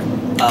bonfire.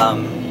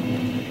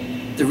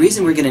 The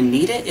reason we're going to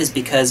need it is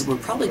because we're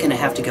probably going to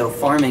have to go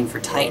farming for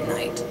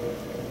Titanite.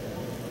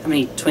 How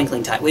many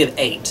twinkling Titanite? We have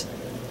 8.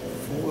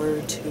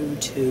 4, 2,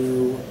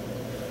 2...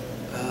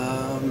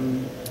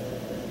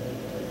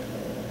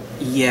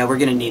 Yeah, we're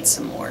going to need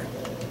some more.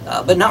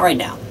 But not right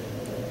now.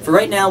 For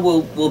right now,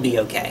 we'll be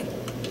okay.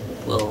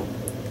 We'll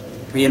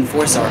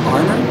reinforce our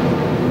armor.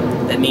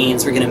 That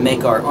means we're going to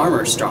make our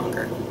armor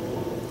stronger.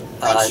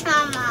 Which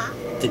armor?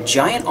 The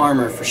giant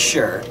armor for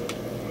sure,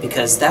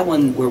 because that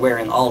one we're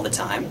wearing all the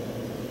time.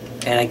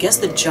 And I guess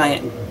the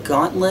giant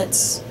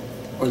gauntlets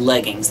or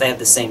leggings, they have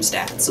the same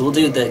stats. So we'll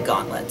do the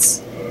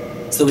gauntlets,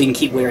 so we can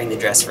keep wearing the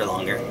dress for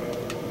longer.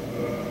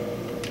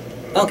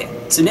 Okay,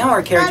 so now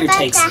our character What about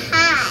takes... the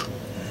hat?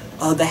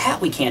 The hat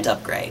we can't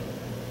upgrade.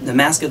 The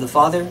Mask of the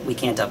Father, we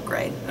can't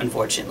upgrade,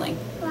 unfortunately.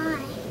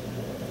 Why?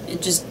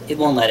 It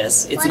won't let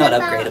us. It's What not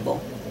about- upgradable.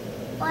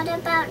 What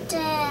about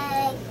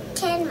the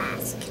kid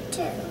mask,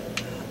 too?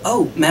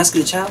 Oh, Mask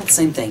of the Child,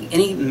 same thing.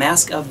 Any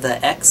Mask of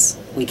the X,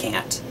 we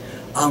can't.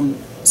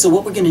 So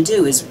what we're going to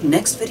do is,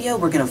 next video,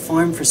 we're going to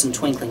farm for some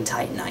Twinkling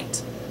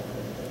Titanite.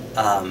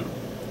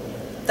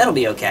 That'll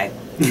be okay.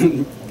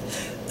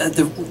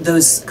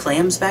 Those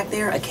clams back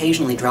there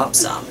occasionally drop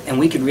some, and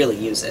we could really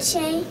use it.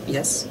 Shay?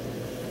 Yes?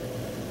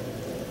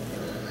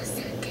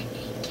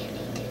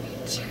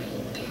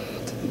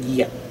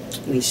 Yep,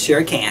 we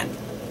sure can.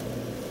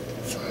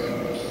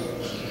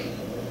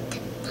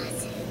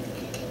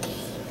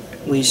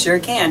 We sure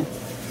can.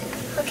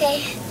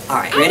 Okay.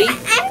 Alright, ready?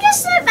 I'm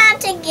just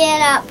about to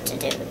get up to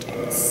do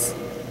this.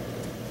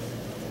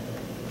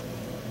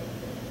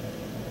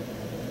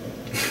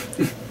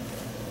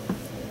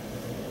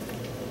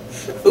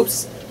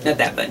 Oops, not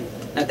that button.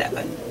 Not that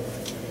button.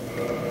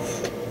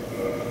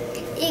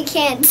 You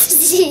can't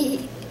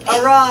see.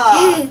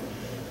 Hurrah!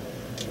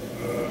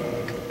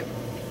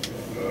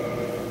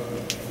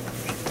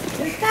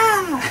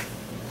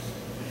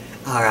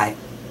 Alright.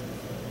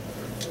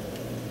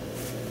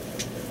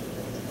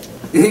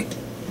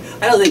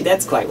 I don't think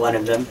that's quite one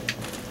of them.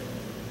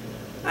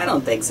 I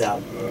don't think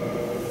so.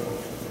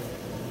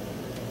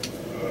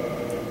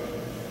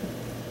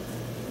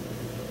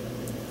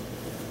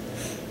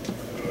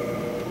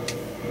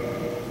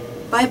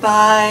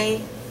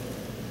 Bye-bye.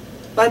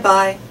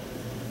 Bye-bye.